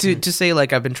 About. But to say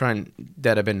like I've been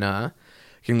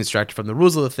getting distracted from the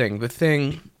rules of the thing. The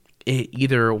thing it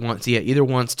either wants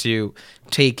to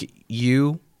take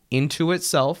you into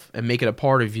itself and make it a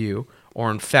part of you, or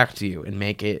infect you and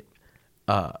make it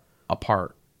a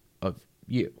part of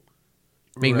you.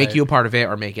 Make you a part of it,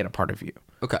 or make it a part of you.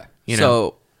 Okay.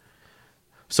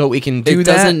 So it can do that. It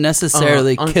doesn't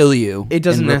necessarily kill you. It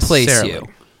doesn't replace you.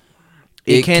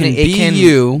 It can be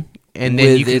you. And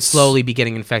then you can slowly be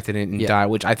getting infected and die,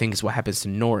 which I think is what happens to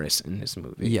Norris in this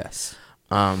movie. Yes.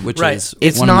 Which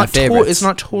is one of my favorites. It's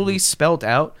not totally spelled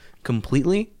out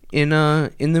completely in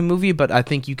the movie, but I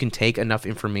think you can take enough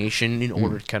information in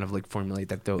order to kind of like formulate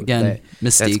that. Mystique.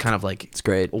 That's kind of like it's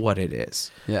great what it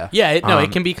is. Yeah.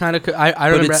 It can be kind of. I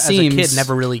remember as a kid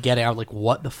never really getting out like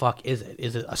what the fuck is it?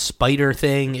 Is it a spider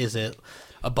thing? Is it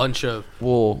a bunch of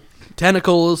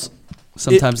tentacles?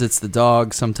 Sometimes it's the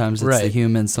dog. Sometimes it's the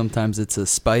human. Sometimes it's a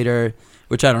spider.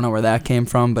 Which I don't know where that came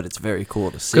from, but it's very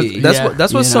cool to see.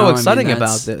 That's what's so exciting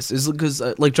about this is because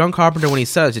like John Carpenter, when he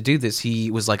set to do this, he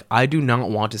was like, I do not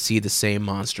want to see the same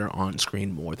monster on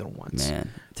screen more than once.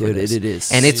 Man, dude, it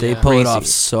is, and they pull it off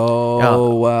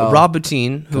so well. Rob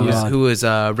Bottin, who is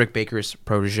Rick Baker's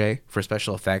protege for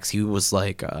special effects, he was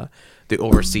like the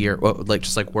overseer,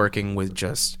 just like working with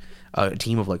just. A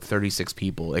team of like 36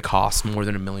 people. It costs more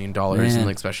than $1 million in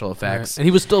like special effects. And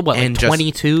he was still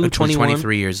 22, 21?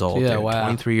 23 years old. Yeah, wow.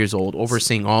 23 years old,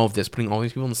 overseeing all of this, putting all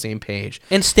these people on the same page.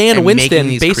 And Stan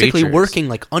Winston basically working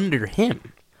like under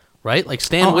him. right? Like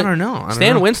Stan. I don't know.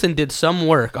 Stan Winston did some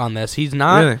work on this. He's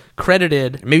not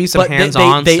credited. Maybe some but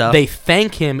hands-on stuff. They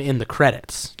thank him in the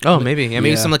credits. Oh, maybe. Yeah,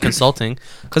 maybe some like consulting.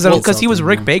 Because he was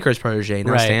Rick Baker's protege,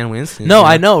 not Stan Winston. No,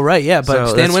 I know, right? Yeah, but So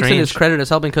Stan that's Winston is strange. credited as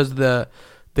helping because the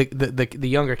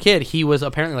younger kid, he was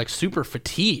apparently like super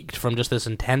fatigued from just this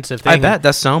intensive thing. I bet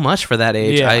that's so much for that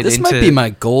age. Yeah. This might be my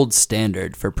gold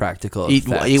standard for practical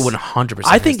effects. It 100%.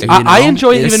 I think is, dude. I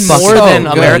enjoy it It's even more so than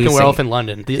good. American Insane. Werewolf in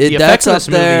London. The effects That's of up this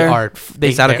movie there. are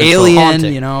It's out of control. Alien,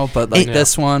 haunting. you know, but like Yeah.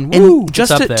 this one, And woo.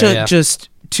 just It's to, up there, yeah. just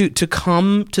to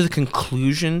come to the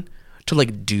conclusion to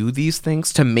like do these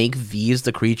things, to make these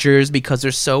the creatures, because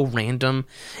they're so random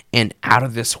and out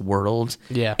of this world,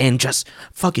 and just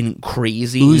fucking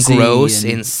crazy, Oozy gross,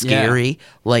 and and scary.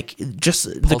 Like just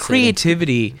the Pulsating.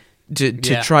 creativity to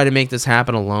try to make this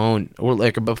happen alone, or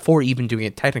like before even doing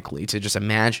it technically, to just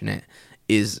imagine it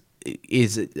is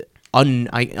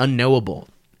unknowable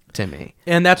to me.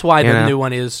 And that's why the You know? new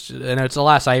one is, and it's the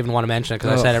last I even want to mention it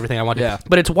because I said everything I wanted. Yeah.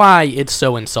 But it's why it's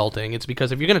so insulting. It's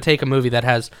because if you're going to take a movie that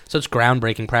has such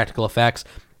groundbreaking practical effects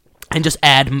and just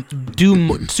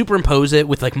superimpose it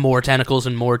with like more tentacles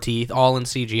and more teeth, all in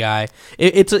CGI,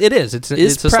 it's a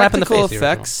slap in the face. Practical the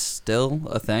effects still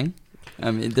a thing? I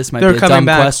mean, this might They're be a coming dumb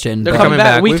back. question. They're but coming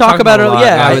back. We We've talk talked about it. about it a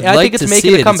lot. Yeah, I would I like think it's to making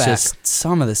see a it. comeback. It's just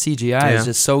some of the CGI is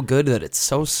just so good that it's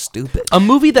so stupid. A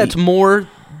movie that's more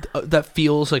that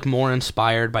feels like more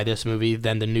inspired by this movie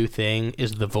than The New Thing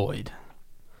is The Void.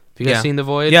 Have you guys seen The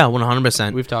Void? Yeah,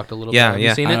 100%. We've talked a little Yeah, bit. Have yeah.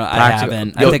 you seen it? I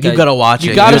haven't. I Yo, think you gotta watch it.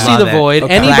 You gotta You'll see love The it. Void.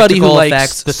 Okay. Anybody who Practical likes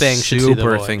effects, The Thing should see The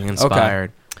super Void. thing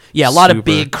inspired. Yeah, a lot of Super.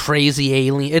 big, crazy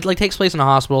alien. It like takes place in a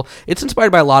hospital. It's inspired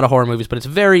by a lot of horror movies, but it's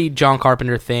very John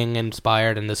Carpenter Thing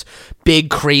inspired, and this big,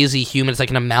 crazy human. It's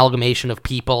like an amalgamation of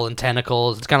people and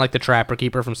tentacles. It's kind of like the Trapper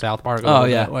Keeper from South Park. a Oh little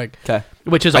yeah, bit, like okay.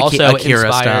 which is Aki- also Akira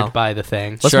inspired style. by The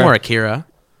Thing. What's more Akira?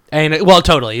 And well,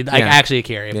 totally, like Yeah. actually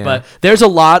Akira. Yeah. But there's a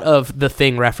lot of The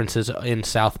Thing references in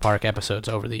South Park episodes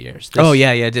over the years. This-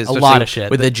 It is. a lot of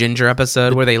shit. With the ginger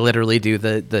episode where they literally do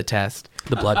the test.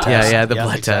 the blood test. The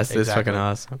blood test is exactly. fucking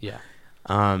awesome. Yeah,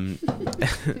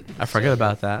 I forget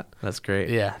about that. That's great.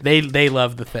 yeah. They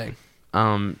love The Thing.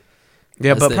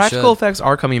 Yeah, As but they practical should. effects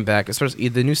are coming back. Especially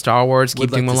the new Star Wars Would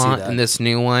keep doing like a to see lot, that. and this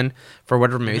new one, for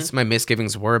whatever my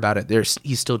misgivings were about it,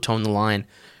 he's still toeing the line.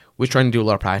 We're trying to do a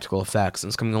lot of practical effects, and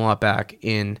it's coming a lot back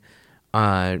in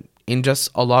just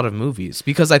a lot of movies,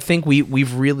 because I think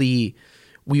we've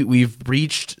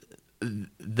reached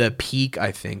the peak,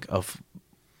 I think, of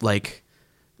like,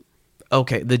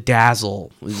 okay, the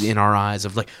dazzle in our eyes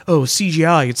of like, oh,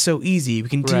 CGI, it's so easy, we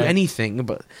can do Right. anything,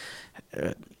 but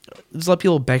there's a lot of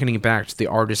people beckoning back to the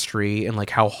artistry and like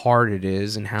how hard it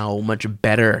is and how much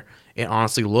better it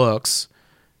honestly looks.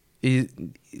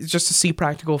 It's just to see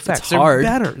practical effects. They're hard.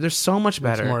 better. They're so much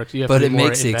better. You have But to be it more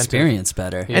makes the inventive. experience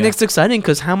better. Yeah. And it's exciting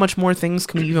because how much more things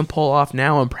can we even pull off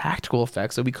now on practical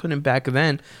effects that we couldn't back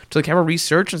then, to like have a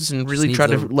research and really Just try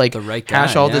needs to like the right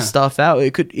hash guy, all yeah. this stuff out.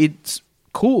 It's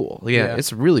cool. Yeah,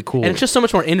 it's really cool. And it's just so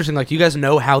much more interesting. Like, you guys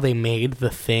know how they made the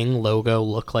Thing logo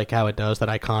look like how it does, that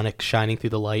iconic shining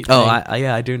through the light thing?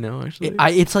 I do know actually.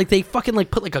 It's like they fucking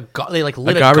like put like they like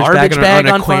lit a garbage garbage bag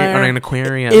on on fire an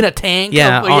aquarium in a tank.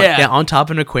 Yeah, yeah. on top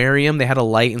of an aquarium. They had a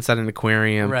light inside an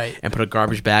aquarium, Right. and put a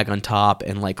garbage bag on top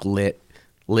and like lit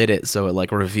it so it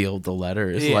like revealed the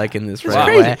letters Yeah. like in this It's right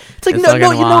crazy. way. It's like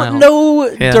fucking wild. no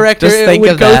Yeah. director Just think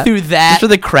would of go that. through that Just for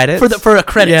the credits for a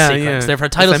credit Yeah, sequence. yeah. There for a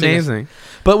title It's sequence. amazing.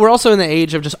 But we're also in the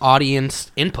age of just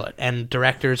audience input, and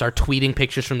directors are tweeting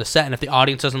pictures from the set. And if the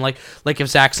audience doesn't like if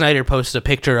Zack Snyder posts a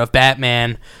picture of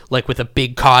Batman like with a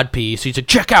big cod piece, he's like,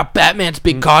 check out Batman's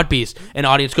big cod piece, and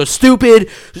audience goes, stupid,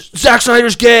 Zack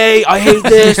Snyder's gay, I hate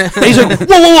this. And he's like,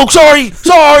 whoa, sorry,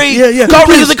 Yeah, got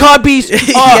rid of the cod piece.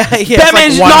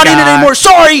 Batman's it's like one not in it guy. anymore.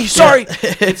 Sorry.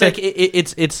 It's like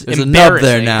it's There's a nub embarrassing.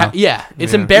 there now.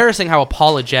 It's embarrassing how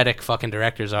apologetic fucking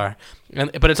directors are.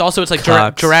 But it's also like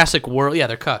Cucks. Jurassic World. Yeah,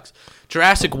 they're cucks.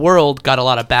 Jurassic World got a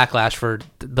lot of backlash for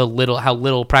how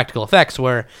little practical effects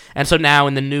were, and so now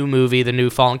in the new movie, the new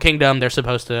Fallen Kingdom, they're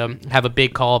supposed to have a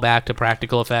big callback to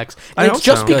practical effects. And I it's hope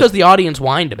just so. because the audience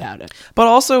whined about it. But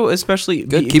also, especially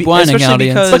Good. Keep whining, especially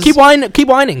audience. because- But keep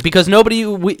whining because nobody.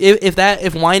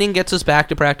 If whining gets us back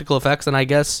to practical effects, then I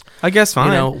guess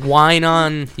fine. whine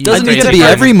on. Doesn't I need do to get be it.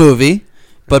 every movie,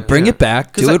 but bring it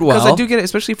back. Do it well. Because I do get it,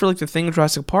 especially for like the thing of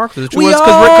Jurassic Park. Because We Rick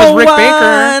all Baker,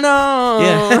 whine on.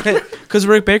 yeah, because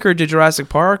Rick Baker did Jurassic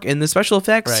Park, and the special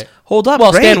effects Right. hold up.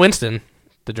 Well, great. Stan Winston,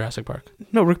 the Jurassic Park.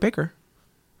 No, Rick Baker.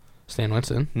 Stan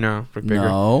Winston. No, Rick Baker.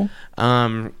 No,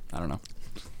 Um, I don't know.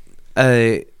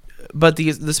 but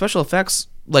the special effects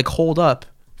like hold up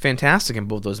fantastic in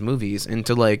both those movies, and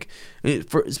to like,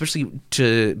 especially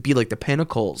to be like the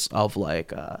pinnacles of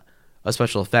like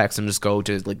special effects, and just go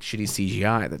to like shitty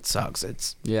CGI that sucks.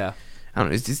 It's Yeah. I don't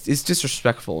know. It's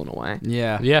disrespectful in a way.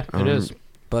 Yeah. Yeah, it is.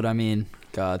 But I mean,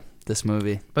 God, this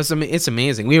movie. But it's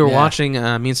amazing. We were Yeah. watching. Me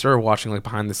and Sarah were watching like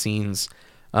behind the scenes,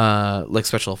 like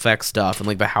special effects stuff, and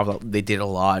like about how they did a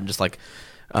lot, and just like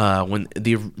when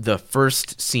the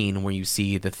first scene where you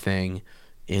see the thing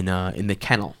in the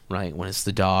kennel, right, when it's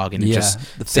the dog and it just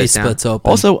the face sits down. splits open.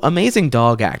 Also, amazing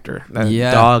dog actor. That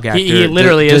Yeah. dog actor. He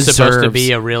literally is supposed to deserves-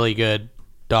 be a really good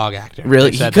dog actor.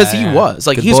 really They said because that, he yeah. was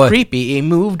like Good he's boy. creepy. He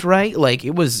moved right, like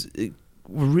it was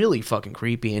really fucking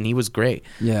creepy, and he was great.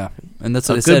 Yeah. And that's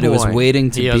A what I good said. It was boy.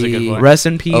 waiting to He is a good be. boy. Rest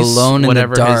in peace, Alone in the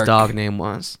whatever his dark. dog name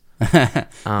was. It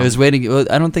was waiting. Well,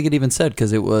 I don't think it even said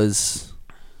because it was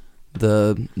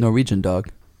the Norwegian dog,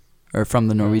 or from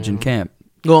the Norwegian camp.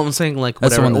 Well, I'm saying like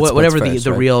That's the whatever, one that whatever splits the, first,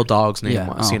 the right? real dog's name Yeah,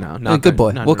 was, oh. you know. Yeah, Good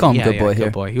Boy. We'll call him Good Boy here.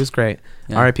 Good boy. He was great.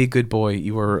 Yeah. R.I.P. Good Boy.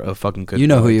 You were a fucking good. You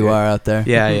know boy, who you dude. are out there.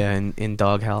 Yeah, yeah. In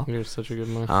dog hell. You're such a good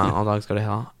man. All dogs go to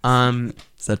hell.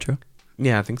 Is that true?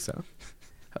 Yeah, I think so.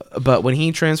 But when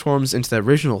he transforms into the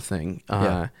original thing,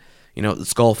 Yeah. you know, the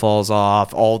skull falls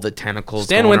off, all the tentacles.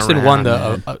 Stan going Winston around. won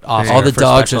the Oscar All the for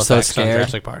dogs special are so effects on scared.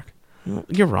 Jurassic Park.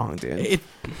 You're wrong, dude.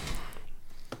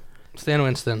 Stan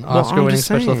Winston, I'm Oscar-winning just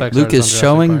special saying. effects. Luke artist is on Jurassic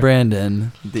showing Park.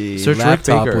 Brandon the Search Rick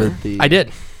laptop Baker. with the. I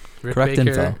did. Rick Correct Baker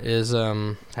info. is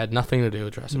had nothing to do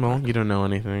with Jurassic Well, Park. you don't know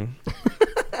anything.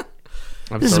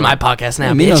 This is my podcast now,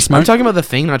 Yeah, me no bitch. smart. I'm talking about the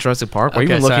thing, not Jurassic Park. Why are you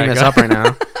Okay, even looking sorry, this go up right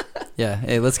now? Yeah.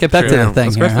 Hey, let's get back Sure. to the thing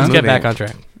Let's here. go for Huh? the Let's get movie. back on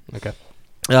track. Okay.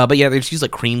 But yeah, they just use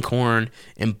like cream corn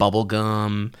and bubble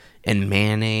gum and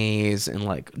mayonnaise and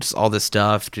like just all this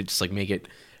stuff to just like make it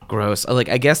gross. Like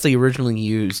I guess they originally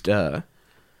used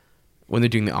when they're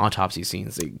doing the autopsy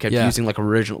scenes, they kept Yeah. using like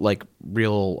original, like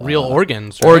real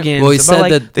organs. Right? organs. Well, he But, said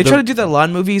like, that they the- try to do that in a lot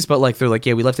of movies, but like they're like,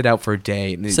 yeah, we left it out for a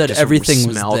day, and it Said just everything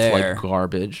was smelled there. like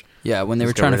garbage. Yeah, when they were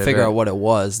Just get trying to rid of figure it. out what it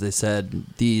was, they said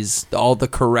all the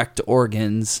correct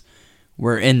organs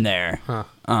were in there.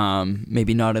 Huh.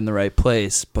 Maybe not in the right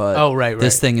place, but Oh, right,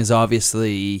 this right. thing is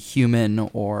obviously human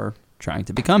or trying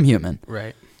to become human.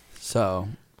 Right. So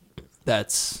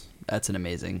that's an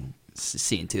amazing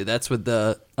scene too. That's with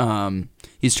the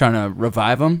he's trying to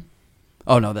revive him.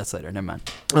 Oh no, that's later. Never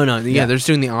mind. Oh no, Yeah. they're just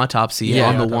doing the autopsy Yeah,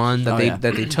 on the autopsy. one that Oh, they yeah.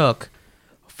 that they took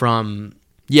from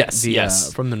Yes, the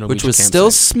yes. from the Norwegian Which was campsite.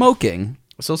 still smoking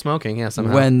Still smoking, yeah.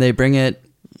 Somehow. when they bring it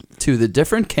to the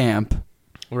different camp,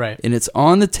 Right. and it's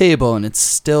on the table and it's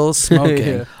still smoking.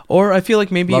 Yeah. Or I feel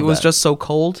like maybe Love it was that. just so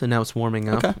cold and now it's warming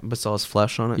up, Okay. but still has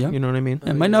flesh on it. Yeah. You know what I mean?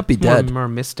 It might not be It's more- dead. More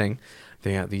misting.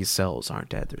 These cells aren't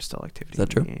dead. There's still activity. Is that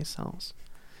true? In the cells.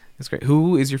 That's great.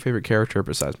 Who is your favorite character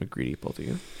besides McGreedy? Both of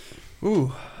you.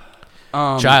 Ooh.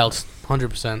 Childs,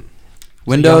 100%.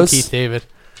 Windows. Keith David.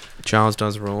 Giles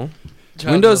does roll.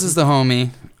 Windows is the homie.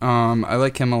 I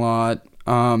like him a lot.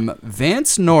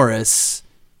 Vance Norris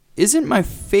isn't my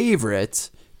favorite,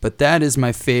 but that is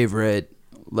my favorite,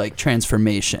 like,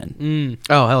 transformation.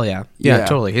 Oh hell yeah. Yeah, Yeah.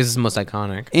 totally. His is the most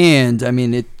iconic. And I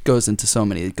mean, it goes into so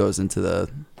many. It goes into the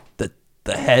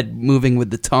head moving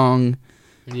with the tongue.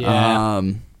 Yeah.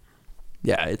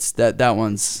 Yeah, it's that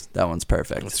one's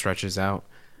perfect. It stretches out.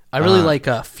 I really like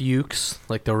Fuchs,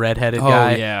 like the redheaded Oh,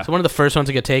 guy. yeah. So one of the first ones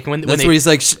to get taken. When That's they, where he's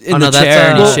like in Oh, the no, that's, chair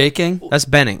and he's well- shaking. That's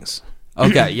Bennings.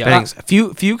 Okay, yeah. Bennings.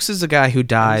 Fuchs is the guy who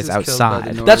dies Bennings is killed by the outside.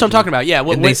 Norwegian. That's what I'm talking about. Yeah.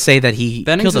 And they say that he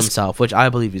Bennings killed is- himself, which I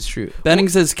believe is true.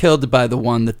 Bennings is killed by the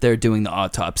one that they're doing the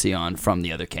autopsy on from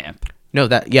the other camp. No,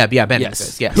 Bennings Yes.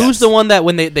 is. Yes. Who's the one that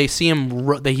when they see him,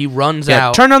 that he runs Yeah,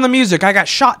 out? turn on the music. I got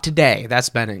shot today. That's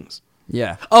Bennings.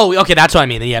 Yeah. Oh, okay, that's what I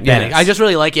mean. Yeah, Benning. Yes. I just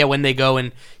really like when they go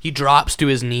and he drops to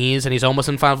his knees and he's almost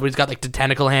in final, but he's got like the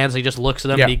tentacle hands. And he just looks at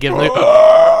them Yeah. and he gives. Like,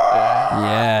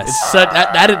 Yes. it's such,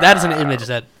 that is an image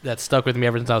that stuck with me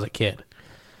ever since I was a kid.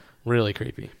 Really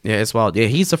creepy. Yeah, it's wild. Yeah,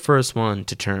 he's the first one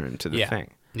to turn to the Yeah. thing.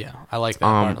 Yeah, I like that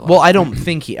part a lot. Well, I don't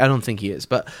think he is,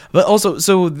 but also,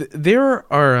 so there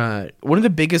are one of the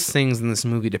biggest things in this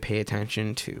movie to pay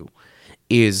attention to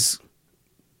is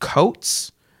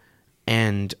coats,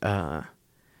 and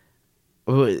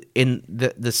in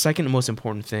the second most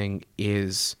important thing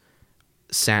is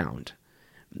sound.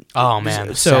 Oh man,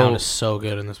 the so- sound is so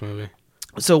good in this movie.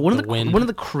 So one The wind. of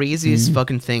the craziest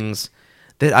fucking things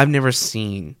that I've never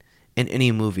seen in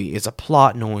any movie is a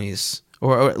plot noise,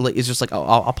 or like it's just like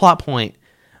a plot point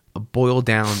boiled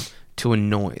down to a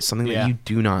noise, something Yeah. that you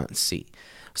do not see.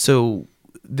 So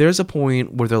there's a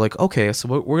point where they're like, okay, so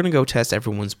we're gonna go test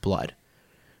everyone's blood,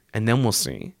 and then we'll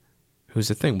see who's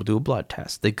the thing. We'll do a blood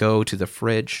test. They go to the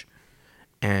fridge,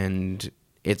 and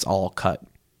it's all cut.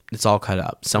 It's all cut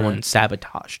up. Someone Right.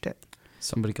 sabotaged it.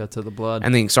 Somebody got to the blood.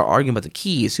 And they start arguing about the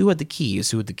keys. Who had the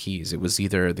keys? It was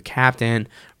either the captain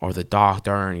or the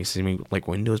doctor. And he said, like,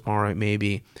 Windows, all right,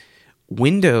 maybe.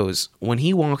 Windows, when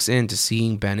he walks into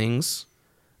seeing Bennings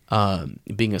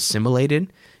being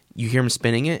assimilated, you hear him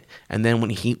spinning it. And then when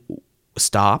he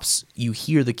stops, you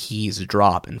hear the keys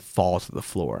drop and fall to the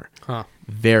floor. Huh.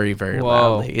 Very, very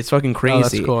loudly. It's fucking crazy. Oh,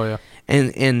 that's cool, yeah.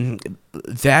 And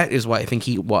that is why I think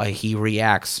why he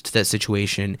reacts to that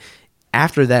situation.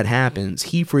 After that happens,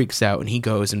 he freaks out and he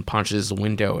goes and punches the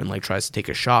window and like tries to take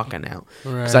a shotgun out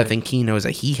because I think he knows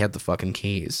that he had the fucking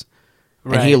keys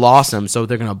and he lost them, so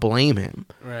they're gonna blame him.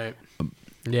 Right.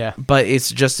 Yeah. But it's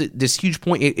just this huge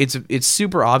point. It's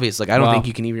super obvious. Like I don't think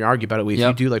you can even argue about it. If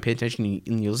you do like pay attention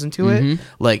and you listen to it,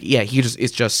 like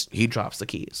he drops the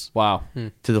keys. Wow.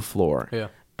 To the floor. Yeah.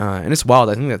 And it's wild.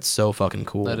 I think that's so fucking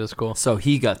cool. That is cool. So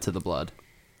he got to the blood.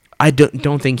 I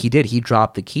don't think he did. He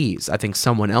dropped the keys. I think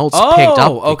someone else picked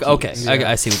up the keys. Okay.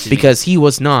 I see what you mean. Because he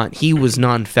was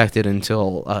not infected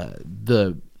until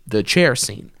the chair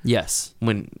scene. Yes.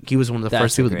 When he was one of the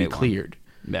first people to be cleared.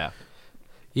 Yeah.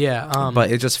 Yeah.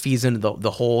 But it just feeds into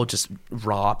the whole just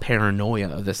raw paranoia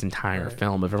of this entire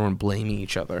film of everyone blaming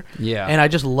each other. Yeah. And I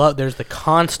just love there's the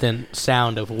constant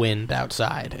sound of wind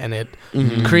outside, and it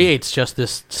creates just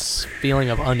this feeling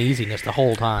of uneasiness the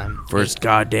whole time. First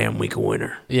goddamn week of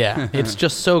winter. Yeah, it's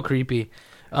just so creepy.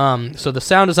 So the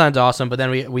sound design's awesome, but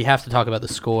then we have to talk about the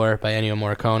score by Ennio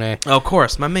Morricone. Oh, of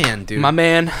course, my man, dude. My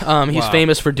man, he's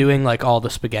famous for doing like all the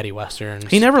spaghetti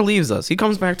westerns. He never leaves us. He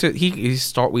comes back to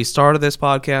we started this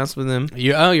podcast with him.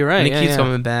 You're right. And he keeps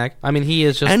coming back. I mean, he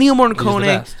is just Ennio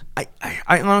Morricone.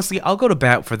 I honestly, I'll go to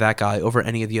bat for that guy over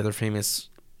any of the other famous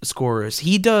scorers.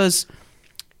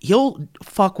 He'll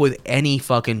fuck with any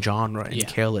fucking genre and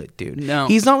kill it, dude. No.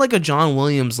 He's not like a John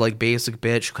Williams like basic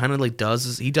bitch who kind of like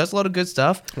he does a lot of good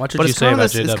stuff. What did you say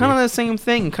about JW? It's kind of the same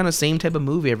thing, kind of same type of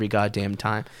movie every goddamn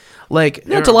time. Like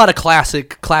it's a lot of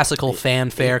classical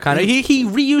fanfare kind of. He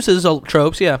reuses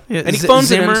tropes, yeah. And he phones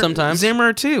it in sometimes.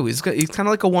 Zimmer too. He's kind of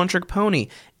like a one-trick pony.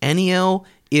 Ennio,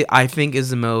 I think,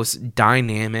 is the most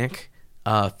dynamic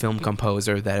film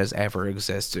composer that has ever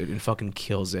existed and fucking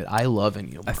kills it. I love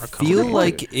Ennio Morricone. I feel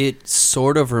like it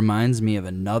sort of reminds me of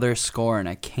another score, and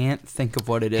I can't think of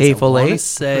what it is. Hateful I Eight? want to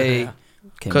say,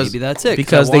 maybe that's it.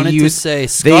 Because they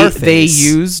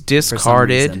use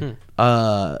discarded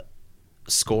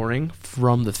scoring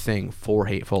from The Thing for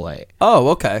Hateful Eight. Oh,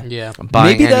 okay. Yeah.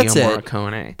 By maybe Ennio that's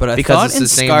Morricone. But I because thought it's in the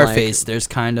same, Scarface, there's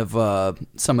kind of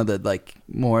some of the like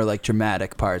more like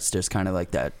dramatic parts. There's kind of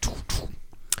like that.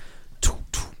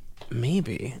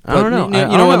 Maybe. I don't know.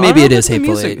 You know what? Maybe it is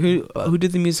Hateful Eight. Who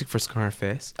did the music for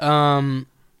Scarface?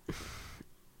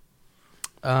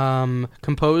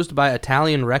 Composed by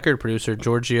Italian record producer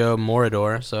Giorgio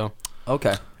Moroder. So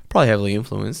okay, probably heavily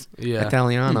influenced. Yeah,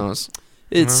 Italianos.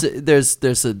 It's there's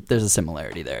a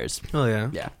similarity there. Oh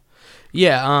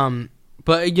yeah.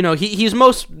 But you know he's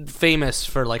most famous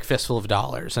for like Fistful of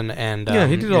Dollars and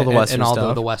he did all the Western and all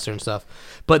stuff. the Western stuff.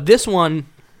 But this one.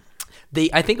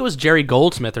 I think it was Jerry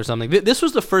Goldsmith or something. This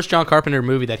was the first John Carpenter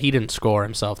movie that he didn't score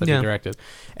himself, that he directed.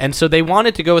 And so they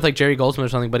wanted to go with like Jerry Goldsmith or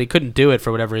something, but he couldn't do it for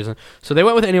whatever reason. So they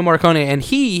went with Ennio Morricone, and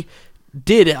he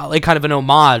did like kind of an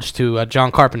homage to a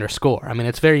John Carpenter score. I mean,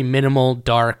 it's very minimal,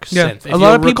 dark synth. If a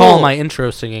lot of people recall my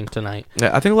intro singing tonight.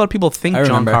 Yeah, I think a lot of people think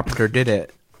John Carpenter did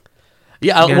it.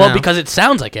 Yeah, because it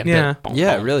sounds like him. Yeah,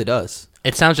 it really does.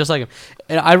 It sounds just like him.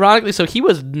 And ironically, so he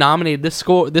was nominated. This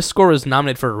score was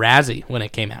nominated for a Razzie when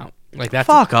it came out. Like that's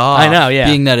fuck off. I know, yeah.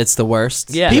 Being that it's the worst.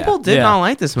 Yeah, people did not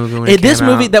like this movie when it came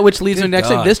out. That which leads to the next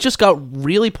thing. This just got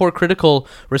really poor critical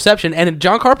reception, and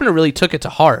John Carpenter really took it to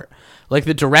heart. Like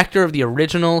the director of the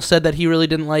original said that he really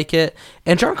didn't like it,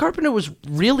 and John Carpenter was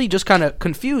really just kind of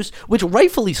confused, which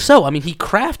rightfully so. I mean, he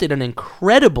crafted an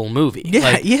incredible movie.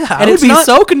 Yeah, and I would be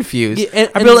so confused.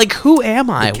 I'd be like, "Who am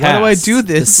I? Why do I do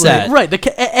this?" The set, right?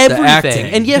 Everything. acting.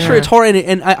 And yes, sure, it's horror,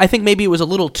 and I think maybe it was a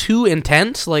little too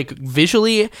intense, like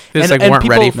visually. And weren't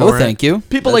ready for it. No, thank you.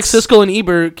 People like Siskel and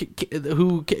Ebert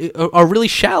who are really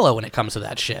shallow when it comes to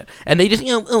that shit, and they just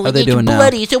are they doing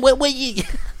bloody. now? So what you?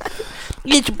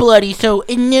 It's bloody, so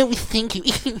no, thank you.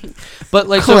 But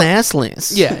like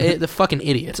classless. The fucking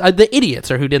idiots. The idiots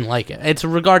are who didn't like it. It's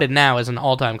regarded now as an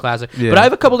all-time classic. Yeah. But I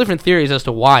have a couple different theories as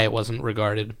to why it wasn't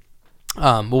regarded.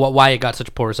 Why it got such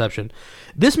a poor reception.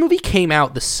 This movie came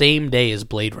out the same day as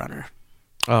Blade Runner.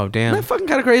 Oh damn! Isn't that fucking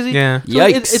kind of crazy? Yeah. So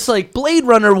it's like Blade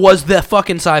Runner was the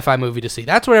fucking sci-fi movie to see.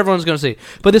 That's what everyone's going to see.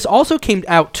 But this also came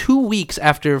out 2 weeks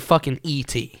after fucking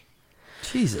E.T.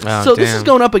 Jesus. Oh, So this is damn.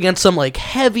 going up against some like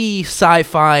heavy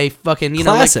sci-fi fucking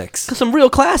Classics. like, some real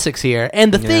classics here.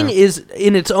 And the thing is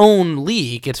in its own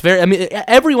league. It's very. I mean,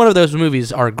 every one of those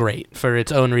movies are great for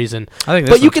its own reason. I think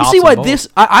this but you one can tops see why them both. this.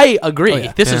 I agree. Oh,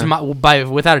 yeah. This is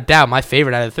without a doubt my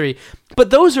favorite out of the three. But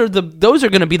those are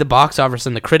going to be the box office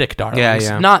and the critic darlings,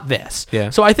 Yeah. not this. Yeah.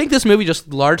 So I think this movie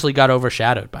just largely got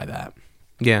overshadowed by that.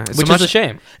 Yeah, Which is a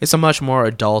shame. It's a much more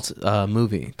adult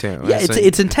movie too. Yeah,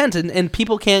 it's intense, and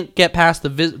people can't get past the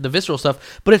visceral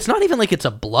stuff. But it's not even like it's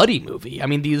a bloody movie. I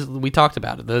mean, we talked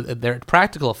about it. They're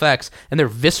practical effects, and they're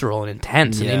visceral and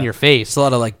intense and in your face. It's a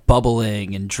lot of like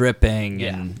bubbling and dripping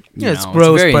and it's know,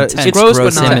 gross, very but intense, it's gross,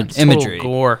 but not imagery.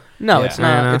 total gore. No, Yeah. it's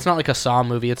not. Yeah. It's not like a Saw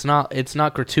movie. It's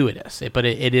not gratuitous. But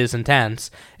it is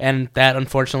intense, and that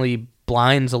unfortunately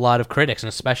blinds a lot of critics, and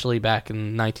especially back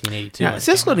in 1982. Yeah,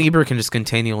 Siskel and Ebert can just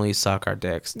continually suck our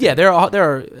dicks. Yeah, they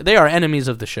are enemies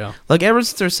of the show. Like ever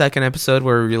since their second episode,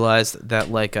 where we realized that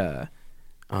like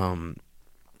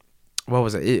what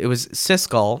was it? It was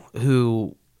Siskel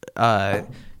who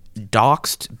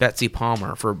doxed Betsy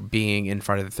Palmer for being in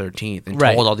Friday the 13th and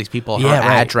Right. told all these people her Yeah,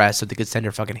 right. address so they could send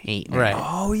her fucking hate mail. Right.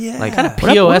 Oh yeah. Like Kinda what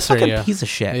a POS are fucking you? piece of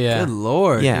shit. Yeah. Good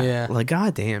lord. Yeah. Yeah. Like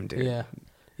goddamn, dude. Yeah.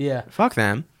 Yeah. Fuck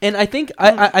them. And I think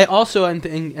I also am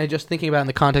just thinking about in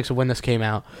the context of when this came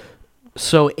out.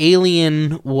 So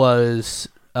Alien was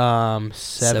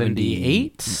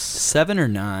 78. 7 or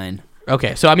 9.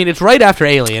 Okay, so I mean it's right after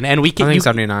Alien, and we can. I think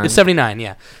 79. It's 79,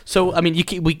 yeah. So I mean you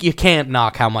can't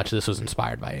knock how much this was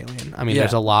inspired by Alien. I mean Yeah.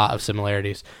 there's a lot of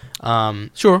similarities.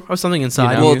 Sure, or something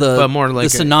inside know? you, but more like the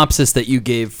synopsis that you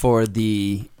gave for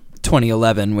the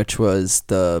 2011, which was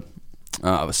the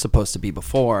was supposed to be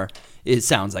before, it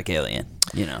sounds like Alien.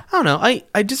 You know. I don't know.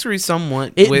 I disagree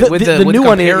somewhat It, with the with new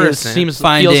one comparison. feels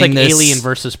Finding like this- Alien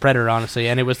versus Predator, honestly,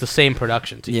 and it was the same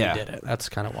production team Yeah. who did it. That's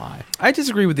kind of why. I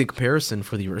disagree with the comparison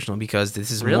for the original because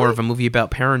this is Really? more of a movie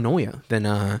about paranoia than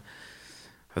a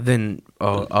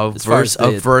As far as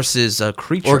the versus a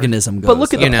creature Organism goes. But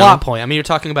look at though. the You know? plot point. I mean, you're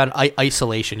talking about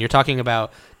isolation. You're talking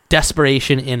about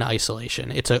desperation in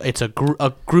isolation. It's a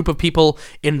group of people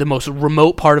in the most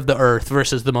remote part of the Earth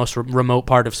versus the most remote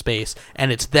part of space,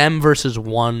 and it's them versus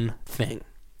one thing.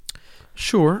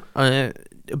 Sure,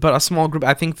 but a small group.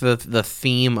 I think the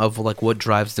theme of like what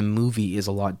drives the movie is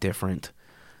a lot different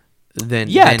than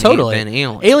Totally. than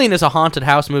Alien. Alien is a haunted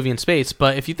house movie in space,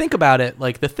 but if you think about it,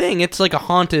 like The Thing, it's like a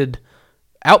haunted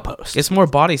outpost. It's more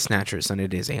Body Snatchers than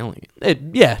it is Alien.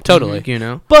 Yeah, totally. You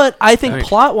know. But I think Right.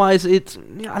 plot-wise, it's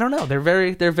I don't know.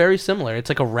 They're very similar. It's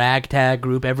like a ragtag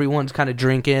group. Everyone's kind of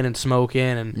drinking and smoking,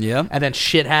 and Yeah. and then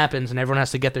shit happens, and everyone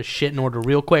has to get their shit in order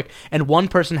real quick. And one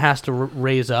person has to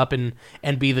raise up and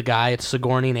be the guy. It's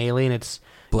Sigourney and Alien. It's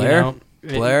Blair. You know,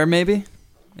 Blair maybe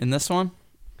in this one.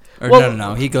 Or Well-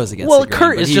 no, he goes against. Well, the grain,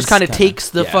 Kurt but is he's just kind of kinda- takes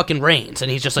the yeah. fucking reins,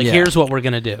 and he's just like, Yeah. "Here's what we're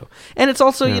gonna do." And it's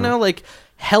also, you know, like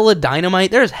hella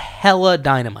dynamite. There's hella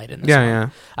dynamite in this. one. Yeah.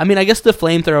 I mean, I guess the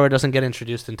flamethrower doesn't get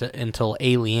introduced until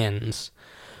Aliens,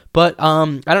 but I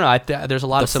don't know. There's a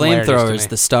lot The of similarities to flamethrower me. is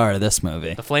the star of this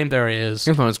movie. The flamethrower is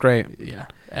This one was great.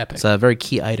 epic. It's a very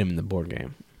key item in the board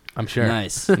game. I'm sure.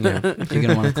 Nice. Yeah. You're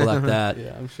gonna want to collect that.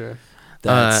 Yeah, I'm sure.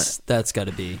 That's got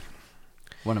to be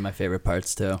one of my favorite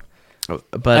parts too.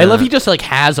 But I love he just like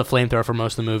has a flamethrower for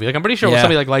most of the movie. Like I'm pretty sure Yeah.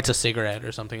 somebody like lights a cigarette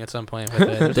or something at some point with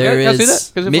it. There Can I see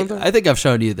is. that? Is it flamethrower? I think I've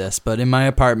shown you this, but in my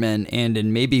apartment and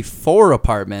in maybe 4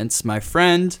 apartments, my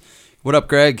friend, what up,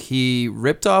 Greg? He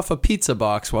ripped off a pizza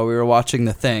box while we were watching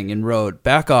The Thing and wrote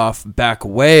 "back off, back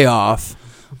way off"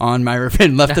 on my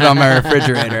and left it on my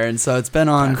refrigerator, and so it's been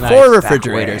on Nice. 4 Back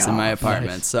refrigerators way in my off.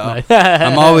 apartment. Nice. So Nice.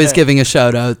 I'm always giving a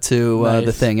shout out to The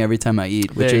Nice. Thing every time I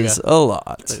eat, which There you is a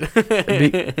lot.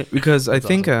 because I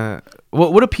think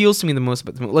what appeals to me the most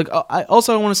about the movie, like I want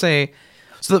to say,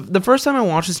 so the first time I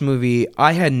watched this movie,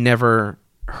 I had never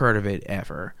heard of it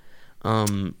ever.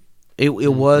 It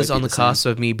was might be on the the same. cusp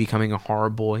of me becoming a horror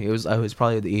boy. I was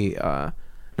probably I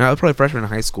was probably a freshman in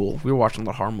high school. We were watching a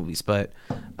lot of horror movies, but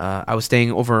I was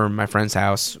staying over at my friend's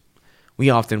house. We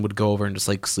often would go over and just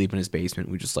like sleep in his basement.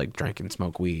 We just like drink and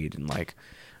smoke weed and like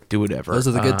do whatever. Those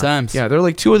are the good times. Yeah, there were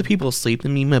like 2 other people asleep.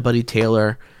 And me and my buddy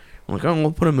Taylor. I'm like, oh,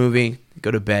 we'll put a movie. Go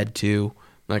to bed too.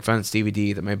 Like found this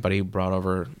DVD that my buddy brought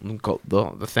over.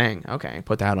 The Thing. Okay,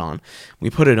 put that on. We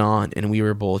put it on, and we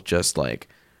were both just like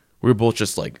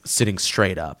sitting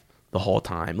straight up the whole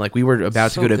time. Like we were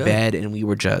about So to go to good. bed, and we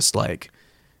were just like,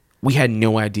 we had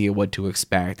no idea what to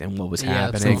expect and what was Yeah,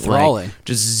 it's happening. enthralling. Like,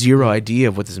 just zero idea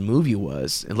of what this movie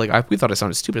was. And like we thought it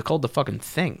sounded stupid. It's called The fucking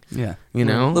Thing. Yeah, You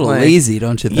know, a little like- lazy,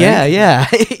 don't you think?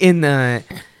 Yeah.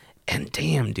 And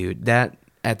damn, dude, that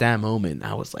at that moment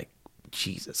I was like,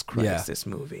 Jesus Christ, this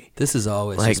movie. This is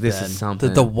always like just this been is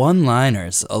something. the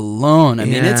one-liners alone. I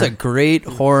mean, it's a great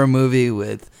horror movie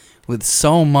with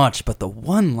so much, but the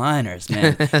one-liners,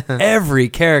 man, every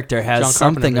character has John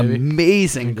something Carpenter,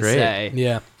 amazing to Great. say.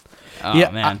 Yeah. Oh,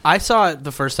 yeah, man. I saw it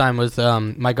the first time with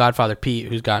my godfather Pete,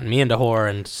 who's gotten me into horror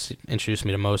and introduced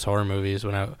me to most horror movies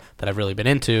that I've really been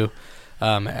into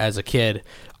as a kid.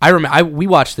 I remember we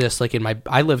watched this like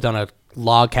I lived on a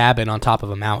log cabin on top of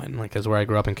a mountain, like is where I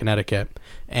grew up in Connecticut.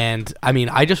 And I mean,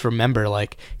 I just remember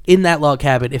like in that log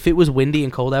cabin, if it was windy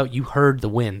and cold out, you heard the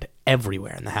wind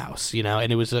everywhere in the house,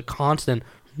 and it was a constant.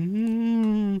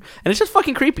 And it's just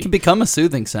fucking creepy. It can become a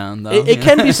soothing sound, though. It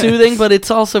can be soothing, but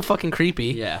it's also fucking creepy.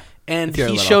 Yeah. And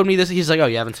he showed me this. He's like, "Oh,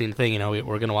 you haven't seen The Thing? We're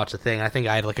going to watch The Thing." I think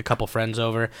I had like a couple friends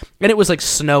over. And it was like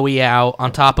snowy out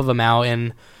on top of a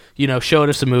mountain, showed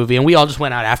us a movie. And we all just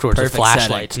went out afterwards with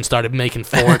flashlights and started making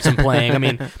forts and playing. I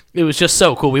mean, it was just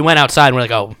so cool. We went outside and we're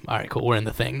like, "Oh, all right, cool. We're in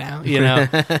The Thing now,"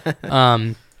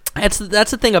 That's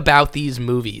the thing about these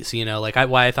movies,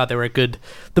 why I thought they were good.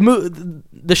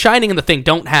 The Shining and The Thing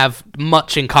don't have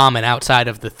much in common outside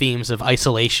of the themes of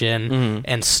isolation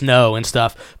and snow and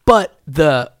stuff, but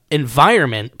the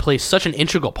environment plays such an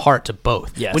integral part to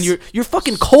both. Yes. When you're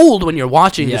fucking cold when you're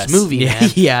watching this movie, man.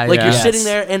 You're sitting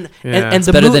there and it's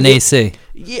the better than AC.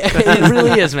 Yeah, it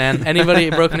really is, man. Anybody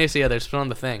broken AC, they're still on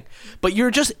The Thing. But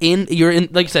you're in,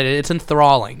 like you said, it's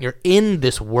enthralling. You're in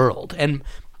this world and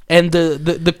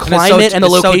the climate and the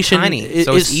location so tiny, is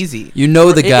it's easy.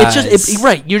 The guys. It's just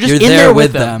right. You're just in there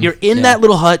with them. You're in that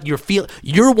little hut. You're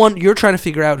You're trying to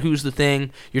figure out who's the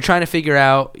thing. You're trying to figure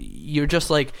out. You're just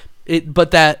like it.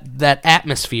 But that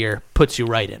atmosphere puts you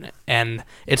right in it, and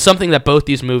it's something that both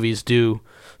these movies do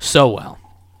so well.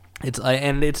 It's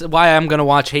why I'm gonna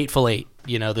watch Hateful Eight,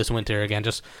 this winter again,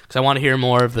 just because I want to hear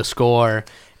more of the score.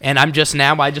 And I just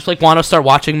want to start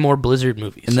watching more Blizzard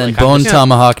movies. And then Bone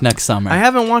Tomahawk next summer. I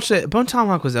haven't watched it. Bone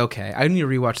Tomahawk was okay. I need to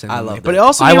rewatch that. I love it. But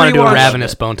also, I want to do a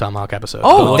Ravenous Bone Tomahawk episode.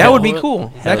 Oh, that would be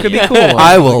cool. That could be cool.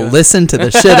 I will listen to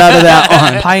the shit out of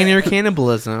that one. Pioneer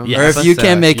cannibalism. Yes. Or if you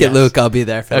can't make it, Luke, I'll be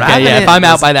there for that. Okay, yeah. If I'm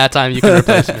out by that time, you can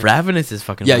replace me. Ravenous is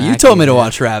fucking. Yeah, you told me to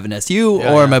watch Ravenous.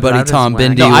 Or my buddy Ravenous Tom is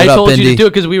wacky. Bindi. No, I What up, told you to Bindi? do it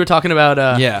because we were talking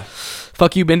about. Yeah.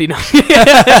 Fuck you, Bindi. No.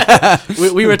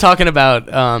 we were talking about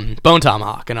Bone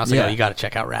Tomahawk, and I was like, "Oh, you got to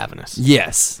check out Ravenous."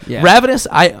 Yes. Yeah. Ravenous,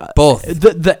 Both.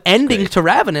 The ending to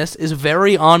Ravenous is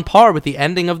very on par with the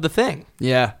ending of The Thing.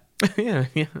 Yeah. Yeah.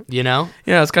 Yeah,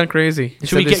 it's kind of crazy.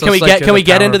 can we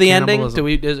get into the ending? Do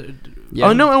we? Yeah.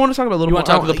 Oh no, I want to talk about a little You more. want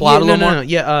to talk about the plot a little more?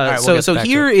 Yeah. right, we'll get So back to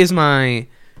here is my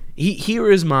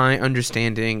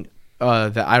understanding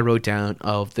that I wrote down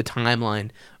of the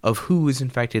timeline of who is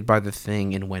infected by the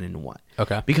thing and when and what.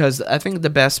 Okay. Because I think the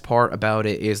best part about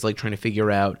it is like trying to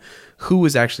figure out who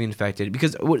is actually infected.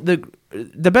 Because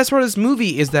the best part of this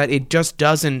movie is that it just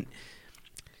doesn't.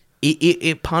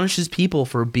 It punishes people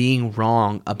for being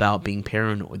wrong about being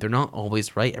paranoid. They're not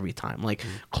always right every time. Like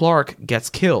Clark gets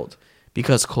killed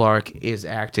because Clark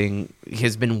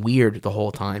has been weird the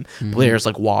whole time. Blair's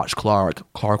like, watch Clark.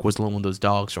 Clark was one of those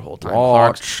dogs the whole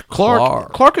time.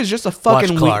 Clark is just a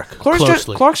fucking Clark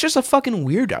Clark's just a fucking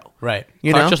weirdo. Right.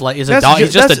 You Clark know? just he's a dog.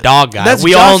 He's just a dog guy.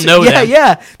 We all know that.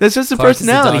 Yeah. That's just a Clark is a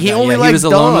personality. dog He guy. only Yeah, likes he was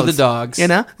dogs. alone with the dogs.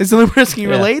 It's the only person you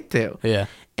relate to. Yeah.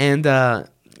 And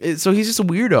so he's just a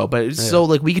weirdo, but it's so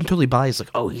like we can totally buy. He's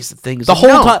like, oh, he's the thing. The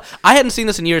whole time, I hadn't seen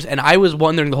this in years, and I was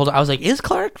wondering the whole time. I was like, is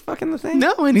Clark fucking the thing?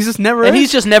 No, and he's just never. And is.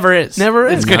 he's just never is. never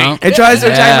is. No. It tries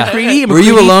to attack McCready. Were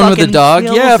you McCready alone with the fucking dog?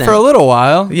 kills Yeah, him. for a little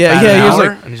while. Yeah, About yeah. an He was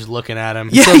hour, like, and he's looking at him.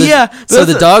 yeah, So the, yeah. So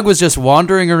the dog was just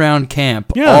wandering around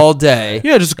camp all day.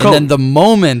 Yeah, just and then the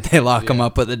moment they lock him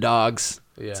up with the dogs,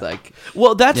 it's like,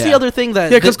 Well, that's the Yeah. other thing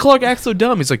that. Yeah, because Clark acts so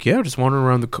dumb. He's like, yeah, just wandering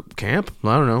around the camp.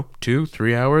 I don't know,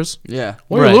 2-3 hours. yeah.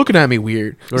 Why are Right. you looking at me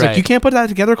weird? He's Right. like, you can't put that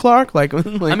together, Clark. Like,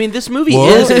 I mean, this movie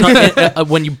What? is,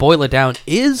 when you boil it down,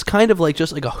 is kind of like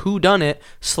just like a whodunit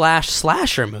 /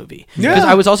 slasher movie. Yeah. Because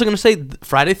I was also going to say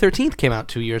Friday 13th came out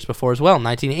 2 years before as well,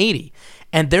 1980.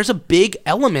 And there's a big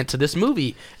element to this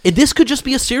movie. This could just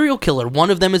be a serial killer. One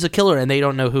of them is a killer, and they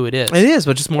don't know who it is. it is,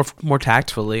 but just more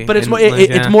tactfully. But it's And, more like,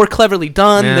 it's more cleverly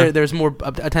done. Yeah. There's more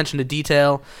attention to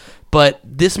detail. But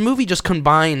this movie just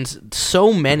combines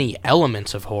so many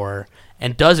elements of horror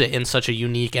and does it in such a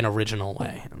unique and original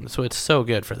way. So it's so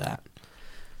good for that.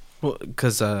 Well,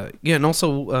 because and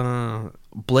also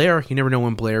Blair. You never know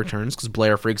when Blair turns because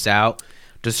Blair freaks out,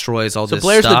 destroys all So this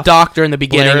Blair's stuff. the doctor in the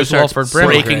beginning Blair who is starts Wilford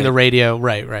Brimley. breaking Great. the radio.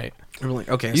 Right. We're like,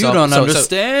 okay, You don't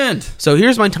understand. So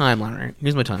here's my timeline. Right,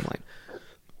 here's my timeline.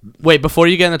 Wait, before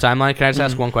you get in the timeline, can I just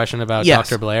ask one question about Yes.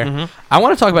 Dr. Blair? I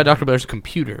want to talk about Dr. Blair's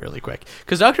computer really quick.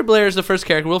 Because Dr. Blair is the first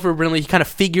character. Wilford Brimley, he kind of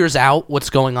figures out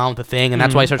what's going on with the thing, and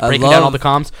that's why he starts I breaking down love- all the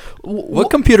comms. What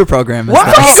computer program is What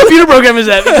that? fucking computer program is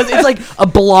that? Because it's like a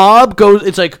blob goes,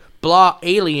 it's like blob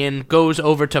alien goes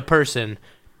over to person,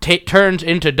 turns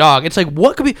into dog. It's like,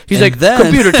 what could be? He's And like, then-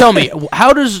 computer, tell me, how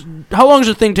long does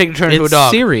a thing take to turn into a It's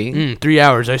dog? Siri. 3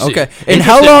 hours, I see. Okay. And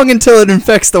how long until it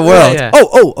infects the world? Yeah.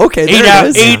 Oh, okay. There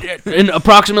it is. In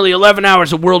approximately 11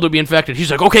 hours, the world will be infected. He's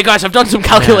like, okay, guys, I've done some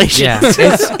calculations. Yeah,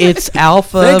 it's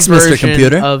alpha Thanks, Mr. version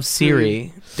Computer. of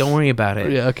Siri. Don't worry about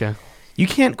it. Yeah, okay. You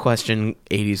can't question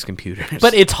 80s computers.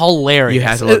 But it's hilarious. You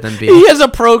have to let them be. He has a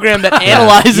program that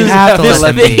analyzes you have to this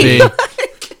let them thing. be.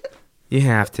 You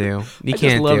have to. You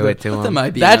can't love do it. it to Put them.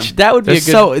 them IBM. That would be They're a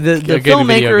good. so the a good video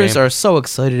filmmakers game. are so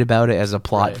excited about it as a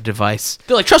plot device.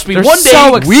 They're like, trust me, They're one day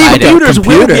so we excited. computers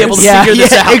will be able to figure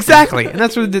this out. Exactly. And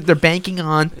that's what they're banking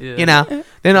on. Yeah. You know,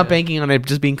 they're not banking on it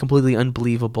just being completely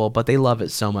unbelievable, but they love it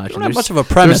so much. We don't And have they're much of a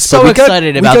they're premise. so but we got-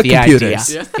 excited we about got the computers.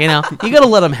 idea. You know, you gotta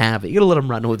let them have it. You gotta let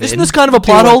them run with it. Isn't and this kind of a do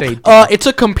plot what hole? they do. It's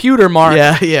a computer, Mark.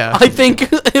 Yeah. I think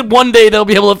one day they'll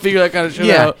be able to figure that kind of shit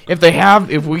Yeah, out.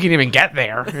 if we can even get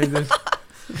there.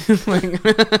 We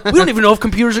don't even know if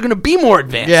computers are going to be more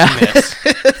advanced Yeah. than this.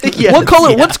 Yes, What color?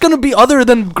 yeah. What's going to be other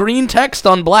than green text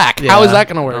on black? How is Yeah. that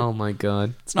going to work? Oh my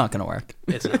god. It's not gonna work.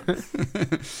 It's not.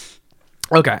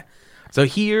 Okay, so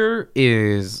here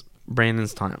is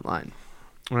Brandon's timeline.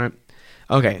 Right.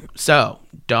 Okay, so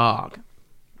dog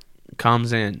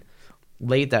comes in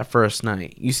late that first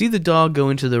night. You see the dog go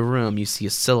into the room. You see a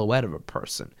silhouette of a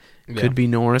person. Yeah. Could be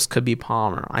Norris. Could be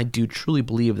Palmer. I do truly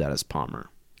believe that is Palmer.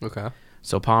 Okay.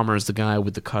 So Palmer is the guy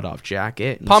with the cutoff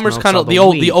jacket. and Palmer's smokes kind all of the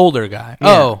weed. older guy. Yeah.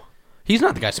 Oh, he's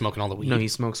not the guy smoking all the weed. No, he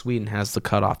smokes weed and has the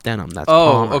cutoff denim. That's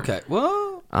Oh, Palmer. okay.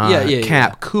 Well, Cap yeah.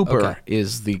 Cooper Okay.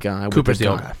 is the guy. Cooper's with the the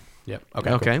old gun. guy. Yep. Okay.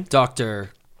 Okay. Dr.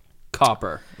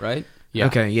 Copper, right? Yeah.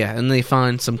 Okay. Yeah, and they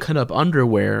find some cut up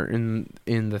underwear in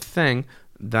the thing.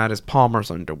 That is Palmer's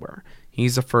underwear.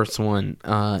 He's the first one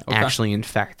actually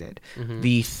infected. Mm-hmm.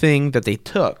 The thing that they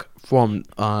took from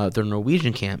their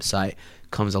Norwegian campsite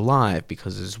comes alive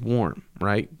because it's warm,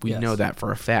 right? We Yes. know that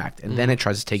for a fact. And then Mm-hmm. it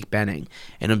tries to take Benning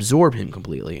and absorb him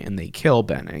completely, and they kill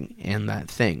Benning and that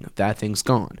thing's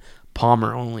gone.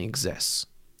 Palmer only exists.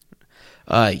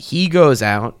 He goes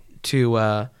out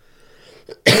to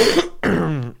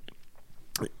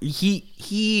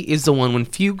he is the one when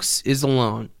Fuchs is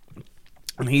alone,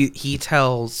 and he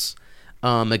tells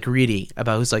McGreedy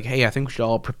about, who's like, hey, I think we should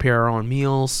all prepare our own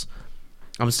meals.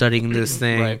 I'm studying this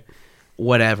thing. Right.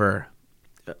 Whatever.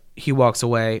 He walks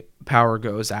away. Power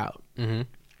goes out. Mm-hmm.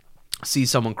 Sees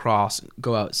someone cross,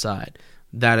 go outside.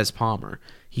 That is Palmer.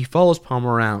 He follows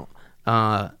Palmer out.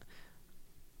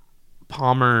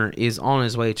 Palmer is on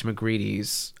his way to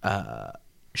McGreedy's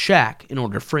shack in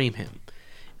order to frame him.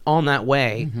 On that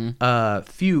way,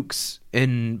 Fuchs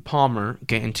and Palmer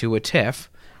get into a tiff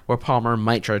where Palmer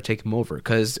might try to take him over,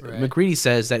 because McGreedy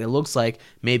says that it looks like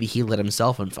maybe he lit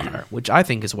himself on fire, which I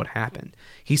think is what happened.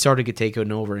 He started to get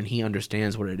taken over, and he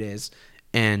understands what it is,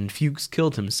 and Fuchs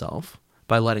killed himself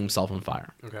by lighting himself on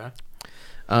fire.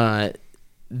 Okay.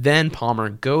 Then Palmer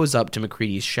goes up to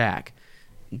McCready's shack,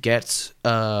 gets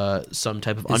some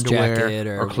type of His underwear jacket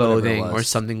or or clothing whatever it or was.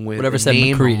 something with Whatever a said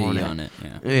name McCready on it,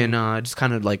 yeah. and just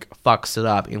kind of like fucks it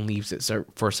up and leaves it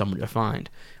for someone to find,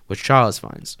 which Charles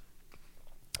finds.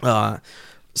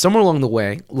 Somewhere along the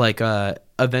way, like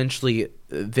eventually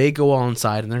they go all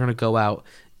inside and they're gonna go out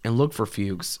and look for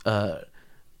Fuchs.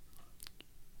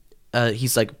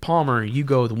 He's like, Palmer, you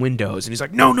go with windows, and he's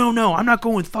like, no, I'm not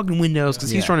going with fucking windows, because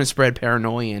he's Yeah. trying to spread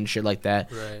paranoia and shit like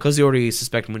that, Right. because he already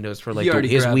suspect windows for like He already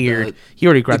his grabbed weird. the- He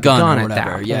already grabbed the gun gun or at that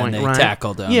whatever, point, yeah, and they right?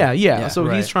 tackled him. Yeah. Yeah, So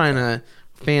he's right. trying to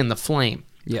fan the flame.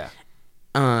 Yeah.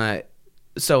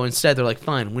 So instead, they're like,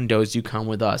 fine, Windows, you come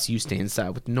with us. You stay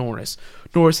inside with Norris.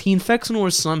 He infects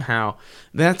Norris somehow.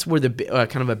 That's where the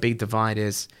kind of a big divide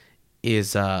is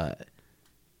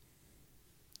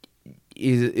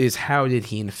how did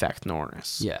he infect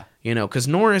Norris? Yeah. You know, because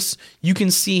Norris, you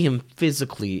can see him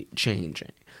physically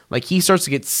changing. Like, he starts to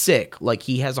get sick. Like,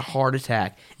 he has a heart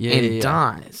attack and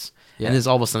dies. Yeah. And there's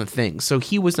all of a sudden things. So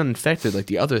he was not infected like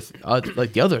the other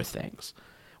things,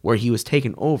 where he was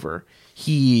taken over.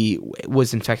 He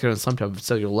was infected on some type of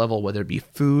cellular level, whether it be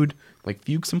food, like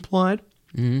Fuchs implied,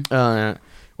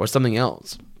 or something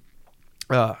else.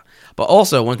 But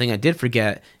also, one thing I did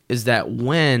forget is that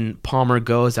when Palmer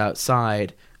goes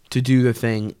outside to do the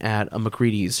thing at a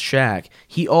McCready's shack,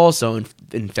 he also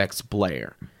infects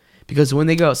Blair. Because when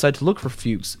they go outside to look for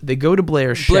Fuchs, they go to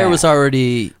Blair's shack. Blair was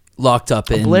already locked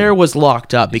up in... Blair was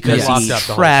locked up because Yes. he Locked up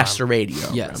the whole trashed time. the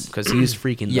radio. Yes. Because he was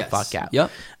freaking the Yes. fuck out.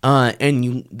 Yep.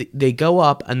 And they go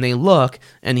up and they look,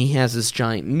 and he has this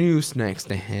giant noose next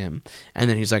to him. And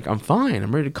then he's like, I'm fine.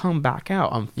 I'm ready to come back out.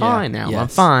 I'm fine now. I'm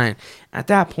Yes. fine. At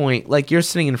that point, like, you're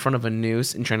sitting in front of a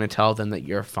noose and trying to tell them that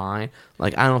you're fine.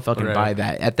 Like, I don't fucking Right. buy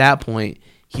that. At that point,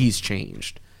 he's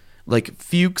changed. Like,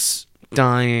 Fuchs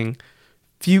dying...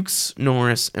 Fuchs,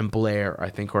 Norris, and Blair,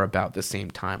 I think, are about the same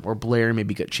time. Or Blair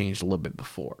maybe got changed a little bit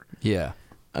before. Yeah.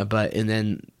 And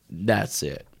then that's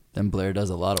it. Then Blair does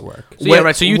a lot of work. So, yeah,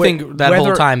 right. So you think that whole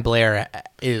whether- time Blair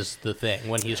is the thing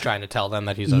when he's trying to tell them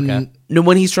that he's okay? No,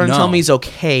 when he's trying to tell No. me he's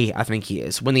okay, I think he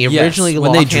is. When they Yes, originally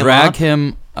when they lock him drag up,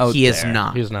 him out he is there.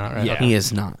 not. He's not, right? Yeah. Okay. He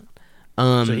is not.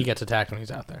 So he gets attacked when he's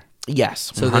out there.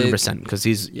 Yes, So 100%, because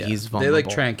he's Yeah. he's They vulnerable. like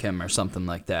trank him or something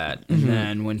like that. And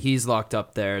then when he's locked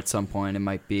up there at some point, it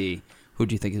might be... Who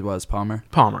do you think it was, Palmer?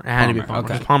 Palmer. It had to be Palmer, Palmer.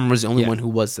 okay. 'Cause Palmer was the only Yeah. one who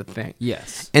was the thing.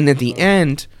 Yes. And at the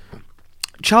end,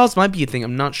 Childs might be a thing.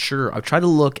 I'm not sure. I try to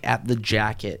look at the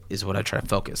jacket is what I try to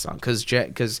focus on.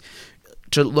 Because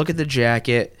to look at the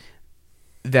jacket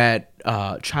that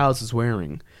Childs is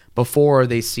wearing before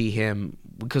they see him,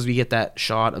 because we get that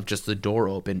shot of just the door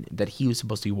open that he was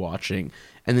supposed to be watching,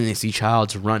 and then they see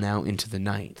Childs run out into the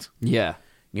night. Yeah.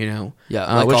 You know,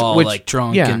 Yeah, like all, like,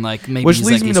 drunk and, like, maybe which he's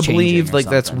leads like me he's to believe changing or like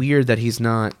that's something. weird that he's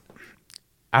not.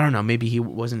 I don't know. Maybe he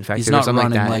was infected or not something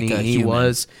like running that. like and a he human.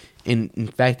 was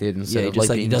infected instead Yeah, of just like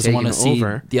like he being doesn't want to taken see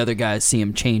over. the other guys see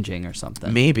him changing or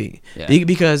something. Maybe Yeah.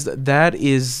 because that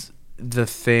is the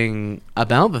thing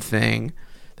about the thing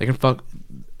that can fuck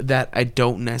that I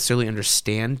don't necessarily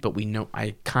understand, but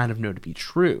I kind of know to be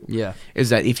true. Yeah. Is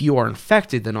that if you are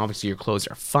infected, then obviously your clothes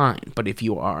are fine. But if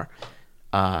you are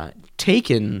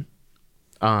taken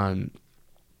and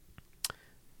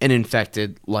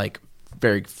infected, like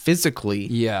very physically,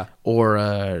 Yeah.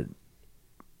 or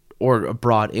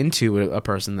brought into a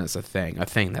person that's a thing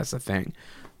that's a thing,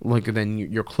 like then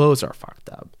your clothes are fucked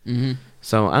up. Mm-hmm.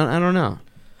 So I don't know.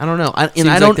 I don't know. I Seems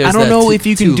like don't there's know that if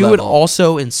you can do it two-level.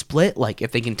 also in Split, like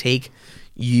if they can take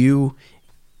you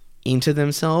into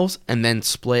themselves and then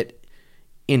split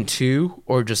in two,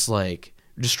 or just like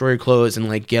destroy your clothes and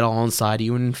like get all inside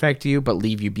you and infect you, but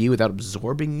leave you be without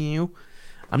absorbing you.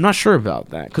 I'm not sure about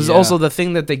that, because Yeah. also the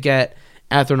thing that they get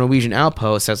at the Norwegian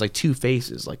outpost has like two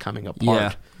faces like coming apart.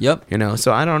 Yeah. Yep. You know,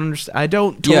 so I don't understand. I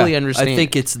don't totally understand. I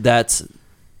think that's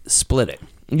splitting.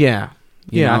 Yeah.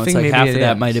 You know, I it's think like maybe half it of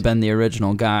that is. might have been the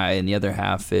original guy, and the other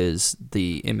half is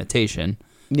the imitation.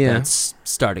 Yeah. That's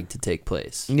starting to take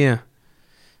place. Yeah.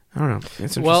 I don't know. It's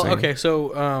interesting. Well, okay, so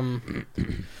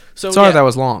Sorry yeah. that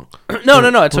was long.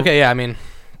 No, it's okay. Yeah, I mean,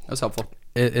 That was helpful.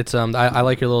 it's I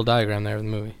like your little diagram there of the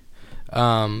movie.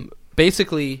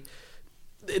 Basically,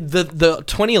 the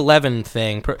 2011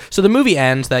 thing. So the movie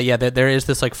ends that there is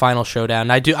this like final showdown.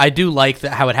 And I do like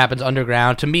how it happens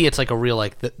underground. To me, it's like a real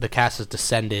like the cast has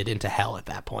descended into hell at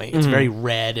that point. It's very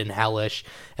red and hellish,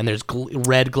 and there's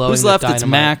red glowing. Who's with left? It's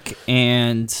dynamite. Mac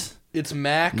and It's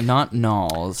Mac. not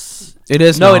Knowles. It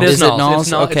is. No, Knowles. it is Is it Knowles. Knowles?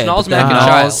 It's Knowles, Okay, it's Knowles, but Mac, then and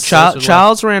Knowles- Childs.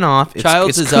 Childs ran off.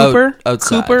 Childs it's is out- Cooper,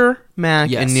 outside. Cooper, Mac,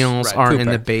 Yes, and Niels right, are in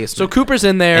Cooper. the basement. So Cooper's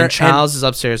in there, and Childs is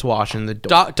upstairs washing the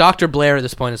door. Dr. Blair at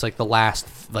this point is like the last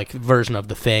like version of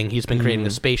the thing. He's been creating a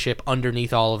spaceship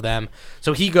underneath all of them.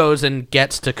 So he goes and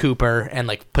gets to Cooper and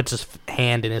like puts his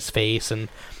hand in his face, and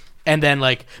then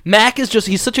like Mac is just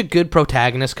he's such a good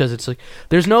protagonist because it's like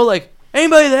there's no like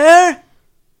anybody there.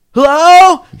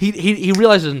 Hello? He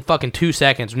realizes in fucking 2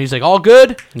 seconds when he's like all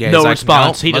good. Yeah, no he's like,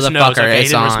 response. "Nope, he just knows. motherfucker, Okay, he it's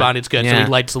didn't on." respond. It's good. So Yeah. he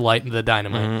lights the light and the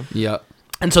dynamite. Yep.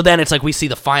 And so then it's like we see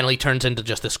the finally turns into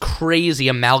just this crazy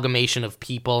amalgamation of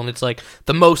people, and it's like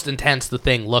the most intense the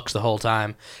thing looks the whole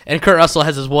time. And Kurt Russell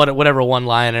has his whatever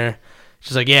one-liner.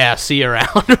 She's like, "Yeah, see you around."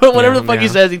 Whatever the fuck he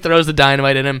says, he throws the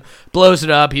dynamite at him, blows it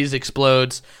up, he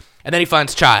explodes, and then he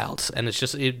finds Childs, and it's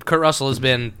just Kurt Russell has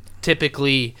been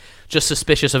typically just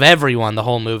suspicious of everyone the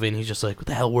whole movie, and he's just like, "What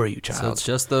the hell were you, Childs?" So it's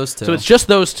just those two. So it's just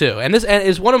those two, and this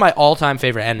is one of my all-time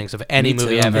favorite endings of any Me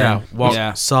movie too, ever. man.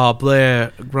 Yeah. Saw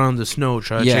Blair ground the snow,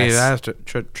 try to Yes.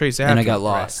 trace after. and I got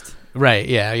lost. Right,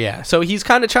 yeah. So he's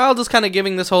kind of Childs is kind of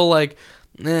giving this whole like,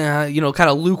 kind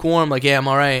of lukewarm, like, yeah, I'm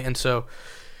all right, and so,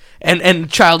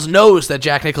 and Childs knows that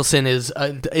Jack Nicholson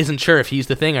isn't sure if he's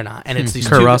the thing or not, and it's these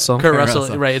Kurt two, Russell. Kurt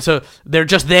Russell, right? So they're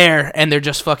just there, and they're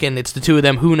just fucking. It's the two of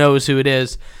them. Who knows who it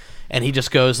is? And he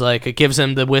just goes like, it gives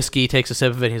him the whiskey, takes a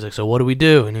sip of it. And he's like, so what do we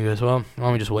do? And he goes, well, why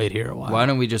don't we just wait here a while? Why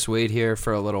don't we just wait here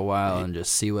for a little while and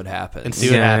just see what happens? And see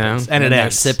what happens. And it they're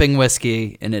ends. sipping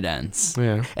whiskey, and it ends.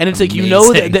 Yeah. And it's like, you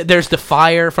know that there's the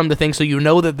fire from the thing, so you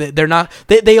know that they're not...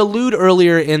 They allude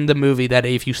earlier in the movie that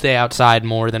if you stay outside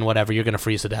more than whatever, you're going to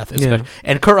freeze to death. Yeah.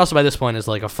 And Kurt Russell, by this point, is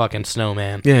like a fucking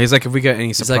snowman. Yeah, he's like, if we get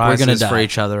any surprises like, we're gonna die. for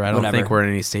each other, I don't Whatever. think we're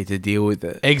in any state to deal with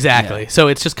it. Exactly. Yeah. So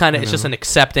it's just kind of... It's just an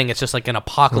accepting. It's just like an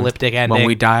apocalyptic ending. When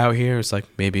we die out here, it's like,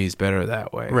 maybe he's better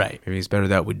that way. Right. Maybe he's better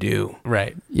that we do.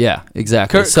 Right. Yeah,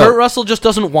 exactly. Kurt Russell just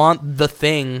doesn't want the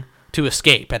thing to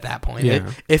escape at that point.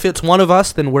 Yeah. If it's one of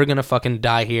us, then we're going to fucking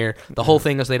die here. The whole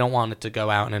thing is they don't want it to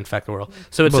go out and infect the world.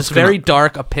 So it's Well, this it's gonna- very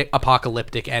dark,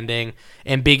 apocalyptic ending,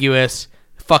 ambiguous,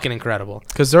 fucking incredible.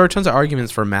 Because there are tons of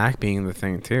arguments for Mac being the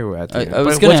thing, too. At the end. I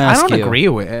was But gonna which ask I don't you. agree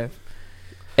with.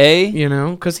 A,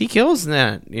 Because he kills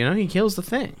that. He kills the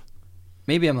thing.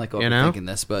 maybe I'm like know? overthinking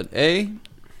this, but A,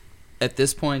 at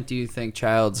this point, do you think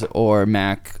Childs or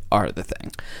Mac are the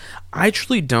thing? I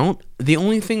truly don't. The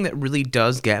only thing that really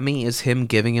does get me is him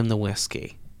giving him the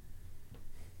whiskey.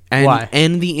 And, Why?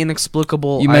 And the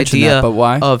inexplicable You mentioned idea that, but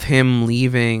why? of him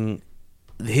leaving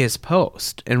his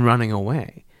post and running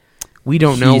away. We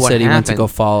don't know what He said he went to happened. go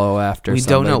follow after We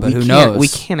somebody, don't know. but We who can't- knows? We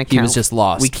can't account. He was just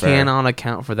lost. We for- cannot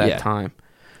account for that Yeah. time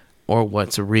or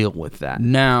what's real with that.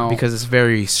 Now, Because it's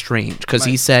very strange. Because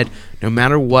he said, no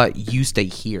matter what, you stay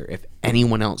here. If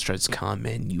anyone else tries to come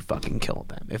in, you fucking kill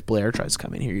them. If Blair tries to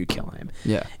come in here, you kill him.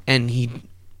 yeah. And he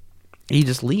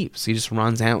just leaves. He just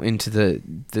runs out into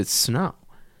the snow,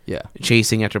 Yeah.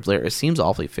 chasing after Blair. It seems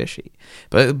awfully fishy,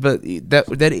 but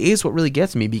that is what really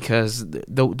gets me, because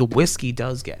the whiskey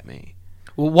does get me,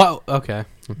 Well, what? Okay.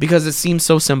 because it seems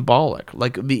so symbolic.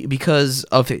 Like because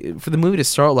of for the movie to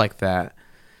start like that,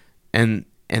 and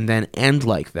then end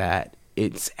like that,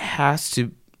 it has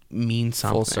to mean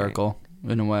something. Full circle,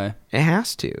 in a way. It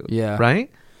has to. Yeah. Right.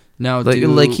 Now,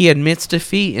 Like he admits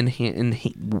defeat, and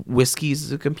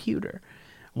whiskey's a computer.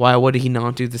 Why would he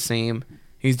not do the same?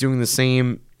 He's doing the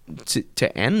same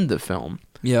to end the film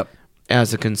Yep.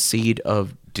 as a conceit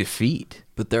of defeat.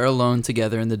 But they're alone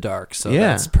together in the dark, so Yeah.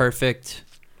 that's perfect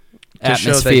To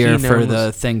show that he atmosphere for knows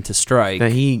the thing to strike.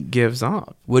 That he gives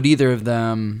up. Would either of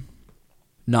them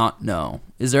not know?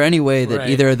 Is there any way that Right.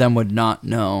 either of them would not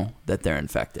know that they're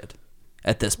infected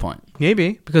at this point?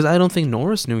 Maybe, because I don't think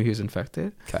Norris knew he was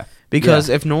infected. Okay. Because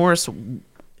Yeah.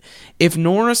 if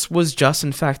Norris was just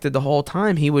infected the whole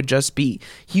time, he would just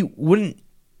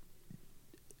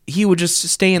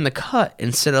stay in the cut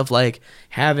instead of like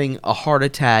having a heart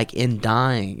attack and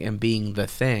dying and being the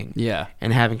thing. Yeah.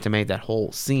 And having to make that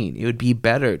whole scene. It would be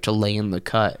better to lay in the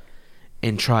cut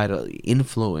and try to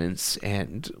influence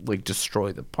and like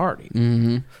destroy the party.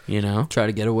 Mm-hmm. Try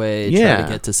to get away. Yeah. Try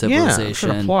to get to civilization.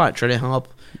 Yeah, try to plot, try to help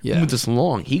move this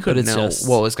along. He couldn't it's know just-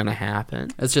 what was going to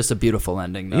happen. It's just a beautiful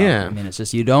ending, though. Yeah. I mean, it's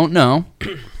just you don't know,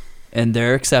 and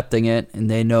they're accepting it, and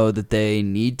they know that they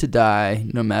need to die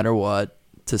no matter what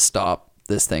to stop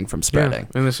this thing from spreading. And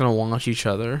they're just going to watch each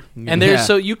other. And there's Yeah.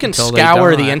 so you can Until they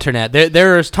scour the die. internet.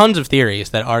 There's tons of theories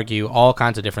that argue all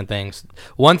kinds of different things.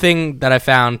 One thing that I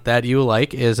found that you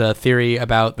like is a theory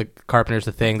about the Carpenter's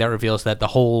The Thing that reveals that the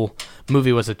whole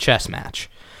movie was a chess match.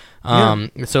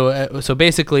 So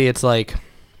basically, it's like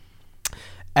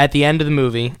at the end of the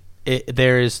movie,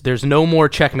 there's no more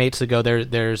checkmates to go.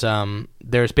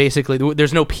 There's basically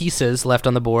there's no pieces left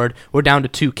on the board. We're down to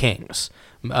two kings.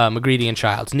 McGreedy and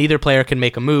Childs. Neither player can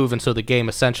make a move, and so the game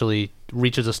essentially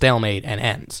reaches a stalemate and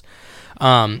ends.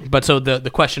 But so the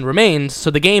question remains.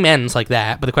 So the game ends like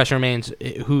that, but the question remains: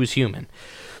 who's human?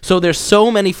 So there's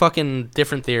so many fucking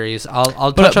different theories.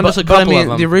 I'll touch on just a couple of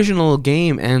them. The original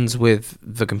game ends with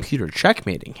the computer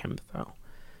checkmating him, though.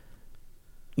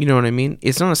 You know what I mean?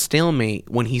 It's not a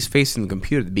stalemate when he's facing the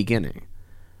computer at the beginning.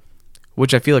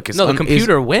 Which I feel like is the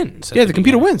computer wins. Yeah, the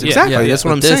computer wins. Exactly. Yeah, That's what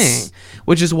but I'm this- saying.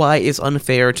 Which is why it's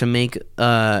unfair to make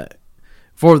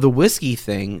for the whiskey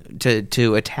thing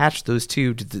to attach those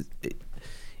two to the.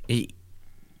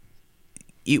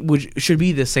 It should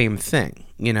be the same thing,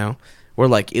 you know, where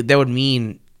like that would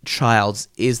mean Childs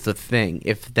is the thing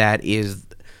if that is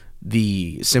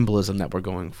the symbolism that we're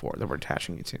going for, that we're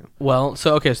attaching it to. Well,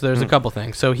 so there's a couple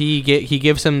things. So he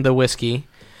gives him the whiskey.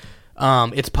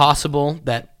 It's possible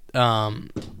that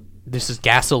this is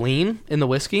gasoline in the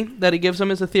whiskey that he gives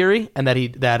him as a theory, and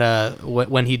that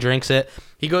when he drinks it,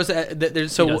 he goes. He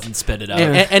doesn't spit it out.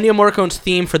 Ennio Morricone's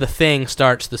theme for The Thing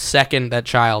starts the second that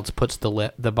Childs puts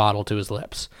the bottle to his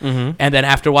lips, and then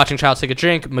after watching Childs take a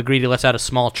drink, McGreedy lets out a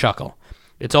small chuckle.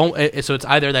 So it's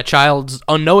either that Childs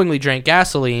unknowingly drank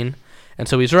gasoline, and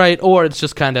so he's right, or it's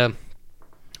just kind of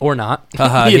or not.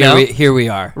 Here we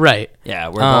are. Right. Yeah,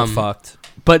 we're both fucked.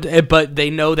 But they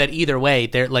know that either way,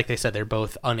 they're like they said, they're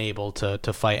both unable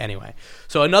to fight anyway.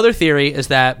 So another theory is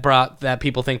that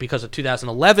people think because of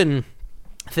 2011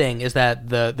 thing is that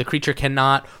the creature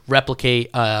cannot replicate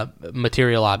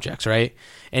material objects, right?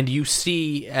 And you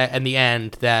see in the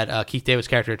end that Keith David's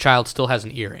character, Child, still has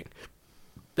an earring.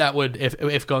 That would,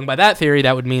 if going by that theory,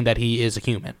 that would mean that he is a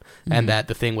human and that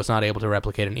the thing was not able to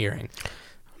replicate an earring.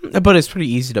 But it's pretty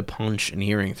easy to punch an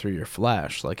earring through your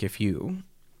flesh. Like if you're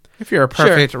a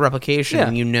perfect replication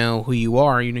and you know who you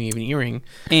are, you know you have an earring,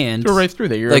 and go right through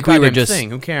there. You're like a we were just thing.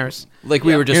 Who cares? Like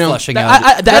we were just flushing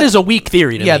out. That is a weak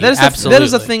theory to me. That is absolutely. that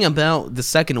is the thing about the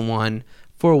second one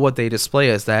for what they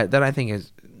display as that I think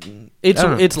is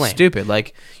it's lame. Stupid.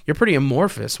 Like you're pretty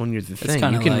amorphous when you're the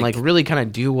thing. You can like really kind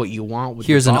of do what you want with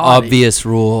here's your an body. Obvious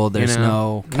rule. There's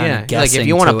no kind of guessing. Like if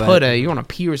you want to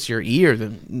pierce your ear,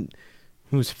 then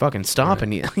who's fucking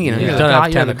stopping you? You know, Yeah.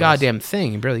 you're the goddamn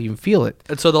thing. You barely even feel it.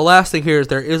 And so the last thing here is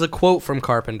there is a quote from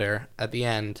Carpenter at the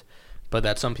end, but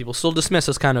that some people still dismiss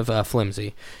as kind of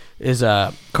flimsy.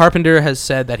 Carpenter has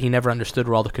said that he never understood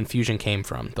where all the confusion came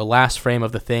from. The last frame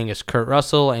of the thing is Kurt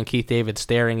Russell and Keith David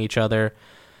staring each other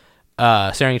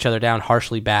down,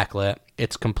 harshly backlit.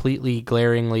 It's completely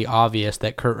glaringly obvious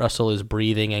that Kurt Russell is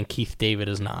breathing and Keith David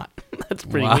is not. That's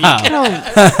pretty weak. I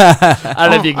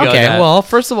don't know if you can go Okay, that. well,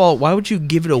 first of all, why would you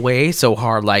give it away so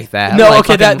hard like that? No, like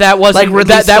okay, that wasn't like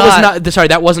that was not. Sorry,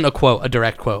 that wasn't a quote, a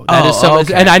direct quote. That is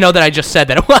okay. And I know that I just said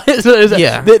that it was.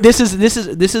 Yeah. This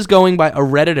is going by a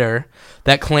Redditor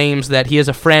that claims that he has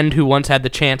a friend who once had the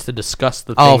chance to discuss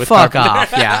the thing. Oh, with fuck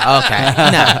Carpenter. off!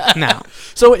 Yeah, okay, no.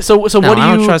 So what do you?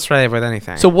 I don't trust Reddit with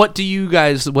anything. So what do you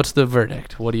guys? What's the verdict?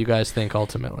 What do you guys think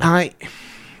ultimately? I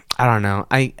don't know.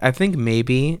 I think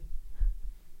maybe,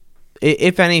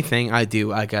 if anything, I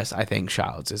think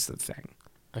Childs is the thing.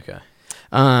 Okay.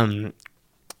 I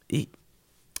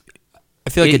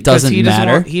feel like it doesn't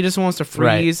matter. He just wants to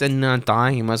freeze and not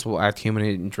die. He must well act human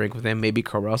and drink with him. Maybe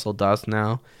Kurt Russell does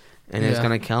now, and is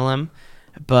gonna kill him.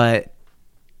 But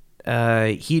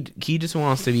he just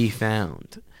wants to be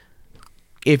found.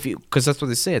 Because that's what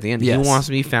they say at the end. Yes. He wants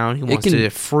to be found. He wants to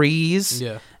freeze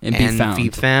and be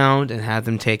found and have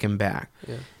them take him back.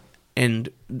 Yeah. And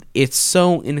it's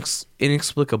so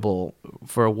inexplicable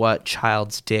for what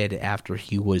Childs did after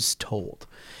he was told.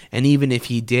 And even if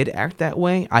he did act that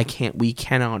way, we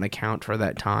cannot account for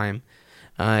that time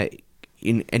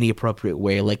in any appropriate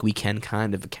way, like we can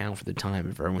kind of account for the time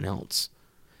of everyone else.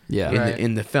 Yeah.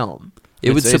 In the film.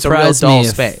 It would surprise me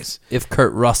if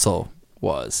Kurt Russell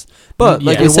was. But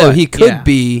like I said, he could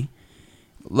be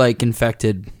like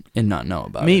infected and not know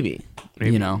about it. Maybe.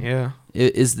 You know? Yeah.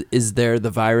 Is there the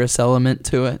virus element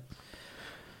to it?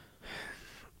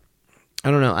 I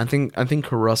don't know. I think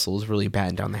Kurt Russell is really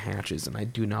batting down the hatches, and I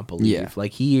do not believe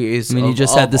like he is. I mean, he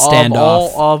just had the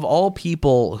standoff. Of all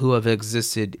people who have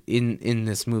existed in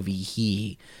this movie,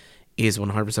 he is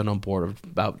 100% on board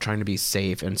about trying to be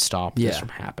safe and stop this from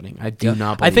happening. I do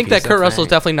not believe I think that Kurt Russell is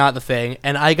thing. definitely not the thing,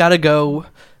 and I gotta go.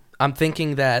 I'm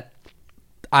thinking that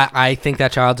I think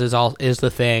that Childs is the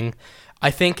thing.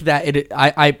 I think that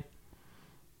I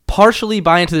partially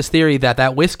buy into this theory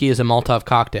that whiskey is a Molotov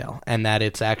cocktail and that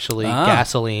it's actually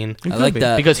gasoline. I like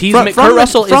that. Because Kurt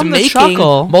Russell is making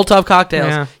chuckle. Molotov cocktails.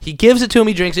 Yeah. He gives it to him.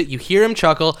 He drinks it. You hear him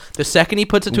chuckle. The second he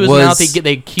puts it to his mouth,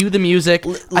 they cue the music.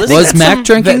 Was Mac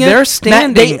drinking it? They're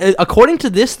standing. According to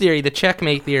this theory, the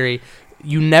checkmate theory,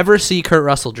 you never see Kurt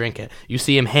Russell drink it. You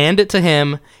see him hand it to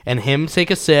him and him take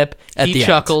a sip. He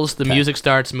chuckles. The music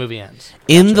starts. Movie ends.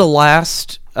 In the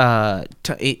last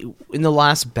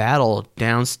battle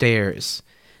downstairs,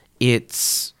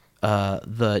 it's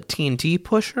the TNT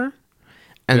pusher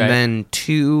and then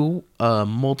two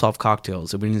Molotov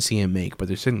cocktails that we didn't see him make, but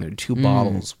they're sitting there, two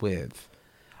bottles with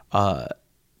Are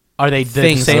they the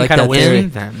things same like kind of whiskey? in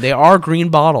them. They are green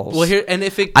bottles. Well, here and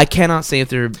if it I cannot say if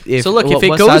they're So look, if it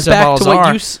what goes size their back bottles to what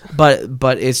are, you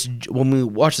but it's when we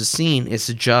watch the scene, it's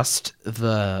just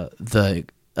the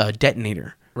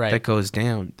detonator that goes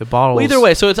down. The bottles. Well, either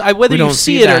way, so it's whether you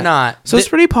see it or not. So it's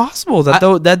pretty possible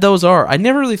that those are. I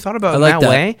never really thought about it like that that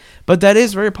way, but that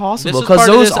is very possible This is part because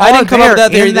of those this. are I didn't come up with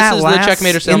that there theory. in This that is the last-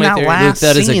 checkmate or in stalemate that theory. last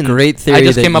Luke, that is a scene. great theory I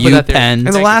just that came up you with that theory. penned.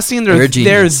 In the last scene, You're a they're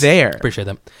genius. there. Appreciate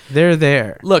them. They're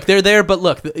there. Look, they're there, but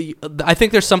look, I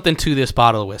think there's something to this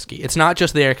bottle of whiskey. It's not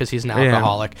just there because he's an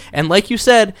alcoholic. And like you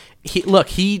said, he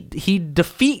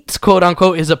defeats, quote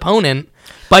unquote, his opponent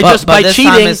by But this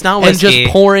cheating time it's not and just whiskey.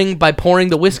 pouring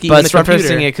the whiskey But in the it's computer.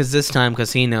 referencing it because this time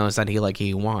he knows that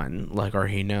he won, or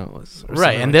he knows, or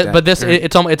Right, something and like that. but this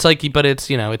it's like, but it's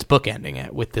it's bookending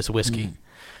it with this whiskey.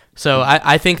 So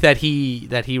I think that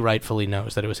he rightfully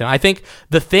knows that it was him. I think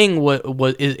the thing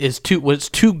was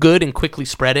too good and quickly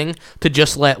spreading to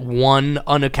just let one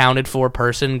unaccounted for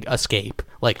person escape,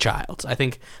 like Childs. I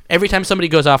think every time somebody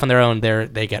goes off on their own,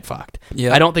 they get fucked.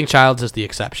 Yeah. I don't think Childs is the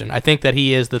exception. I think that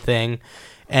he is the thing,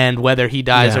 and whether he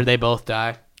dies or they both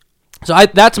die. So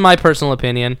that's my personal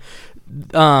opinion.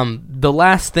 The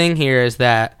last thing here is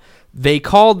that they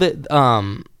called it.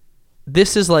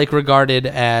 This is like regarded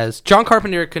as John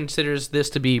Carpenter considers this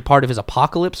to be part of his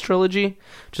Apocalypse trilogy,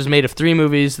 which is made of 3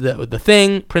 movies: The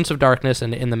Thing, Prince of Darkness,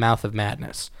 and In the Mouth of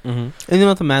Madness. Mm-hmm. In the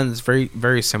Mouth of Madness is very,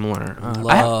 very similar.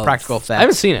 I have Practical Effects. I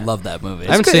haven't seen it. Love that movie.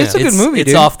 I haven't seen it. It's a good movie, It's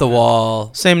dude. off the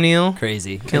wall. Sam Neill.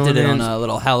 Crazy. I Killing did it on it. a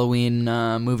little Halloween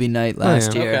movie night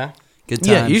last year. Okay. Good times.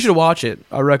 Yeah, you should watch it.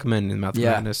 I recommend In the Mouth of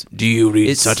Madness. Do you read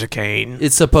It's- Cane?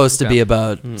 It's supposed to be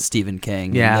about Stephen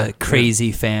King. Yeah. And the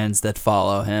crazy fans that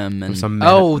follow him. And Some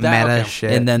meta okay.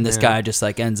 shit. and then this Yeah. guy just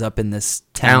like ends up in this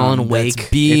town Alan that's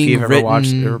Wake, being if you've ever written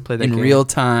watched or played that in game. real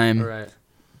time Right.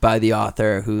 by the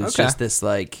author, who's Okay. just this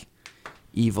like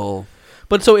evil.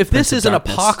 But so if this Prince of is an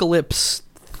Darkness. apocalypse,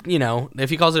 if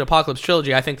he calls it Apocalypse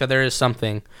trilogy, I think that there is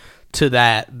something to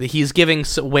that. He's giving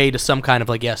way to some kind of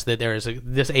like, yes, that there is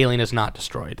this alien is not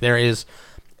destroyed. There is,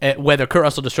 whether Kurt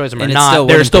Russell destroys him or And it not, still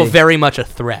there is wouldn't still be. very much a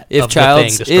threat If of the thing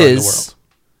Childs destroying the world. is,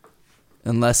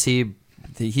 unless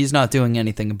he's not doing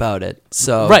anything about it,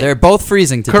 so Right. they're both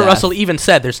freezing to Kurt death. Russell even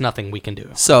said there's nothing we can do.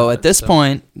 So at this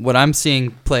point, what I'm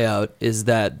seeing play out is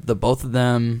that the both of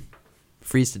them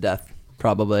freeze to death,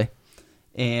 probably,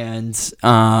 and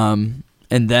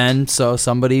then so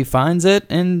somebody finds it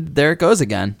and there it goes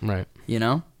again. Right.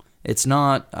 It's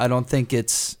not. I don't think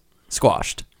it's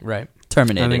squashed, Right.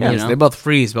 terminated. I think you yes, know? they both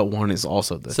freeze, but one is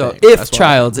also the So thing. if That's why-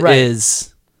 Childs Right.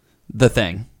 is the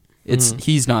thing,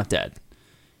 he's not dead.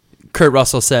 Kurt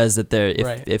Russell says that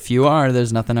if you are,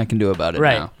 there's nothing I can do about it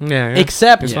Right. now. Yeah, yeah.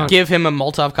 Except It's fine. give him a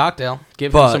Molotov cocktail,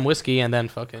 give him But- some whiskey, and then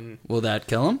fucking Will that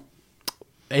kill him?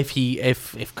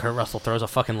 if Kurt Russell throws a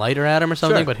fucking lighter at him or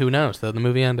something. Sure. But who knows? The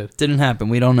movie ended. Didn't happen.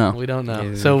 We don't know. We don't know.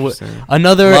 Yeah, So interesting.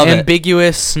 another Love it.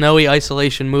 ambiguous, snowy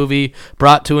isolation movie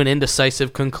brought to an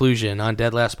indecisive conclusion on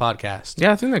Dead Last Podcast.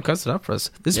 Yeah, I think that cuts it up for us.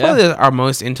 This is Yeah. probably our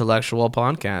most intellectual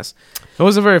podcast. It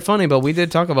wasn't very funny, but we did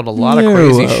talk about a lot of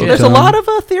crazy shit. There's a lot of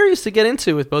theories to get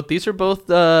into with both. These are both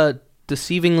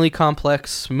deceivingly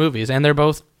complex movies, and they're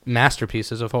both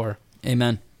masterpieces of horror.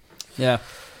 Amen. Yeah.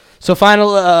 So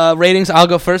final ratings. I'll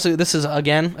go first. This is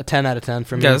again a 10 out of 10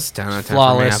 for me. Yes, 10 out of 10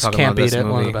 Flawless. for me. I fucking Can't love beat this it. One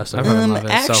of the movie. best. I I've fucking ever. love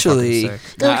it. It's so Actually,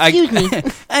 fucking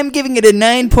sick. I'm giving it a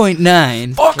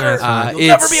 9.9. Fucker. You'll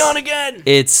never be on again.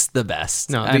 It's the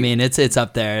best. No, I mean, it's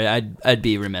up there. I'd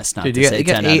be remiss not Dude, to you say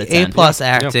got 10 out of 10. A plus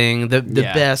acting, the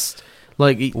Yeah. best.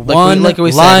 Like we said,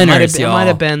 One-liners, it might y'all.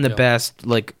 have been the Yeah. best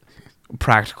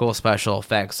practical special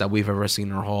effects that we've ever seen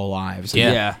in our whole lives. Yeah.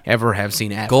 and Yeah. ever have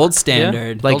seen ever. Gold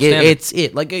standard. Like Gold standard. it's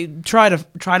it. Like try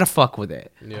to fuck with it.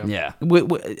 Yeah.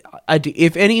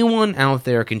 If anyone out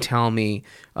there can tell me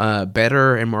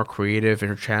better and more creative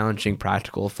and challenging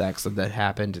practical effects that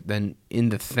happened than in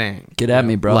The Thing, Get at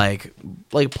me, bro. Like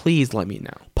please let me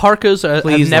know. Parkas have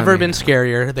Please let never me been know.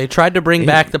 scarier. They tried to bring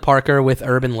back the Parker with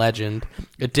Urban Legend.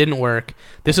 It didn't work.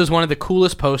 This is one of the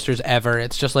coolest posters ever.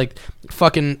 It's just like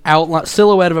fucking outline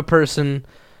silhouette of a person.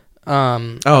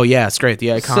 Oh yeah, it's great. The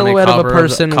iconic Silhouette of a cover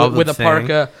person cover with a thing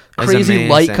parka. is Crazy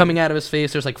light amazing. coming out of his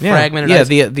face. There's like Yeah, fragmented yeah. eyes.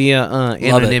 The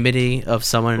anonymity of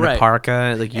someone in a Right.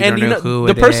 parka, like you and don't know who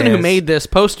the it person who is. made this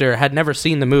poster had never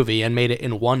seen the movie and made it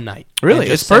in one night. Really? And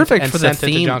just It's perfect and for the sent it to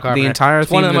theme- John the Carpenter. entire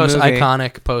It's one of theme the of most the movie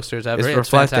iconic posters ever. is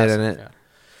reflected in fantastic. it. Yeah.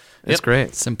 It's Yep.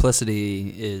 great.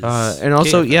 Simplicity is. And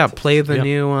also, Key yeah, effect. play the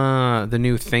Yeah.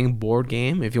 new Thing board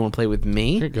game if you want to play with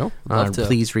me. Here you go. Love to.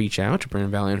 Please reach out to Brandon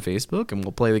Valley on Facebook, and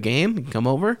we'll play the game. You can come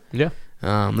over. Yeah.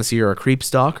 Unless you're a creep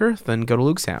stalker, then go to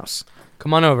Luke's house.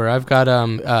 Come on over. I've got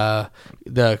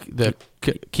the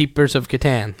Keepers of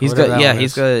Catan. He's whatever got that yeah, one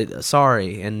he's is. got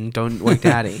sorry and don't wake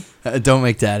daddy. Don't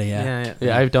make daddy. Yeah.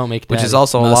 Yeah, I don't make Which daddy. is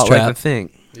also a lot like Mousetrap. The Thing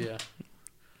yeah.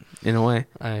 in a way.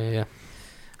 Yeah.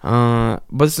 But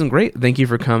this is great. Thank you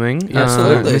for coming,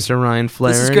 Absolutely. Mr. Ryan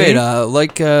Flaherty. This is great.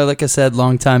 Like I said,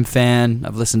 longtime fan.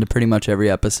 I've listened to pretty much every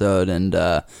episode, and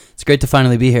it's great to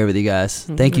finally be here with you guys.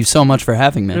 Thank you so much for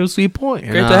having me. It was a sweet point.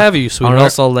 Great to have you, I sweetheart. would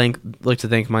also like to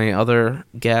thank my other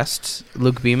guest,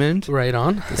 Luke Beeman. Right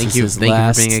on. Thank is you, his thank you for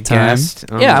last being a time. guest.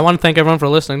 Yeah, I want to thank everyone for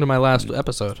listening to my last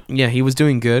episode. Yeah, he was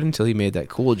doing good until he made that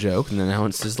cool joke, and then now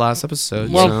it's his last episode.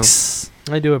 Well, so.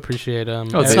 I do appreciate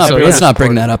it's Let's Okay, not, so let's yeah. not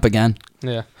bring that up again.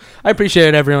 Yeah. I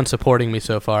appreciate everyone supporting me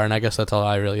so far, and I guess that's all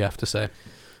I really have to say.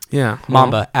 Yeah, well,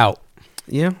 Mamba out.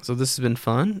 Yeah, so this has been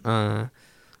fun.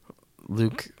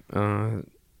 Luke,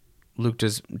 Luke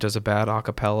does a bad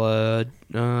acapella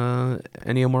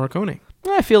Ennio Morricone.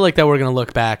 I feel like that we're gonna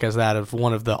look back as that of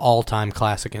one of the all-time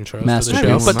classic intros to the Masterpiece.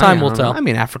 show, but time will tell. I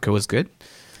mean, Africa was good.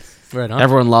 Right on.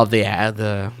 Everyone loved the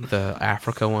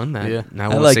Africa one. That, Yeah. I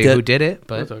won't say who did it,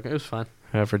 but It was okay. It was fun.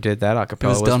 whoever did that acapella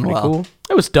was done pretty well. cool.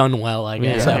 It was done well, I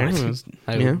guess. Yeah,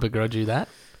 I yeah. would begrudge you that.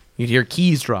 You'd hear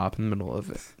keys drop in the middle of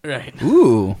it. Right.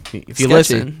 Ooh. If you Sketchy.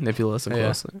 listen Yeah.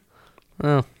 closely.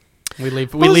 Well, we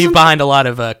leave behind a lot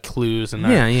of clues in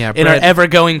our, in our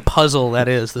ever-going puzzle that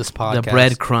is this podcast. The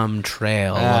breadcrumb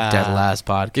trail of Dead Last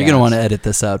podcast. You're going to want to edit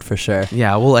this out for sure.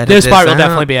 Yeah, we'll edit This part will out.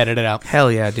 definitely be edited out. Hell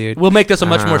yeah, dude. We'll make this a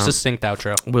much more succinct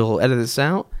outro. We'll edit this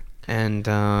out, and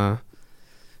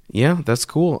yeah, that's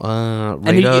cool. And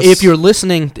Rate us. if you're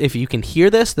listening, if you can hear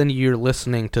this, then you're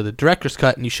listening to the director's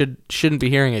cut, and you shouldn't be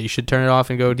hearing it. You should turn it off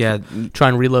and go try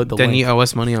and reload the then link. you owe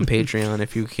us money on Patreon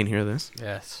if you can hear this.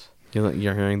 Yes. You're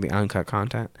hearing the uncut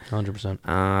content.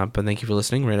 100%. But thank you for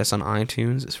listening. Rate us on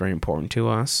iTunes. It's very important to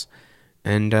us.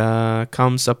 And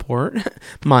come support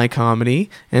my comedy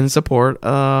and support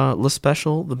Le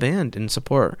Special, the band, and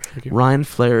support Ryan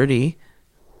Flaherty.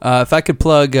 If I could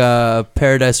plug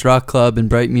Paradise Rock Club and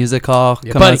Bright Music Hall,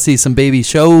 Yeah, come buddy. out and see some baby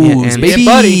shows, and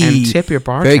baby. and tip your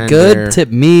bartender. Very good. Tip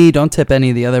me. Don't tip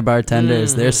any of the other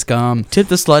bartenders. They're scum. Tip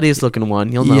the sluttiest looking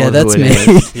one. You'll know Yeah, who that's it me.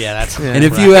 is. Yeah, that's And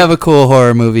if you have a cool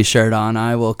horror movie shirt on,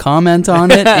 I will comment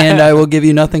on it, and I will give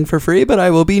you nothing for free, but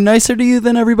I will be nicer to you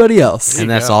than everybody else. And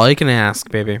that's all you can ask,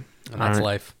 baby. And that's All right.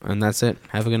 life. And that's it.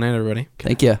 Have a good night, everybody.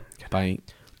 Thank you. Bye.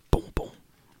 Boom, boom.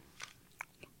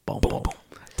 Boom, boom, boom.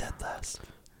 Dead last.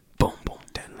 Boom, boom.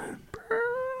 Dead man.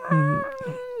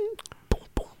 Boom,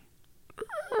 boom.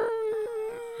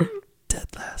 Dead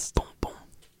last. Boom, boom.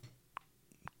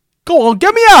 Go on,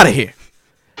 get me out of here.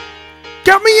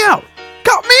 Get me out.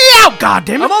 Got me out,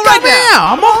 goddammit. I'm all right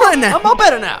now. I'm all right now. I'm all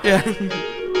better now. Yeah.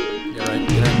 You're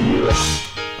right.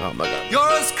 Oh, my God. You're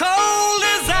as